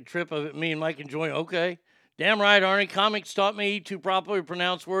Kid, make a trip of it. Me and Mike enjoy it. Okay. Damn right, Arnie. Comics taught me to properly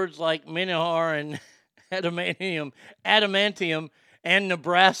pronounce words like Minihar and adamantium, and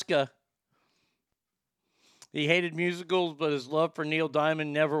Nebraska. He hated musicals, but his love for Neil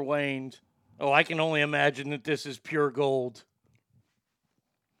Diamond never waned. Oh, I can only imagine that this is pure gold.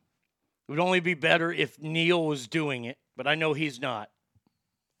 It would only be better if Neil was doing it, but I know he's not.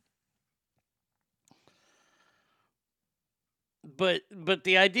 But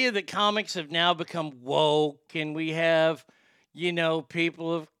the idea that comics have now become woke, and we have,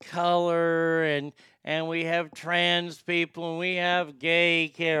 people of color, and we have trans people, and we have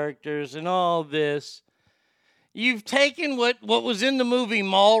gay characters, and all this. You've taken what was in the movie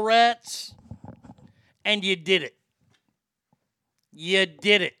Mallrats, and you did it. You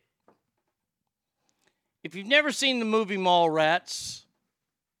did it. If you've never seen the movie Mallrats,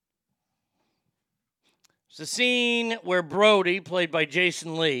 it's a scene where Brody, played by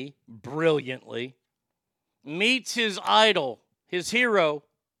Jason Lee, brilliantly, meets his idol, his hero,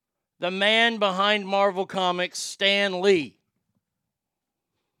 the man behind Marvel Comics, Stan Lee.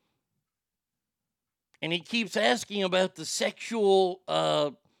 And he keeps asking about the sexual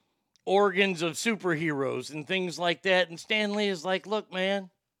organs of superheroes and things like that. And Stan Lee is like, look,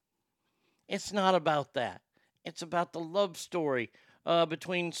 man, it's not about that. It's about the love story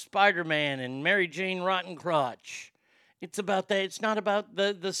between Spider-Man and Mary Jane Rottencrotch. It's about that. It's not about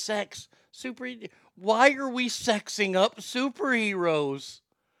the sex. Why are we sexing up superheroes?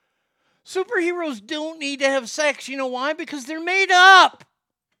 Superheroes don't need to have sex. You know why? Because they're made up.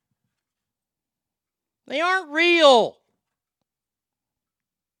 They aren't real.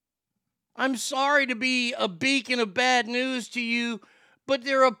 I'm sorry to be a beacon of bad news to you, but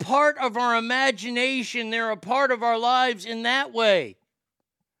they're a part of our imagination. They're a part of our lives in that way.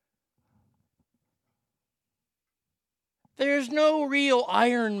 There's no real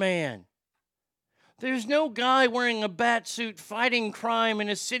Iron Man. There's no guy wearing a bat suit fighting crime in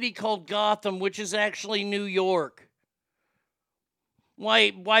a city called Gotham, which is actually New York.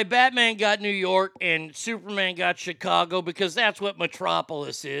 Why Batman got New York and Superman got Chicago? Because that's what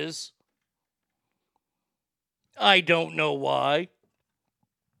Metropolis is. I don't know why.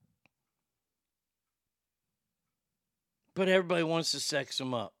 But everybody wants to sex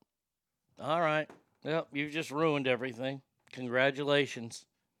them up. All right. Well, you've just ruined everything. Congratulations.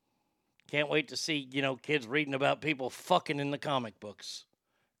 Can't wait to see, kids reading about people fucking in the comic books.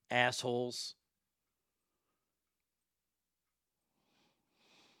 Assholes.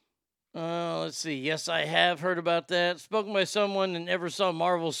 Let's see. Yes, I have heard about that. Spoken by someone that never saw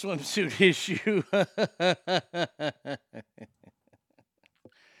Marvel swimsuit issue.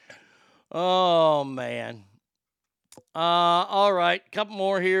 Oh, man. All right. Couple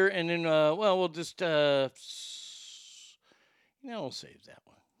more here, and then, we'll just, we'll save that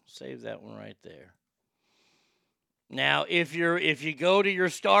one. Save that one right there. Now, if you go to your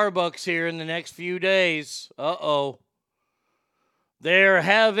Starbucks here in the next few days, they're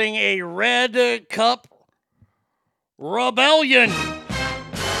having a red cup rebellion.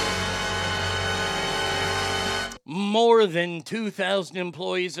 More than 2,000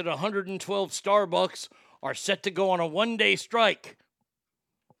 employees at 112 Starbucks are set to go on a one-day strike.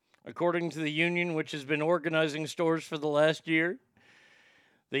 According to the union, which has been organizing stores for the last year,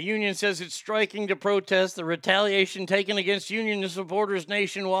 the union says it's striking to protest the retaliation taken against union supporters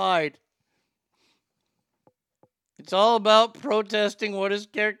nationwide. It's all about protesting what is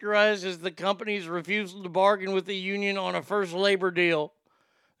characterized as the company's refusal to bargain with the union on a first labor deal.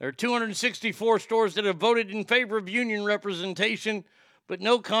 There are 264 stores that have voted in favor of union representation, but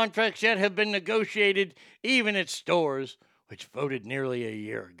no contracts yet have been negotiated, even at stores which voted nearly a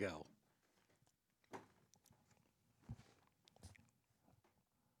year ago.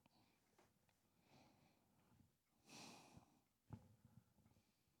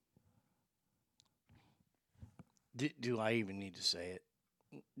 Do I even need to say it?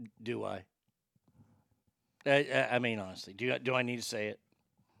 Do I? I mean, honestly, do I need to say it?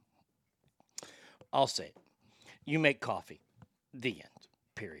 I'll say it. You make coffee. The end.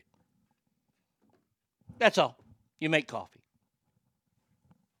 Period. That's all. You make coffee.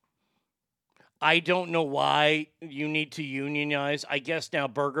 I don't know why you need to unionize. I guess now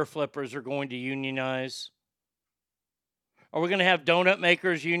burger flippers are going to unionize. Are we going to have donut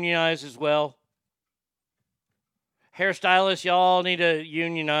makers unionize as well? Hairstylists, y'all need to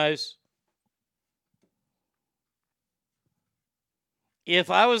unionize.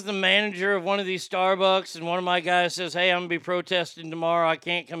 If I was the manager of one of these Starbucks and one of my guys says, hey, I'm going to be protesting tomorrow, I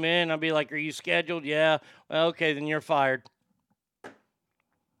can't come in, I'd be like, are you scheduled? Yeah. Well, okay, then you're fired.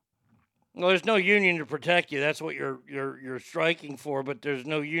 Well, there's no union to protect you. That's what you're striking for, but there's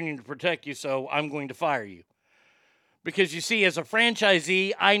no union to protect you, so I'm going to fire you. Because you see, as a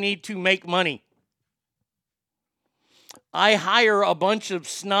franchisee, I need to make money. I hire a bunch of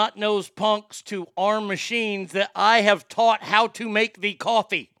snot-nosed punks to arm machines that I have taught how to make the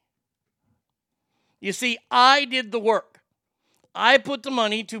coffee. You see, I did the work. I put the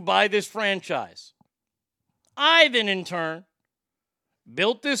money to buy this franchise. I then, in turn,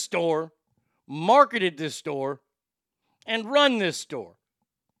 built this store, marketed this store, and run this store.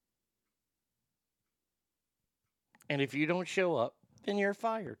 And if you don't show up, then you're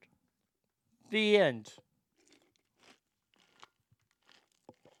fired. The end.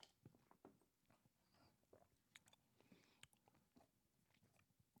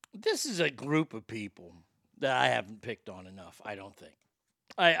 This is a group of people that I haven't picked on enough, I don't think.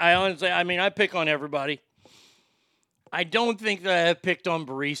 I honestly, I pick on everybody. I don't think that I have picked on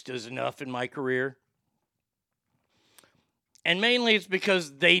baristas enough in my career. And mainly it's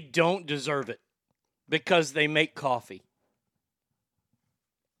because they don't deserve it. because they make coffee.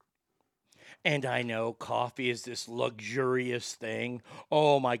 And I know coffee is this luxurious thing.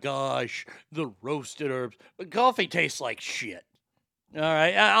 Oh my gosh, the roasted herbs. But coffee tastes like shit. All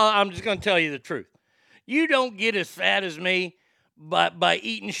right, I'm just going to tell you the truth. You don't get as fat as me by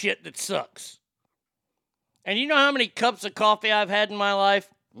eating shit that sucks. And you know how many cups of coffee I've had in my life?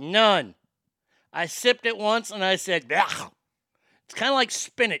 None. I sipped it once and I said, "Ugh." It's kind of like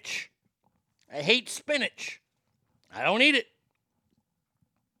spinach. I hate spinach. I don't eat it.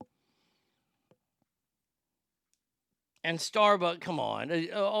 And Starbucks, come on.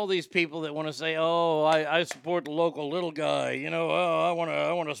 All these people that want to say, oh, I support the local little guy. You know, oh, I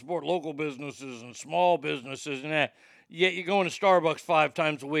want to support local businesses and small businesses and that. Yet you're going to Starbucks 5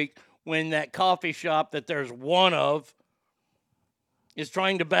 times a week when that coffee shop that there's one of is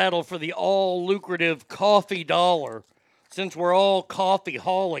trying to battle for the all-lucrative coffee dollar, since we're all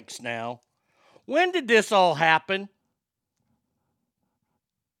coffeeholics now. When did this all happen?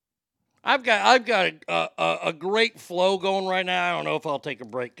 I've got a great flow going right now. I don't know if I'll take a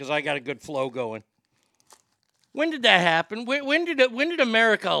break because I got a good flow going. When did that happen? When did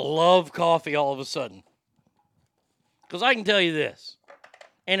America love coffee all of a sudden? Because I can tell you this,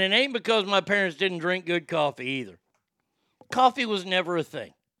 and it ain't because my parents didn't drink good coffee either. Coffee was never a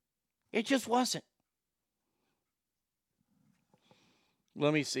thing. It just wasn't.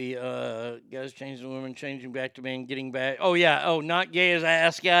 Let me see. Guys changing to women, changing back to men, getting back. Oh, yeah. Oh, not gay as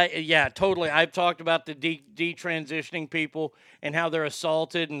ass guy. Yeah, totally. I've talked about the detransitioning people and how they're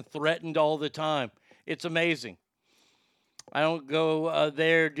assaulted and threatened all the time. It's amazing. I don't go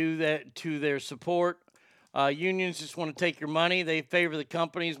there, do that to their support. Unions just want to take your money. They favor the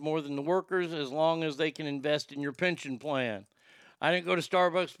companies more than the workers as long as they can invest in your pension plan. I didn't go to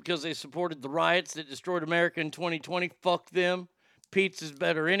Starbucks because they supported the riots that destroyed America in 2020. Fuck them. Pizza's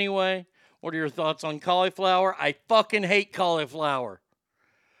better anyway. What are your thoughts on cauliflower? I fucking hate cauliflower.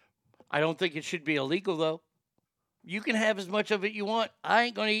 I don't think it should be illegal, though. You can have as much of it you want. I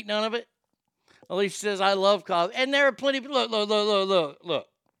ain't going to eat none of it. Alicia says, I love cauliflower. And there are plenty of... Look.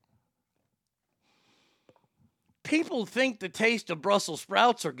 People think the taste of Brussels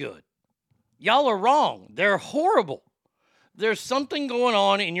sprouts are good. Y'all are wrong. They're horrible. There's something going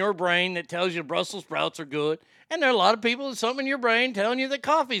on in your brain that tells you Brussels sprouts are good. And there are a lot of people with something in your brain telling you that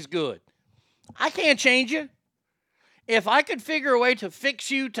coffee's good. I can't change you. If I could figure a way to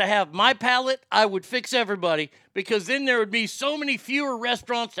fix you to have my palate, I would fix everybody, because then there would be so many fewer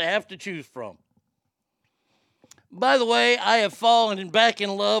restaurants to have to choose from. By the way, I have fallen back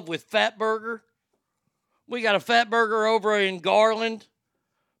in love with Fatburger. We got a Fatburger over in Garland.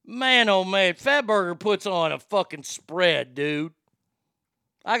 Man, oh man, Fatburger puts on a fucking spread, dude.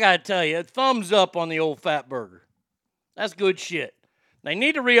 I gotta tell you, thumbs up on the old Fatburger. That's good shit. They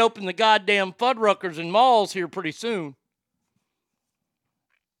need to reopen the goddamn Fuddruckers in malls here pretty soon.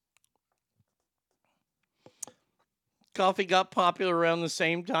 Coffee got popular around the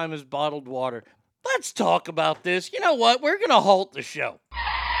same time as bottled water. Let's talk about this. You know what? We're gonna halt the show.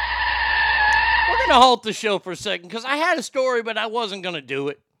 We're gonna halt the show for a second because I had a story, but I wasn't gonna do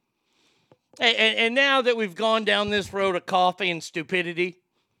it. And now that we've gone down this road of coffee and stupidity,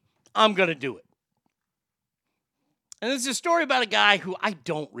 I'm going to do it. And this is a story about a guy who I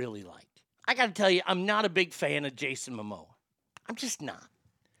don't really like. I got to tell you, I'm not a big fan of Jason Momoa. I'm just not.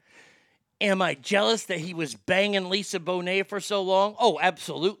 Am I jealous that he was banging Lisa Bonet for so long? Oh,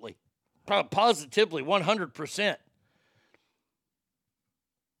 absolutely. Positively, 100%.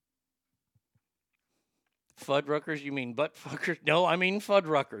 Fuddruckers? You mean buttfuckers? No, I mean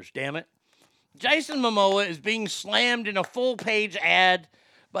Fuddruckers, damn it. Jason Momoa is being slammed in a full-page ad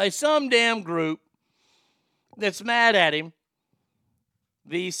by some damn group that's mad at him.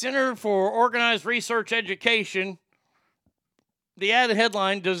 The Center for Organized Research Education, the ad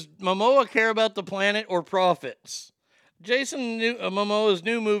headline, does Momoa care about the planet or profits? Jason Momoa's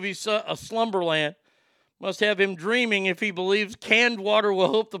new movie, Slumberland, must have him dreaming if he believes canned water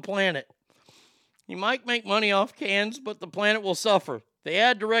will help the planet. He might make money off cans, but the planet will suffer. The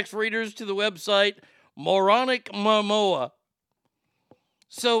ad directs readers to the website Moronic Momoa.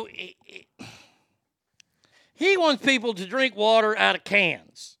 So he wants people to drink water out of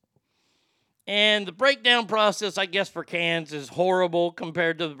cans. And the breakdown process, I guess, for cans is horrible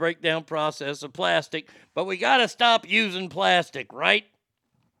compared to the breakdown process of plastic. But we got to stop using plastic, right?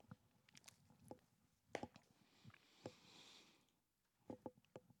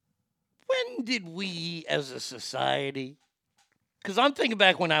 When did we as a society... Because I'm thinking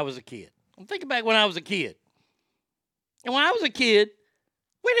back when I was a kid. And when I was a kid,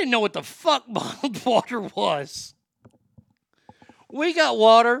 we didn't know what the fuck bottled water was. We got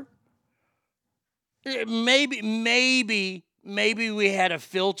water Maybe we had a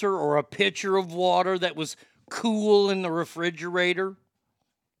filter or a pitcher of water that was cool in the refrigerator.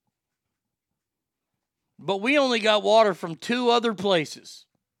 But we only got water from 2 other places.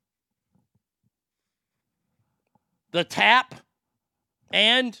 The tap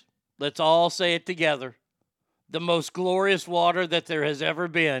and, let's all say it together, the most glorious water that there has ever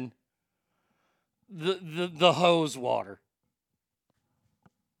been, the hose water.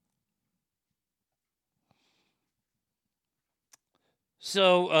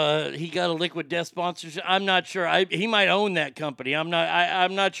 So he got a Liquid Death sponsorship. I'm not sure. He might own that company. I'm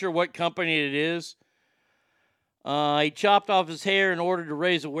not sure what company it is. He chopped off his hair in order to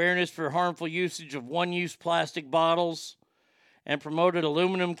raise awareness for harmful usage of one-use plastic bottles and promoted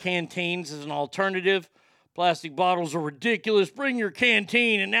aluminum canteens as an alternative. Plastic bottles are ridiculous. Bring your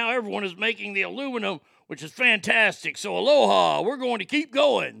canteen. And now everyone is making the aluminum, which is fantastic. So aloha. We're going to keep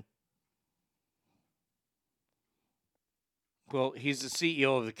going. Well, he's the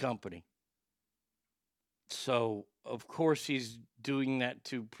CEO of the company. So, of course, he's doing that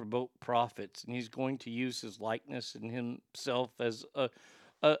to promote profits. And he's going to use his likeness and himself as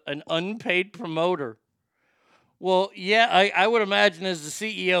an unpaid promoter. Well, yeah, I would imagine as the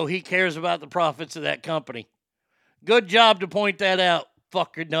CEO, he cares about the profits of that company. Good job to point that out,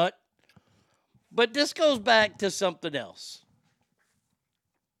 fucker nut. But this goes back to something else.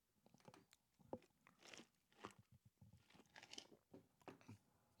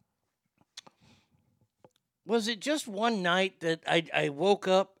 Was it just one night that I woke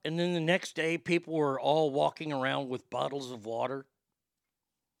up and then the next day people were all walking around with bottles of water?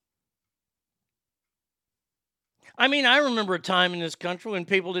 I mean, I remember a time in this country when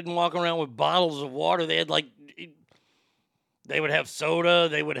people didn't walk around with bottles of water. They had they would have soda,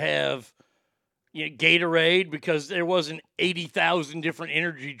 they would have Gatorade, because there wasn't 80,000 different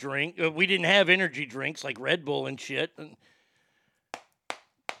energy drinks. We didn't have energy drinks like Red Bull and shit.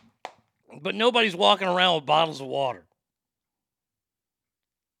 But nobody's walking around with bottles of water.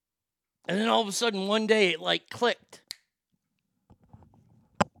 And then all of a sudden one day it clicked.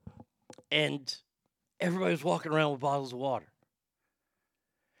 And everybody was walking around with bottles of water.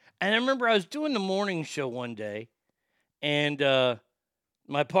 And I remember I was doing the morning show one day, and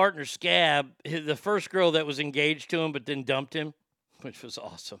my partner, Scab, the first girl that was engaged to him but then dumped him, which was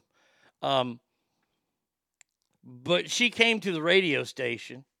awesome. But she came to the radio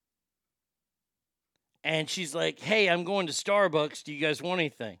station, and she's like, hey, I'm going to Starbucks. Do you guys want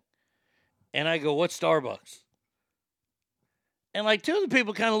anything? And I go, what's Starbucks? And 2 of the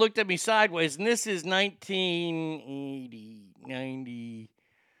people kind of looked at me sideways, and this is 1980,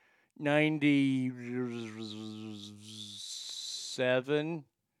 97,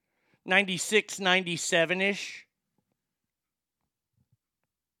 96, 97-ish.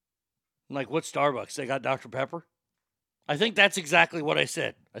 I'm like, what's Starbucks? They got Dr. Pepper? I think that's exactly what I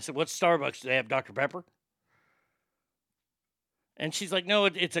said. I said, what's Starbucks? Do they have Dr. Pepper? And she's like, no,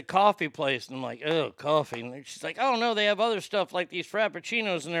 it's a coffee place. And I'm like, oh, coffee. And she's like, oh, no, they have other stuff like these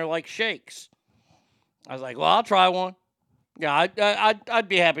Frappuccinos, and they're like shakes. I was like, well, I'll try one. Yeah, I'd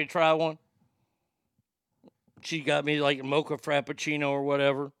be happy to try one. She got me a mocha Frappuccino or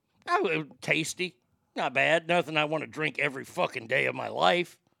whatever. Oh, it was tasty. Not bad. Nothing I want to drink every fucking day of my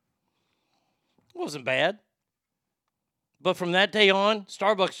life. It wasn't bad. But from that day on,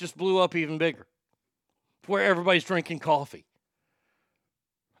 Starbucks just blew up even bigger. Where everybody's drinking coffee.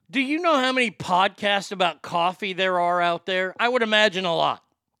 Do you know how many podcasts about coffee there are out there? I would imagine a lot.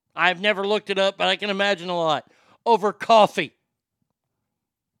 I've never looked it up, but I can imagine a lot. Over coffee.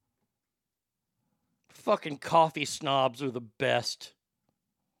 Fucking coffee snobs are the best.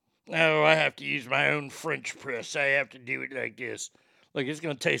 Oh, I have to use my own French press. I have to do it like this. Look, it's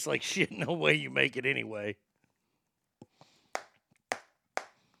going to taste like shit no way you make it anyway.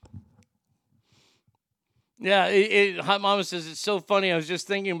 Yeah, Hot Mama says, it's so funny. I was just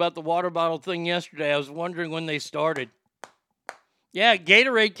thinking about the water bottle thing yesterday. I was wondering when they started. Yeah,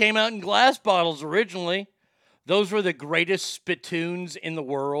 Gatorade came out in glass bottles originally. Those were the greatest spittoons in the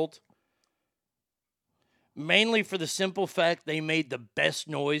world. Mainly for the simple fact they made the best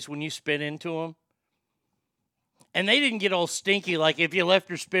noise when you spit into them. And they didn't get all stinky like if you left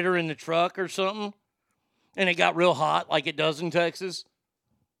your spitter in the truck or something and it got real hot like it does in Texas.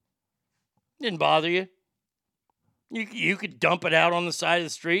 Didn't bother you. You could dump it out on the side of the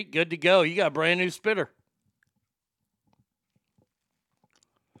street. Good to go. You got a brand new spitter.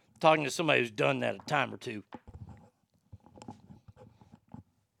 Talking to somebody who's done that a time or two.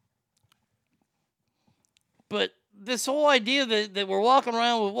 But this whole idea that we're walking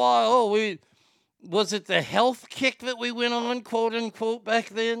around with, was it the health kick that we went on, quote unquote, back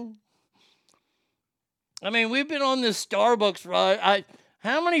then? I mean, we've been on this Starbucks ride.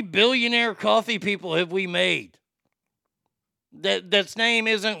 How many billionaire coffee people have we made? That's name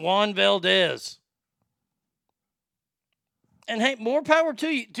isn't Juan Valdez. And hey, more power to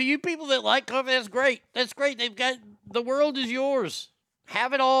you. To you people that like coffee, that's great. That's great. The world is yours.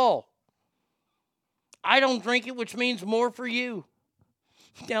 Have it all. I don't drink it, which means more for you.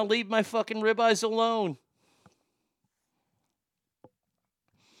 Now leave my fucking ribeyes alone.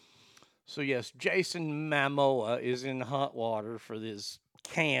 So yes, Jason Momoa is in hot water for this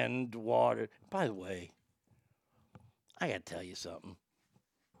canned water. By the way, I got to tell you something.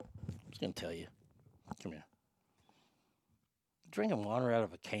 I'm just going to tell you. Come here. Drinking water out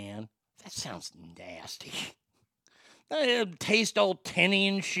of a can, that sounds nasty. That taste all tinny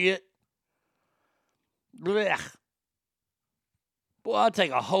and shit. Blech. Boy, I'll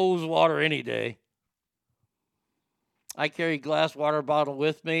take a hose water any day. I carry a glass water bottle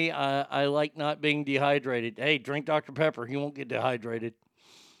with me. I like not being dehydrated. Hey, drink Dr. Pepper. You won't get dehydrated.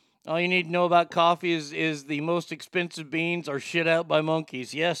 All you need to know about coffee is the most expensive beans are shit out by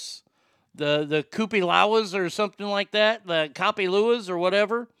monkeys. Yes, the Kupilawas or something like that, the Kapiluas or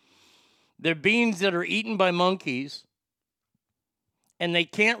whatever. They're beans that are eaten by monkeys, and they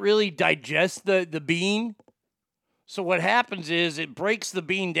can't really digest the bean. So what happens is it breaks the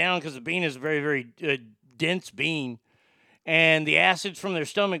bean down because the bean is a very, very dense bean. And the acids from their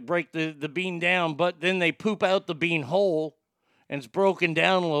stomach break the bean down, but then they poop out the bean whole, and it's broken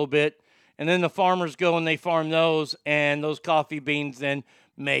down a little bit. And then the farmers go and they farm those, and those coffee beans then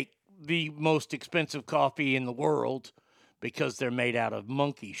make the most expensive coffee in the world because they're made out of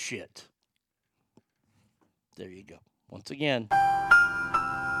monkey shit. There you go. Once again.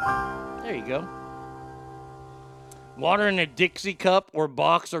 There you go. Water in a Dixie cup or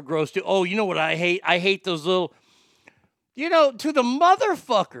box are gross too. Oh, you know what I hate? I hate those little... You know, to the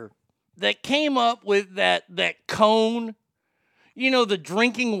motherfucker that came up with that cone, you know, the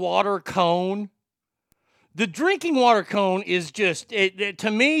drinking water cone. The drinking water cone is just, to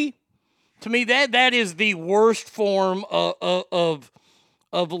me, that is the worst form of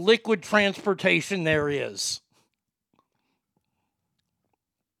liquid transportation there is.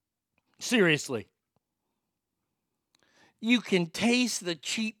 Seriously. You can taste the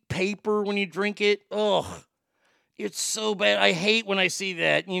cheap paper when you drink it. Ugh. It's so bad. I hate when I see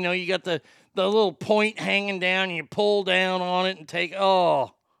that. You know, you got the little point hanging down and you pull down on it and take,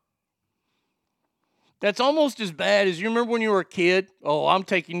 oh. That's almost as bad as you remember when you were a kid. Oh, I'm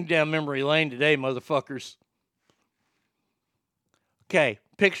taking you down memory lane today, motherfuckers. Okay,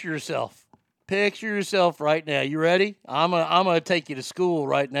 picture yourself. Picture yourself right now. You ready? I'm gonna take you to school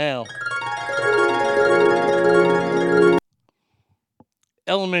right now.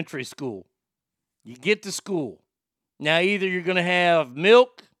 Elementary school. You get to school. Now, either you're going to have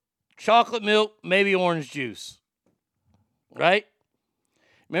milk, chocolate milk, maybe orange juice, right?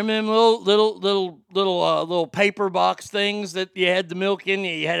 Remember them little paper box things that you had the milk in?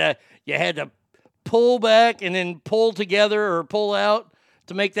 You had to pull back and then pull together or pull out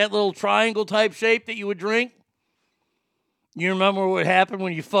to make that little triangle type shape that you would drink. You remember what happened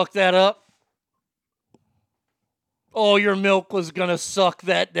when you fucked that up? Oh, your milk was going to suck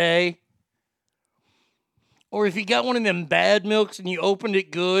that day. Or if you got one of them bad milks and you opened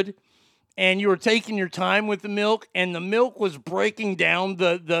it good and you were taking your time with the milk and the milk was breaking down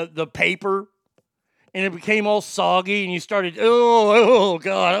the paper and it became all soggy and you started, oh,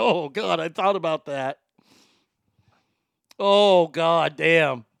 God, I thought about that. Oh, God,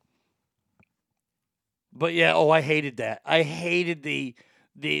 damn. But yeah, I hated that. I hated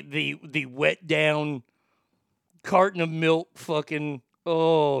the wet down carton of milk fucking,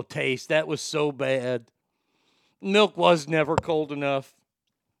 taste. That was so bad. Milk was never cold enough.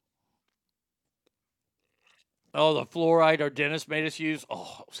 Oh, the fluoride our dentist made us use.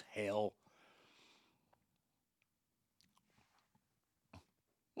 Oh, it was hell.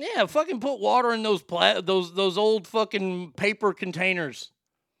 Yeah, fucking put water in those old fucking paper containers.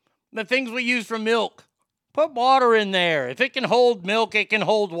 The things we use for milk. Put water in there. If it can hold milk, it can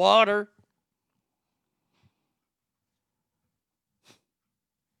hold water.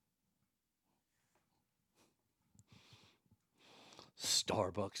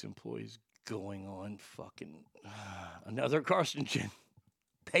 Starbucks employees going on fucking another carcinogen.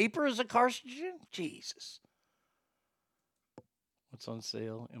 Paper is a carcinogen? Jesus. What's on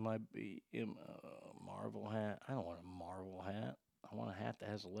sale? Marvel hat. I don't want a Marvel hat. I want a hat that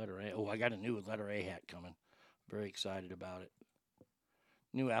has a letter A. Oh, I got a new letter A hat coming. Very excited about it.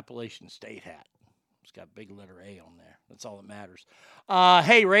 New Appalachian State hat. It's got big letter A on there. That's all that matters.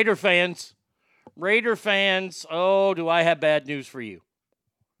 Hey, Raider fans. Oh, do I have bad news for you.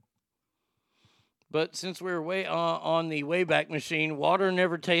 But since we were way on the Wayback Machine, water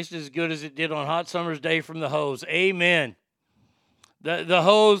never tasted as good as it did on Hot Summer's Day from the hose. Amen. The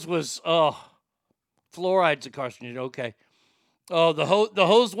hose was, fluoride's a carcinogen. Okay. Oh, the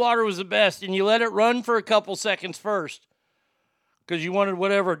hose water was the best, and you let it run for a couple seconds first because you wanted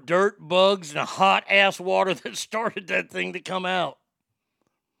whatever dirt, bugs, and hot-ass water that started that thing to come out.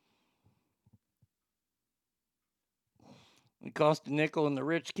 It cost a nickel, and the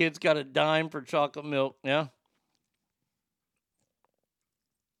rich kids got a dime for chocolate milk. Yeah?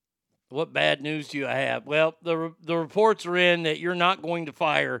 What bad news do I have? Well, the reports are in that you're not going to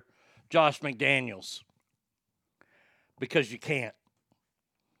fire Josh McDaniels because you can't.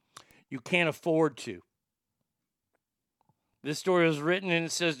 You can't afford to. This story was written, and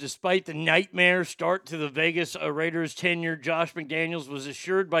it says, despite the nightmare start to the Vegas Raiders tenure, Josh McDaniels was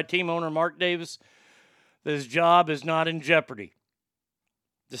assured by team owner Mark Davis that his job is not in jeopardy.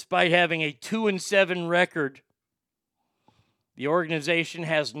 Despite having a 2-7 record, the organization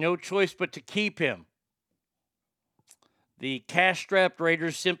has no choice but to keep him. The cash-strapped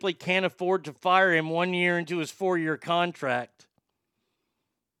Raiders simply can't afford to fire him 1 year into his 4-year contract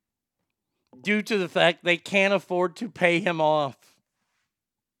due to the fact they can't afford to pay him off.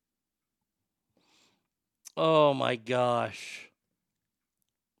 Oh, my gosh.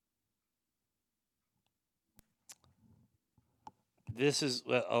 This is,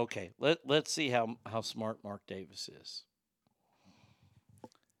 okay, let's see how smart Mark Davis is.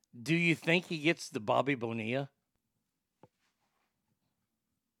 Do you think he gets the Bobby Bonilla?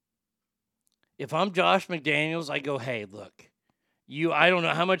 If I'm Josh McDaniels, I go, hey, look, I don't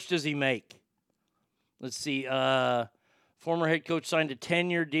know, how much does he make? Let's see, former head coach signed a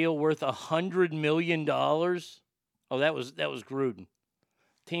 10-year deal worth $100 million. Oh, that was Gruden.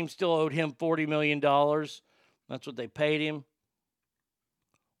 Team still owed him $40 million. That's what they paid him.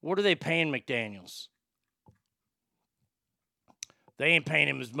 What are they paying McDaniels? They ain't paying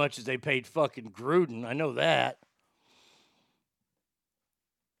him as much as they paid fucking Gruden. I know that.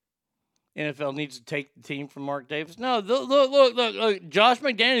 NFL needs to take the team from Mark Davis. No, look. Josh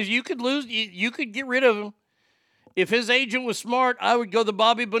McDaniels, you could lose. You could get rid of him. If his agent was smart, I would go the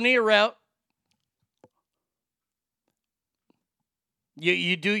Bobby Bonilla route.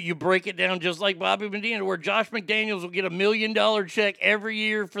 You break it down just like Bobby Bonilla, where Josh McDaniels will get $1 million check every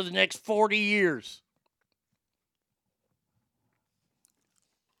year for the next 40 years.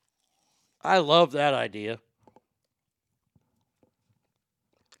 I love that idea.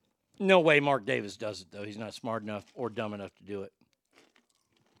 No way Mark Davis does it, though. He's not smart enough or dumb enough to do it.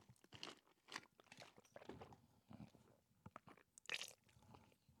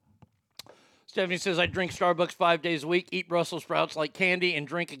 Stephanie says, I drink Starbucks 5 days a week, eat Brussels sprouts like candy, and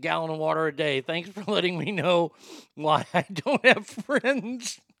drink a gallon of water a day. Thanks for letting me know why I don't have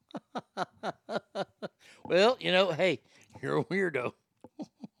friends. Well, hey, you're a weirdo.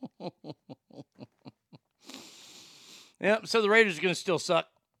 Yep, so the Raiders are going to still suck.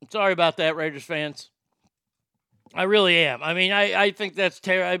 Sorry about that, Raiders fans. I really am. I mean, I think that's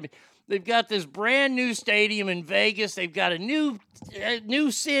terrible. They've got this brand new stadium in Vegas. They've got a new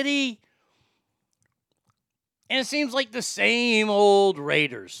city. And it seems like the same old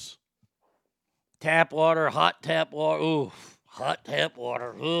Raiders. Tap water, hot tap water. Ooh, hot tap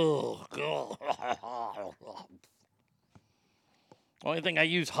water. Ooh, God. Only thing I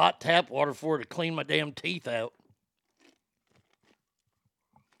use hot tap water for to clean my damn teeth out.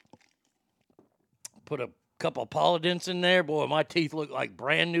 Put a couple of Polidents in there. Boy, my teeth look like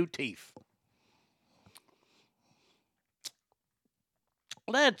brand new teeth.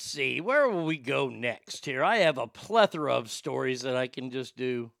 Let's see. Where will we go next here? I have a plethora of stories that I can just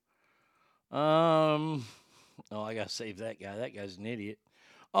do. Oh, I got to save that guy. That guy's an idiot.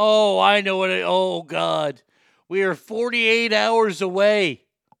 Oh, I know what oh, God. We are 48 hours away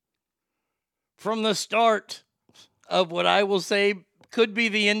from the start of what I will say could be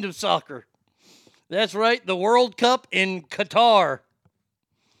the end of soccer. That's right, the World Cup in Qatar.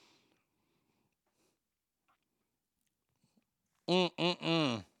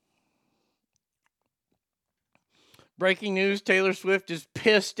 Breaking news, Taylor Swift is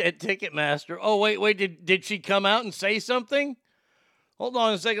pissed at Ticketmaster. Oh, wait, did she come out and say something? Hold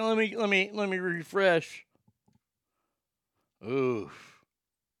on a second, let me refresh. Oof.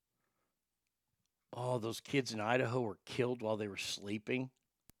 Oh, those kids in Idaho were killed while they were sleeping.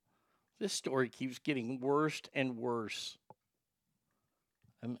 This story keeps getting worse and worse.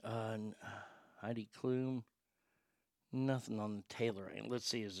 Heidi Klum. Nothing on the Taylor. Let's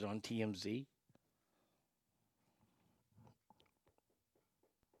see, is it on TMZ?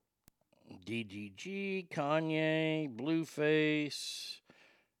 DGG, Kanye, Blueface.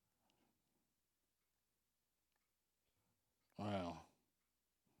 Wow.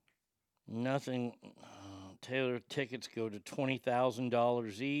 Nothing. Taylor tickets go to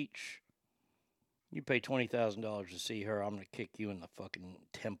 $20,000 each. You pay $20,000 to see her, I'm going to kick you in the fucking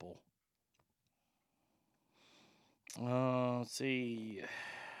temple. Let's see.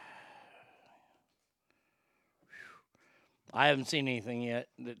 I haven't seen anything yet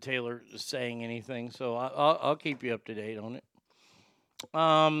that Taylor is saying anything, so I'll keep you up to date on it.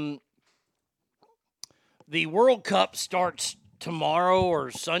 The World Cup starts tomorrow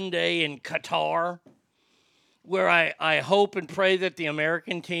or Sunday in Qatar, where I hope and pray that the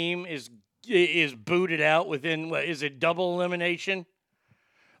American team is booted out within, what is it, double elimination?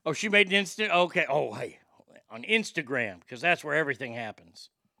 Oh, she made an instant. Okay. Oh, hey, on Instagram, because that's where everything happens.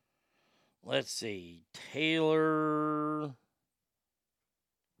 Let's see. Taylor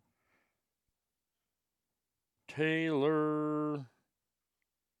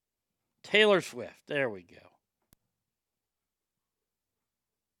Swift. There we go.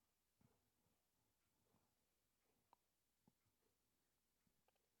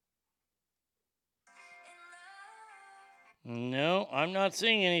 No, I'm not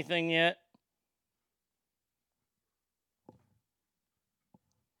seeing anything yet.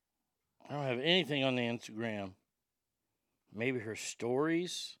 I don't have anything on the Instagram. Maybe her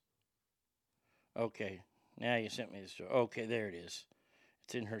stories? Okay, now you sent me the story. Okay, there it is.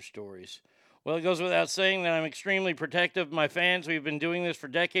 It's in her stories. Well, it goes without saying that I'm extremely protective of my fans. We've been doing this for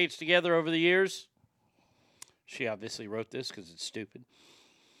decades together over the years. She obviously wrote this because it's stupid.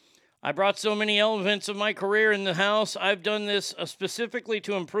 I brought so many elements of my career in the house. I've done this specifically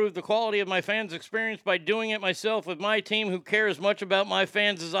to improve the quality of my fans' experience by doing it myself with my team who care as much about my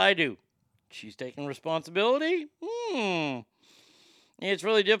fans as I do. She's taking responsibility? It's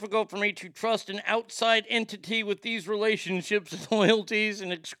really difficult for me to trust an outside entity with these relationships and loyalties,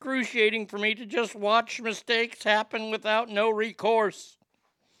 and excruciating for me to just watch mistakes happen without no recourse.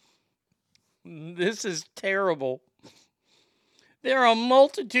 This is terrible. There are a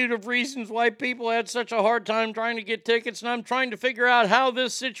multitude of reasons why people had such a hard time trying to get tickets, and I'm trying to figure out how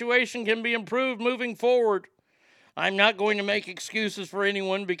this situation can be improved moving forward. I'm not going to make excuses for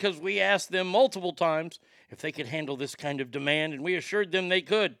anyone because we asked them multiple times if they could handle this kind of demand, and we assured them they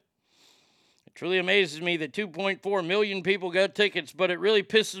could. It truly amazes me that 2.4 million people got tickets, but it really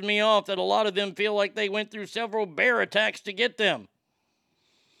pisses me off that a lot of them feel like they went through several bear attacks to get them.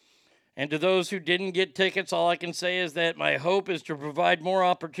 And to those who didn't get tickets, all I can say is that my hope is to provide more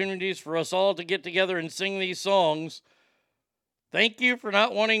opportunities for us all to get together and sing these songs. Thank you for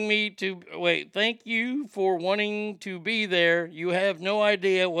not wanting me to... Wait, thank you for wanting to be there. You have no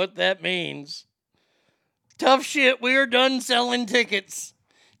idea what that means. Tough shit, we are done selling tickets.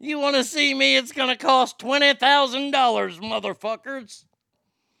 You want to see me? It's going to cost $20,000, motherfuckers.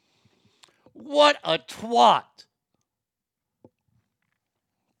 What a twat.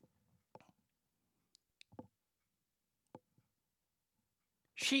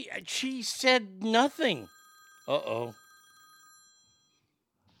 She said nothing. Uh-oh.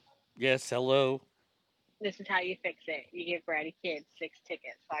 Yes, hello. This is how you fix it. You give Bratty Kids 6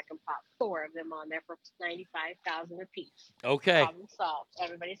 tickets, so I can pop 4 of them on there for $95,000 apiece. Okay. Problem solved.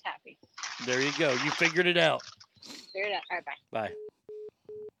 Everybody's happy. There you go. You figured it out. Figured it out. All right, bye. Bye.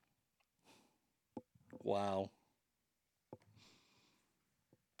 Wow.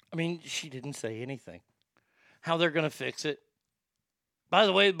 I mean, she didn't say anything. How they're going to fix it? By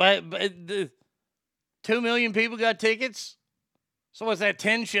the way, the 2 million people got tickets. So what's that,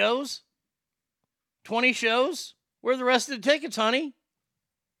 10 shows? 20 shows? Where are the rest of the tickets, honey?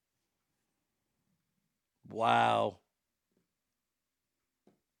 Wow.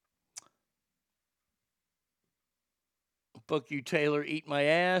 Fuck you, Taylor. Eat my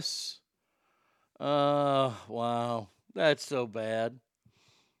ass. Wow. That's so bad.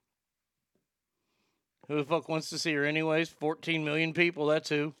 Who the fuck wants to see her anyways? 14 million people, that's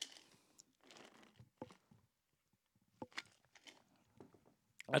who.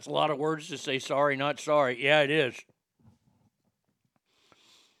 That's a lot of words to say sorry, not sorry. Yeah, it is.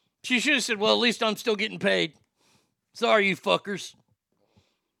 She should have said, well, at least I'm still getting paid. Sorry, you fuckers.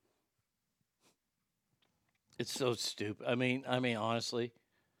 It's so stupid. I mean, honestly,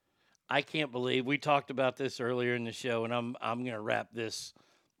 I can't believe we talked about this earlier in the show, and I'm going to wrap this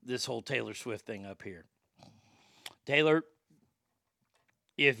whole Taylor Swift thing up here. Taylor,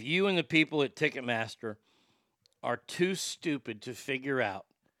 if you and the people at Ticketmaster are too stupid to figure out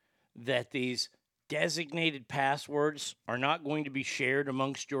that these designated passwords are not going to be shared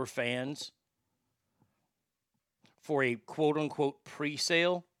amongst your fans for a quote-unquote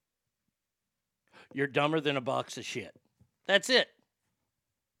pre-sale, you're dumber than a box of shit. That's it.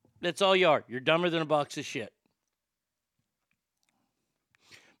 That's all you are. You're dumber than a box of shit.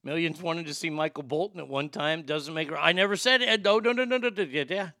 Millions wanted to see Michael Bolton at one time. Doesn't make her. I never said it. No.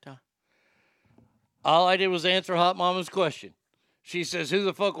 Yeah. All I did was answer Hot Mama's question. She says, who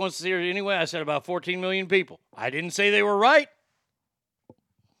the fuck wants to see her anyway? I said about 14 million people. I didn't say they were right.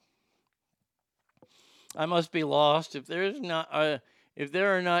 I must be lost. If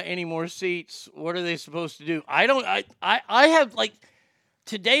there are not any more seats, what are they supposed to do? I have, like,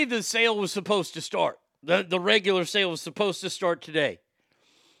 today the sale was supposed to start. The regular sale was supposed to start today.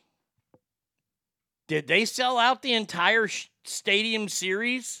 Did they sell out the entire stadium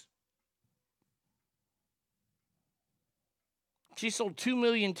series? She sold 2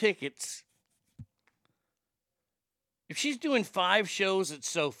 million tickets. If she's doing 5 shows at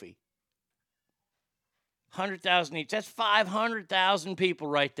Sophie, 100,000 each, that's 500,000 people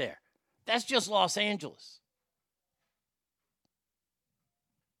right there. That's just Los Angeles.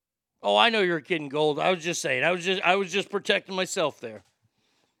 Oh, I know you're kidding, Gold. I was just saying. I was just protecting myself there.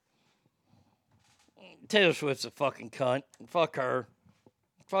 Taylor Swift's a fucking cunt. Fuck her.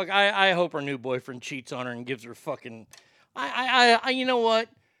 Fuck. I hope her new boyfriend cheats on her and gives her fucking. You know what?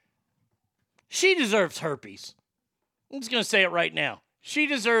 She deserves herpes. I'm just gonna say it right now. She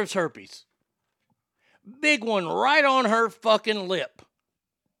deserves herpes. Big one right on her fucking lip.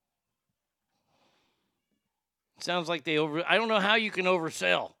 Sounds like they I don't know how you can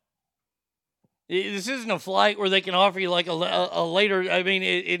oversell. This isn't a flight where they can offer you like a later. I mean,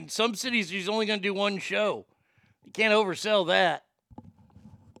 in some cities, she's only going to do one show. You can't oversell that.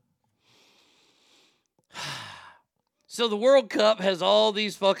 So the World Cup has all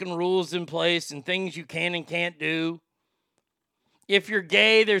these fucking rules in place and things you can and can't do. If you're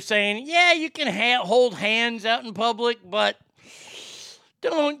gay, they're saying, yeah, you can hold hands out in public, but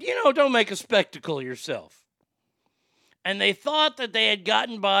don't make a spectacle of yourself. And they thought that they had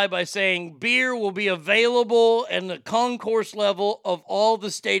gotten by saying beer will be available in the concourse level of all the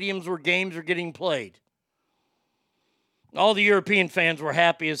stadiums where games are getting played. All the European fans were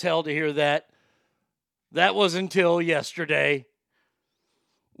happy as hell to hear that. That was until yesterday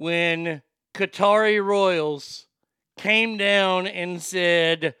when Qatari Royals came down and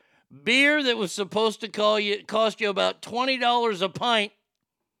said beer that was supposed to cost you about $20 a pint,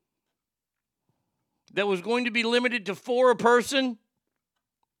 that was going to be limited to 4 a person,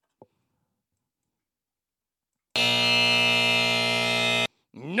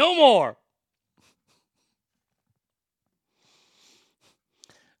 no more.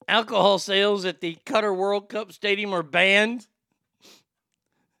 Alcohol sales at the Qatar World Cup Stadium are banned.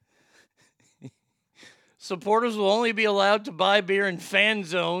 Supporters will only be allowed to buy beer in fan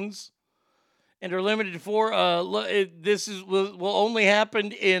zones and are limited to 4. Will only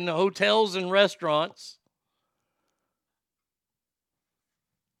happen in hotels and restaurants.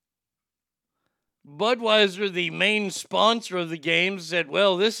 Budweiser, the main sponsor of the games, said,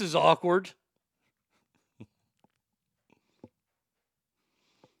 well, this is awkward.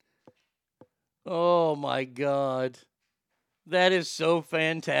 Oh, my God. That is so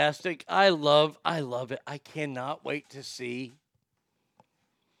fantastic. I love it. I cannot wait to see.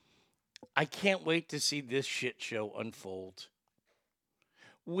 I can't wait to see this shit show unfold.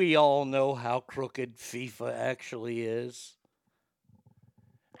 We all know how crooked FIFA actually is.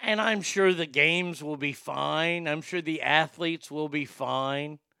 And I'm sure the games will be fine. I'm sure the athletes will be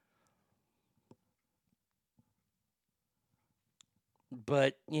fine.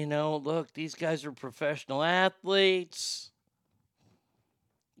 But, look, these guys are professional athletes.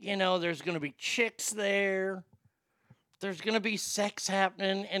 There's going to be chicks there. There's going to be sex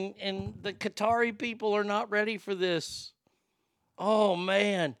happening, and the Qatari people are not ready for this. Oh,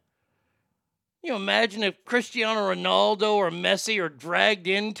 man. You imagine if Cristiano Ronaldo or Messi are dragged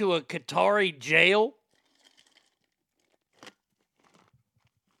into a Qatari jail?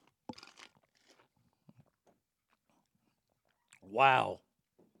 Wow.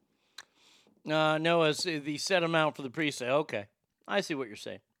 No, it's the set amount for the pre-sale. Okay. I see what you're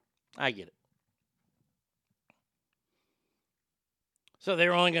saying. I get it. So they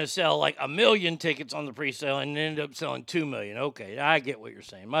were only going to sell like 1 million tickets on the pre-sale and ended up selling 2 million. Okay, I get what you're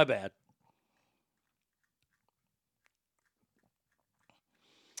saying. My bad.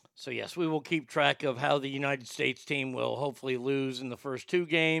 So yes, we will keep track of how the United States team will hopefully lose in the first 2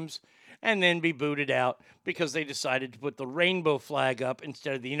 games and then be booted out because they decided to put the rainbow flag up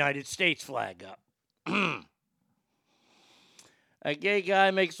instead of the United States flag up. A gay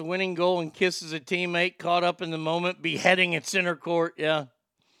guy makes a winning goal and kisses a teammate caught up in the moment, beheading at center court. Yeah.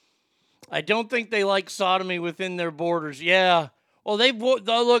 I don't think they like sodomy within their borders. Yeah. Well, they've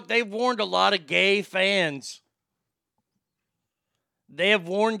warned a lot of gay fans They have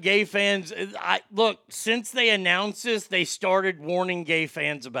warned gay fans. Look, since they announced this, they started warning gay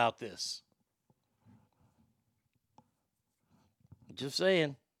fans about this. Just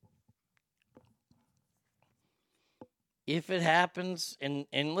saying. If it happens, and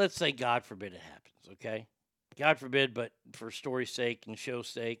let's say God forbid it happens, okay? God forbid, but for story's sake and show's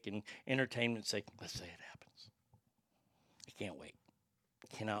sake and entertainment's sake, let's say it happens. I can't wait.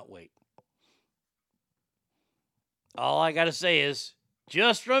 Cannot wait. All I got to say is,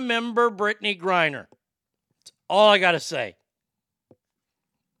 just remember Brittany Griner. That's all I got to say.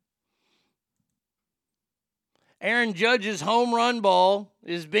 Aaron Judge's home run ball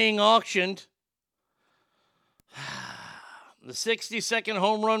is being auctioned. The 60-second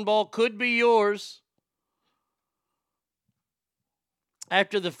home run ball could be yours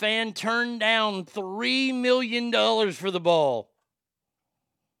after the fan turned down $3 million for the ball.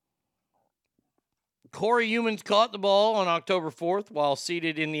 Corey Humans caught the ball on October 4th while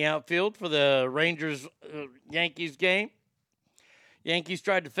seated in the outfield for the Rangers-Yankees game. Yankees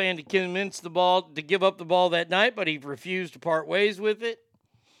tried to convince the ball to give up the ball that night, but he refused to part ways with it.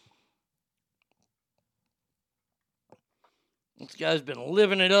 This guy's been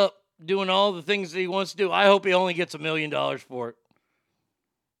living it up, doing all the things that he wants to do. I hope he only gets $1 million for it.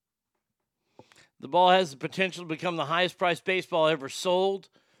 The ball has the potential to become the highest priced baseball ever sold.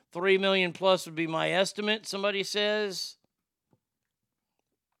 $3 million plus would be my estimate, somebody says.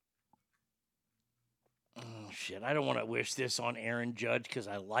 Oh, shit. I don't want to wish this on Aaron Judge because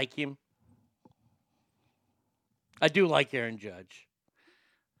I like him. I do like Aaron Judge.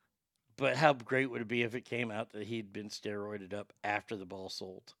 But how great would it be if it came out that he'd been steroided up after the ball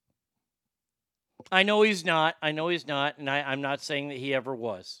sold? I know he's not. And I'm not saying that he ever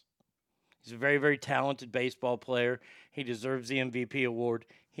was. He's a very, very talented baseball player. He deserves the MVP award.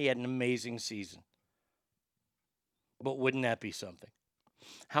 He had an amazing season. But wouldn't that be something?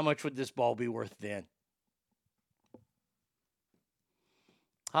 How much would this ball be worth then?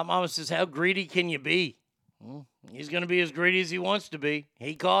 Hot Mama says, how greedy can you be? Well, he's going to be as greedy as he wants to be.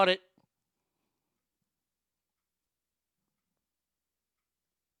 He caught it.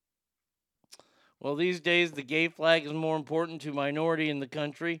 Well, these days, the gay flag is more important to minority in the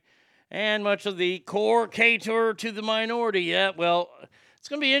country, and much of the core cater to the minority. Yeah, well, it's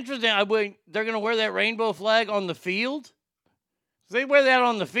going to be interesting. They're going to wear that rainbow flag on the field? If they wear that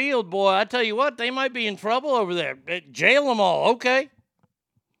on the field, boy, I tell you what, they might be in trouble over there. Jail them all, okay?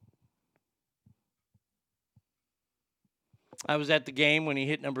 I was at the game when he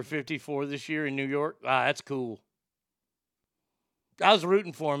hit number 54 this year in New York. That's cool. I was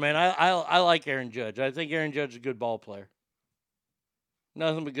rooting for him, man. I like Aaron Judge. I think Aaron Judge is a good ball player.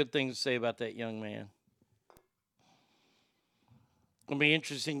 Nothing but good things to say about that young man. It'll be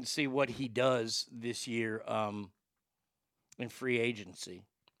interesting to see what he does this year in free agency.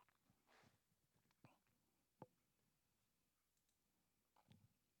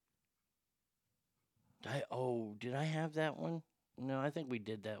 Did I have that one? No, I think we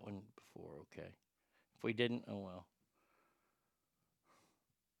did that one before. Okay. If we didn't, oh well.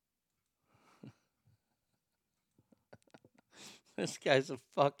 This guy's a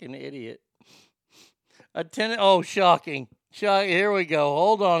fucking idiot. Shocking. Here we go.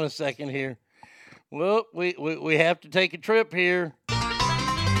 Hold on a second here. Well, we have to take a trip here. Wish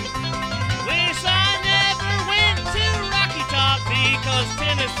I never went to Rocky Top because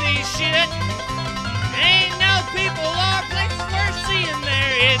Tennessee's shit. Ain't no people or places worth seeing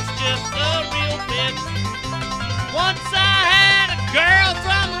there. It's just a real pit. Once I had a girl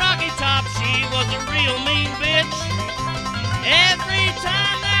from Rocky Top. She was a real mean bitch. Every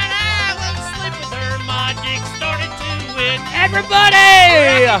time that I would sleep with her, my dick started to itch. Everybody!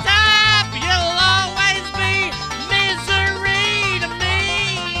 Rocky Top, you'll always be misery to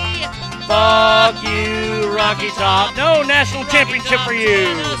me. Fuck you, Rocky Top. No national championship for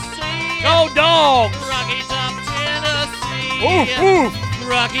you. Go Dogs! Rocky Top, Tennessee. Oof, oof.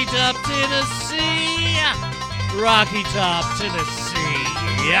 Rocky Top, Tennessee. Rocky Top, Tennessee.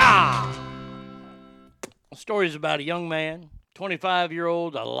 Yeah. The story is about a young man,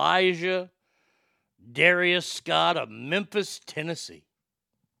 25-year-old Elijah Darius Scott of Memphis, Tennessee.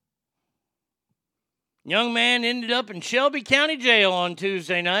 Young man ended up in Shelby County Jail on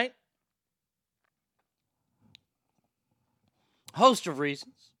Tuesday night. Host of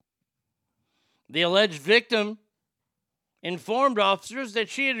reasons. The alleged victim informed officers that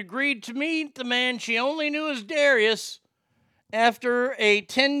she had agreed to meet the man she only knew as Darius after a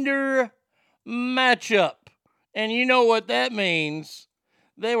Tinder matchup. And you know what that means.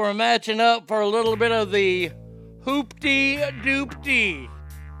 They were matching up for a little bit of the hoopty-doopty.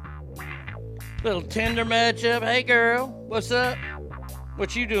 Little Tinder matchup. Hey, girl, what's up?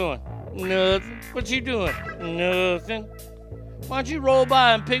 What you doing? Nothing. What you doing? Nothing. Why don't you roll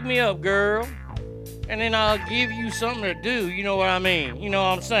by and pick me up, girl? And then I'll give you something to do. You know what I mean? You know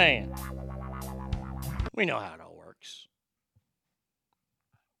what I'm saying? We know how it all works.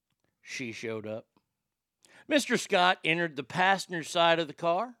 She showed up. Mr. Scott entered the passenger side of the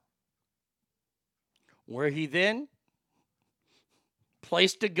car, where he then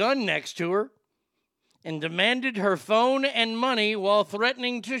placed a gun next to her and demanded her phone and money while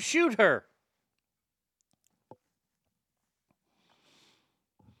threatening to shoot her.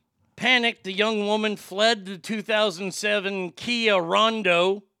 Panicked, the young woman fled the 2007 Kia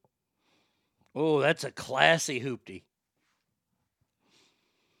Rondo. Oh, that's a classy hoopty.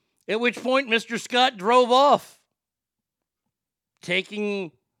 At which point, Mr. Scott drove off,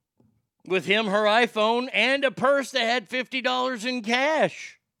 taking with him her iPhone and a purse that had $50 in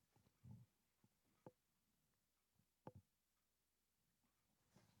cash.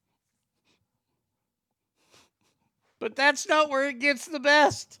 But that's not where it gets the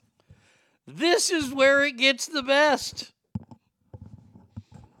best. This is where it gets the best.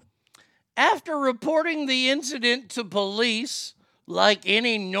 After reporting the incident to police, like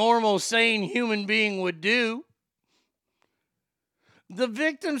any normal, sane human being would do, the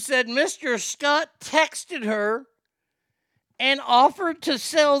victim said Mr. Scott texted her and offered to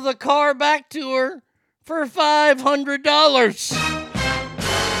sell the car back to her for $500.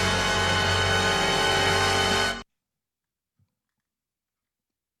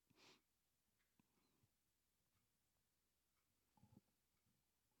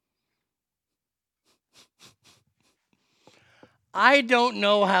 I don't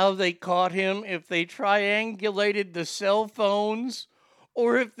know how they caught him, if they triangulated the cell phones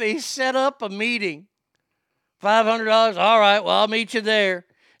or if they set up a meeting. $500, all right, well, I'll meet you there.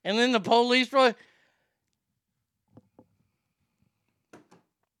 And then the police brought...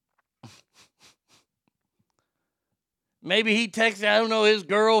 Maybe he texted, I don't know, his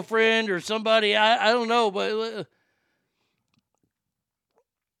girlfriend or somebody, I don't know, but...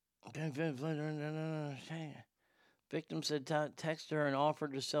 Victim said text her and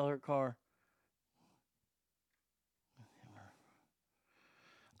offered to sell her car.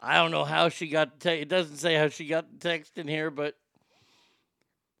 I don't know how she got the text. It doesn't say how she got the text in here, but...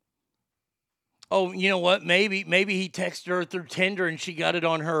 Oh, you know what? Maybe he texted her through Tinder and she got it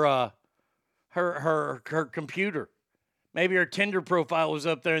on her her computer. Maybe her Tinder profile was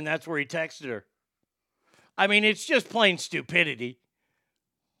up there and that's where he texted her. I mean, it's just plain stupidity.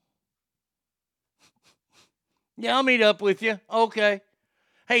 Yeah, I'll meet up with you. Okay.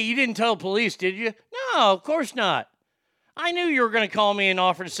 Hey, you didn't tell police, did you? No, of course not. I knew you were going to call me and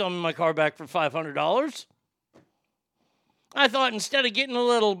offer to sell me my car back for $500. I thought instead of getting a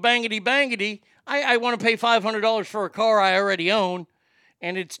little bangity-bangity, I want to pay $500 for a car I already own,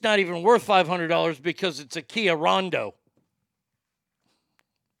 and it's not even worth $500 because it's a Kia Rondo.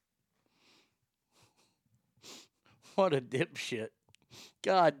 What a dipshit.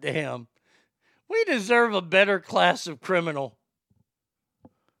 God damn. We deserve a better class of criminal.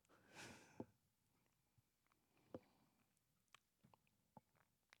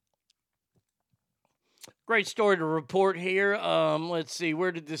 Great story to report here. Let's see,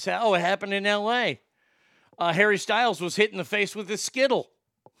 where did this happen? Oh, it happened in L.A. Harry Styles was hit in the face with a Skittle.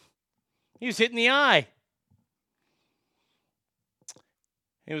 He was hit in the eye.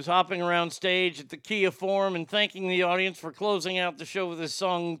 He was hopping around stage at the Kia Forum and thanking the audience for closing out the show with his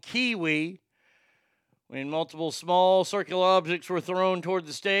song Kiwi, when multiple small circular objects were thrown toward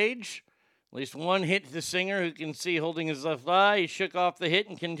the stage. At least one hit the singer, who can see holding his left eye. He shook off the hit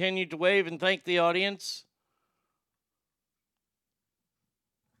and continued to wave and thank the audience.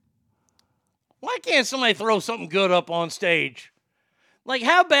 Why can't somebody throw something good up on stage? Like,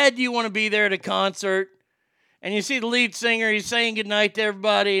 how bad do you want to be there at a concert, and you see the lead singer, he's saying goodnight to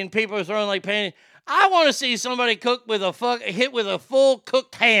everybody, and people are throwing like pain. I want to see somebody hit with a full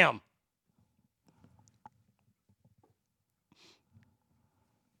cooked ham.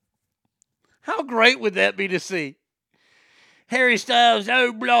 How great would that be to see? Harry Styles,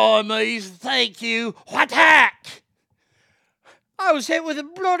 oh, blimey, thank you. What heck? I was hit with a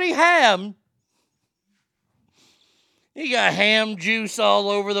bloody ham. You got ham juice all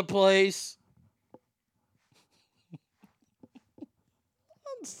over the place.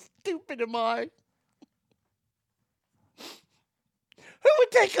 How stupid am I? Who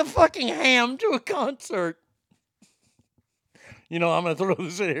would take a fucking ham to a concert? You know, I'm going to throw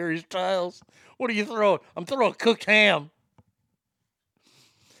this at Harry Styles. What are you throwing? I'm throwing a cooked ham.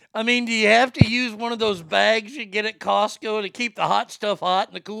 I mean, do you have to use one of those bags you get at Costco to keep the hot stuff hot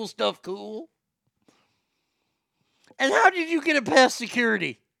and the cool stuff cool? And how did you get it past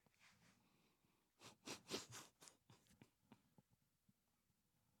security?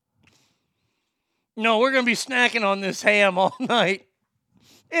 No, we're going to be snacking on this ham all night.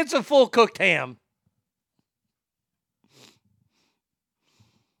 It's a full cooked ham.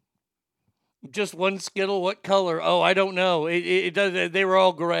 Just one Skittle. What color? Oh, I don't know. It does. They were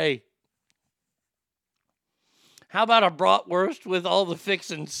all gray. How about a bratwurst with all the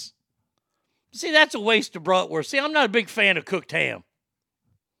fixins? See, that's a waste of bratwurst. See, I'm not a big fan of cooked ham.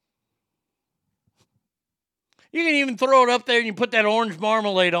 You can even throw it up there and you put that orange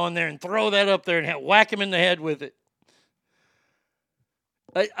marmalade on there and throw that up there and whack him in the head with it.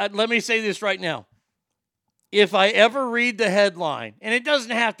 Let me say this right now. If I ever read the headline, and it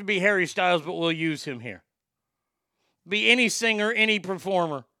doesn't have to be Harry Styles, but we'll use him here. Be any singer, any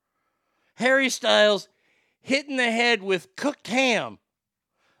performer. Harry Styles hit in the head with cooked ham.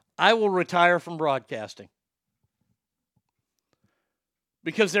 I will retire from broadcasting.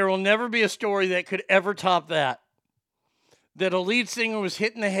 Because there will never be a story that could ever top that. That a lead singer was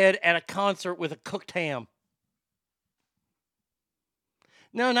hit in the head at a concert with a cooked ham.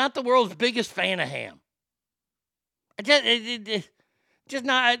 No, not the world's biggest fan of ham. Just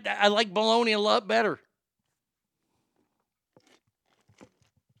not. I like bologna a lot better.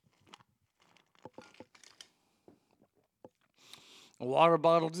 A water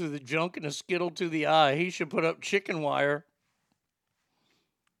bottle to the junk and a Skittle to the eye. He should put up chicken wire.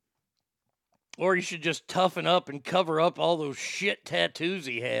 Or he should just toughen up and cover up all those shit tattoos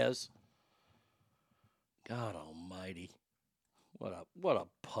he has. God almighty. What a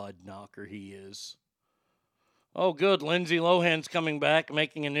pud knocker he is. Oh, good. Lindsay Lohan's coming back,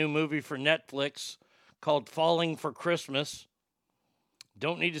 making a new movie for Netflix called Falling for Christmas.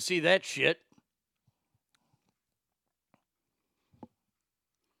 Don't need to see that shit.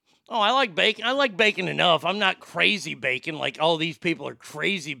 Oh, I like bacon. I like bacon enough. I'm not crazy bacon like all these people are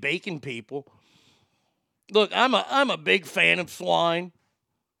crazy bacon people. Look, I'm a big fan of swine.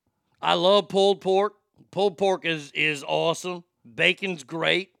 I love pulled pork. Pulled pork is awesome. Bacon's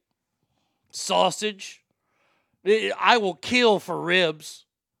great. Sausage. I will kill for ribs,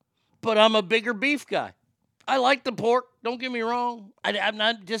 but I'm a bigger beef guy. I like the pork. Don't get me wrong. I'm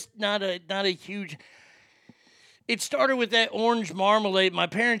not a huge. It started with that orange marmalade. My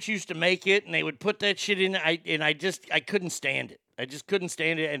parents used to make it, and they would put that shit in. I couldn't stand it. I just couldn't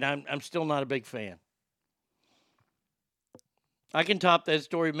stand it, and I'm still not a big fan. I can top that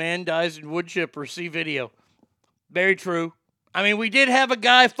story. Man dies in wood chipper. See video. Very true. I mean, we did have a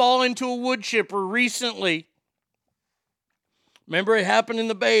guy fall into a wood chipper recently. Remember, it happened in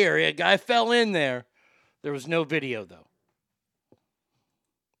the Bay Area. A guy fell in there. There was no video, though.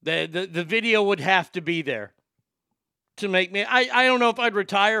 The video would have to be there to make me... I don't know if I'd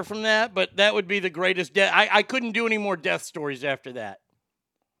retire from that, but that would be the greatest death. I couldn't do any more death stories after that.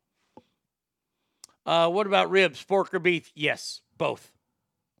 What about ribs? Pork or beef? Yes, both.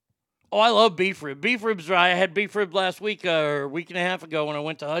 Oh, I love beef rib. Beef ribs, I had beef rib last week or a week and a half ago when I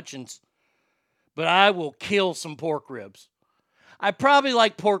went to Hutchins. But I will kill some pork ribs. I probably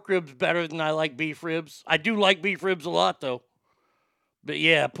like pork ribs better than I like beef ribs. I do like beef ribs a lot, though. But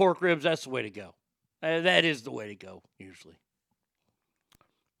yeah, pork ribs, that's the way to go. That is the way to go, usually.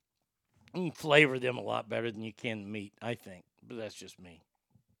 You can flavor them a lot better than you can the meat, I think. But that's just me.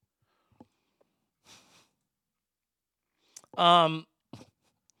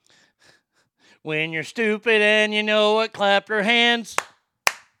 When you're stupid and you know it, clap your hands.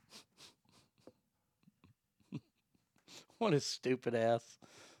 What a stupid ass.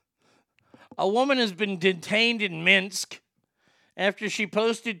 A woman has been detained in Minsk after she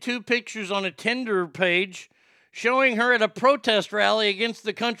posted 2 pictures on a Tinder page showing her at a protest rally against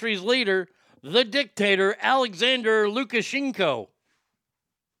the country's leader, the dictator Alexander Lukashenko.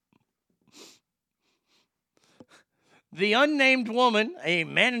 The unnamed woman, a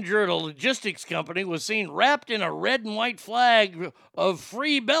manager at a logistics company, was seen wrapped in a red and white flag of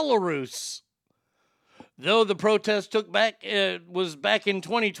Free Belarus. Though the protest was back in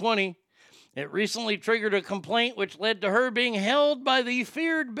 2020, it recently triggered a complaint which led to her being held by the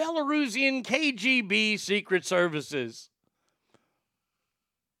feared Belarusian KGB secret services.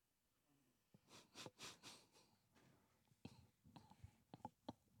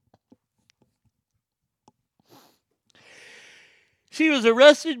 She was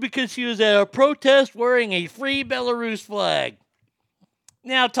arrested because she was at a protest wearing a Free Belarus flag.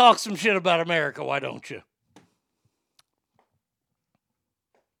 Now talk some shit about America, why don't you?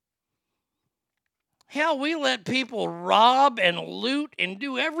 Hell, we let people rob and loot and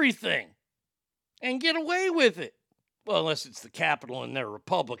do everything and get away with it. Well, unless it's the Capitol and they're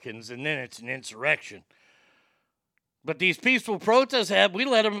Republicans, and then it's an insurrection. But these peaceful protests happened. We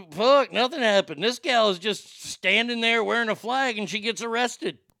let them, fuck, nothing happened. This gal is just standing there wearing a flag and she gets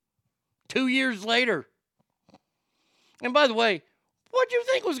arrested 2 years later. And by the way, what do you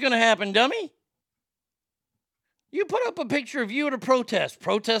think was going to happen, dummy? You put up a picture of you at a protest.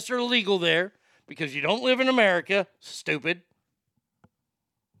 Protests are illegal there because you don't live in America. Stupid.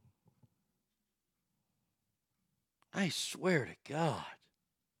 I swear to God.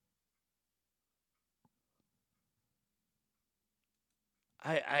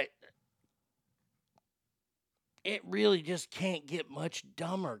 It really just can't get much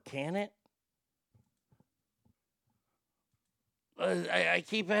dumber, can it? I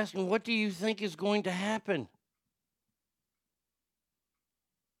keep asking, what do you think is going to happen?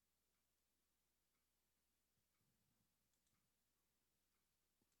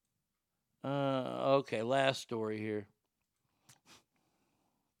 Okay, last story here.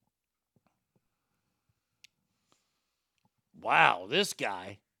 Wow, this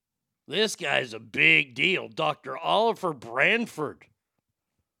guy's a big deal. Dr. Oliver Branford,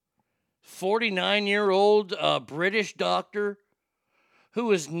 49-year-old British doctor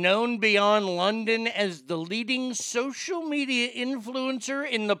who is known beyond London as the leading social media influencer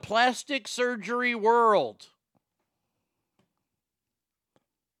in the plastic surgery world.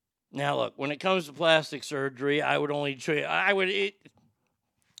 Now, look, when it comes to plastic surgery, I would only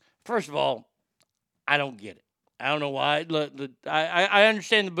first of all, I don't get it. I don't know why. I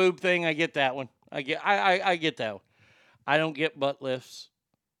understand the boob thing. I get that one. I get that one. I don't get butt lifts.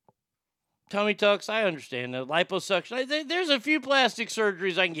 Tummy tucks, I understand. The liposuction, there's a few plastic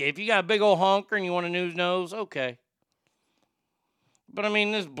surgeries I can get. If you got a big old honker and you want a new nose, okay. But I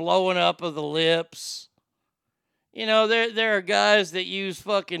mean, this blowing up of the lips. You know, there are guys that use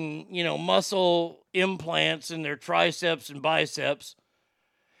fucking, muscle implants in their triceps and biceps.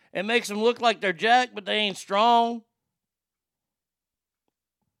 It makes them look like they're jacked, but they ain't strong.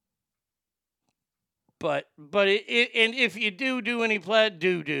 But and if you do any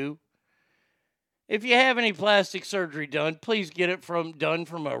if you have any plastic surgery done, please get it done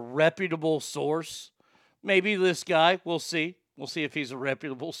from a reputable source. Maybe this guy, we'll see. We'll see if he's a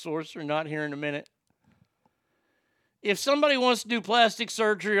reputable source or not here in a minute. If somebody wants to do plastic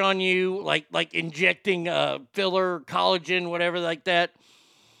surgery on you, like injecting filler, collagen, whatever like that,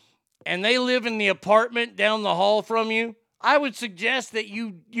 and they live in the apartment down the hall from you, I would suggest that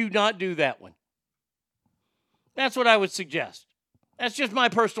you not do that one. That's what I would suggest. That's just my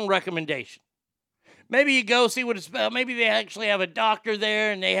personal recommendation. Maybe you go see what it's about. Maybe they actually have a doctor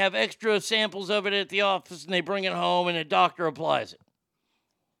there and they have extra samples of it at the office and they bring it home and a doctor applies it.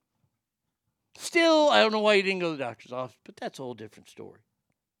 Still, I don't know why you didn't go to the doctor's office, but that's a whole different story.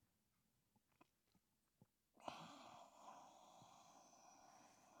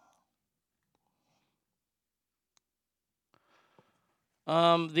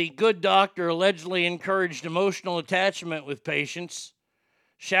 The good doctor allegedly encouraged emotional attachment with patients,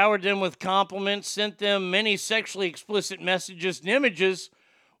 showered them with compliments, sent them many sexually explicit messages and images,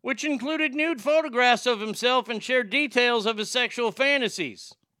 which included nude photographs of himself and shared details of his sexual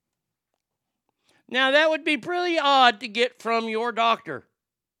fantasies. Now, that would be pretty odd to get from your doctor.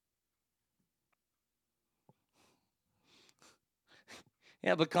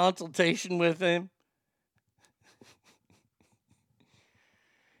 Have a consultation with him.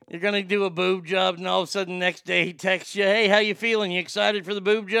 You're going to do a boob job, and all of a sudden the next day he texts you, hey, how you feeling? You excited for the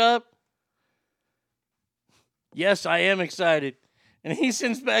boob job? Yes, I am excited. And he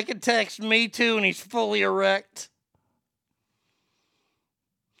sends back a text, me too, and he's fully erect.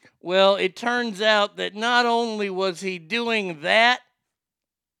 Well, it turns out that not only was he doing that,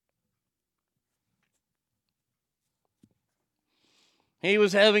 he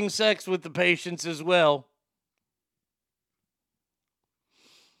was having sex with the patients as well.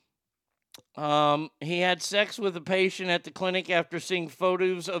 He had sex with a patient at the clinic after seeing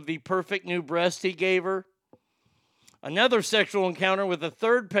photos of the perfect new breast he gave her. Another sexual encounter with a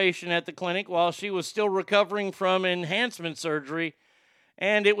third patient at the clinic while she was still recovering from enhancement surgery,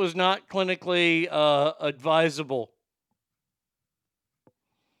 and it was not clinically advisable.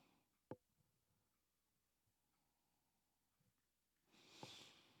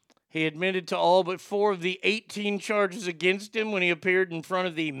 He admitted to all but 4 of the 18 charges against him when he appeared in front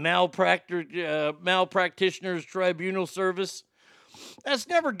of the Malpractitioners Tribunal Service. That's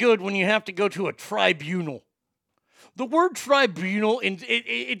never good when you have to go to a tribunal. The word tribunal,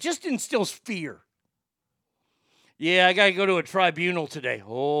 it just instills fear. Yeah, I got to go to a tribunal today.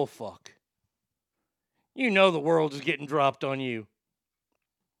 Oh, fuck. You know the world is getting dropped on you.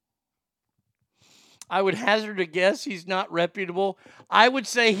 I would hazard a guess he's not reputable. I would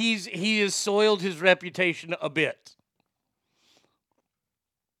say he has soiled his reputation a bit.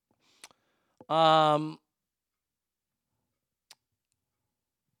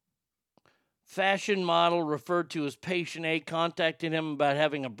 Fashion model referred to as patient A contacted him about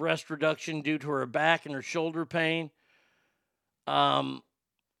having a breast reduction due to her back and her shoulder pain.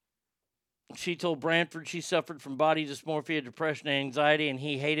 She told Branford she suffered from body dysmorphia, depression, and anxiety, and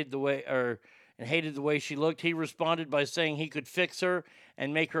he hated the way she looked. He responded by saying he could fix her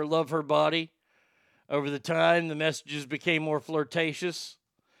and make her love her body. Over the time, the messages became more flirtatious,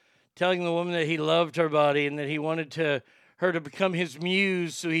 telling the woman that he loved her body and that he wanted her to become his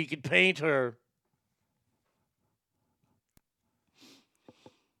muse so he could paint her.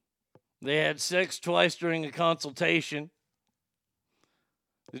 They had sex twice during a consultation.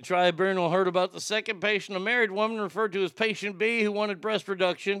 The tribunal heard about the second patient, a married woman referred to as patient B, who wanted breast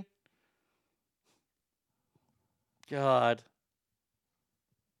reduction. God.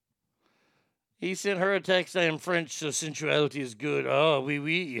 He sent her a text in French, so sensuality is good. Oh, oui,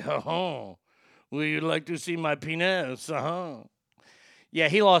 oui, ha-ha. Would you like to see my penis? Uh-huh. Yeah,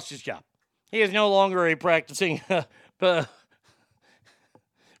 he lost his job. He is no longer a practicing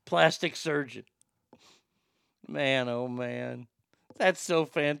plastic surgeon. Man, oh man. That's so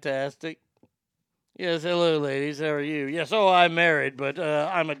fantastic. Yes, hello, ladies. How are you? Yes, I'm married, but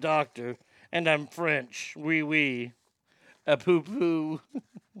I'm a doctor, and I'm French. Oui, oui. A poo-poo.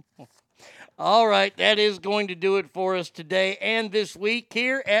 All right, that is going to do it for us today and this week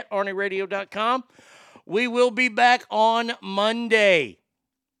here at ArnieRadio.com. We will be back on Monday.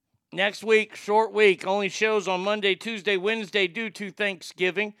 Next week, short week. Only shows on Monday, Tuesday, Wednesday due to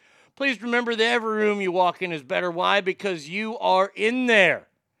Thanksgiving. Please remember that every room you walk in is better. Why? Because you are in there.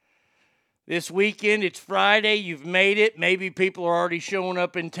 This weekend, it's Friday. You've made it. Maybe people are already showing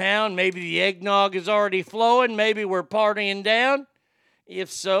up in town. Maybe the eggnog is already flowing. Maybe we're partying down.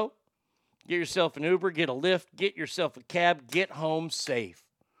 If so, get yourself an Uber, get a Lyft, get yourself a cab, get home safe.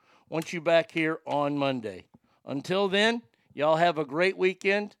 Want you back here on Monday. Until then, y'all have a great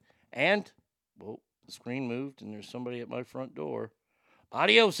weekend. And, whoa, the screen moved and there's somebody at my front door.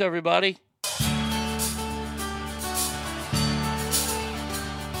 Adios, everybody.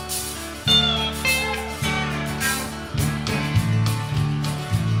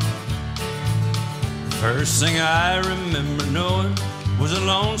 First thing I remember knowing was a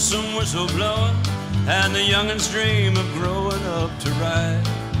lonesome whistle blowing and the youngin's dream of growing up to ride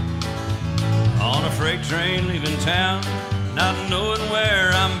on a freight train leaving town, not knowing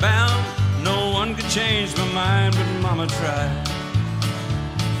where I'm bound. No one could change my mind, but Mama tried.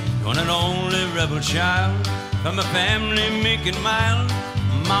 When an only rebel child from a family meek and mild,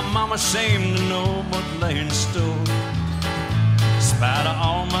 my mama seemed to know what lay in store. In spite of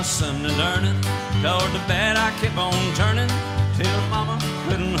all my Sunday learning, toward the bed I kept on turning till Mama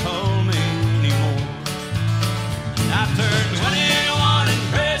couldn't hold me anymore. And I turned 21 in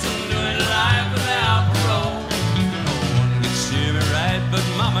prison, doing life without parole. No one could steer me right, but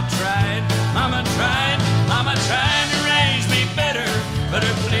Mama tried. Mama tried, Mama tried to raise me better, but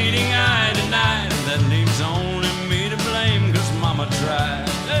her pleading I denied. And that leaves only me to blame, 'cause Mama tried.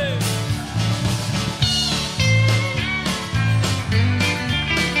 Hey.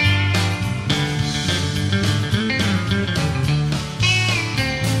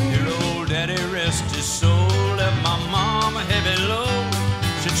 Your old daddy rest his soul, left my mom a heavy load.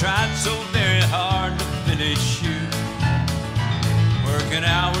 She tried so very hard to finish you, working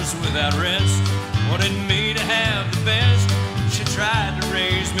hours without rest, wanted me to have the best. She tried to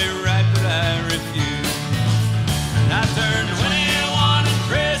raise me right, but I refused. And I turned 21 in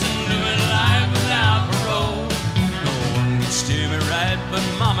prison, doing life without parole. No one could steer me right, but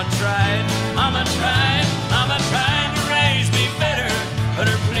Mama tried. Mama tried, Mama tried to raise me better, but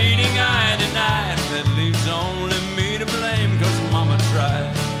her pleading I denied. That leaves only me to blame, 'cause Mama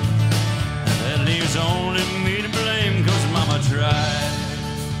tried. That leaves only me to blame, 'cause Mama tried.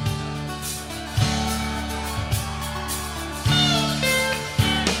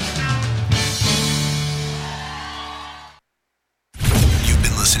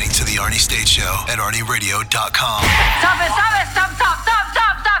 Arnie State Show at ArnieRadio.com. Stop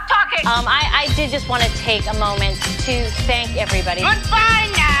talking. I did just want to take a moment to thank everybody. Goodbye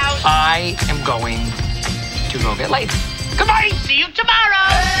now. I am going to go get late. Goodbye. See you tomorrow.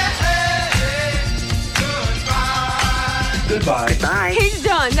 Goodbye. Bye. He's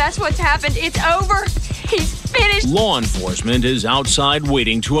done. That's what's happened. It's over. He's finished. Law enforcement is outside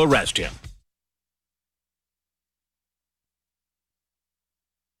waiting to arrest him.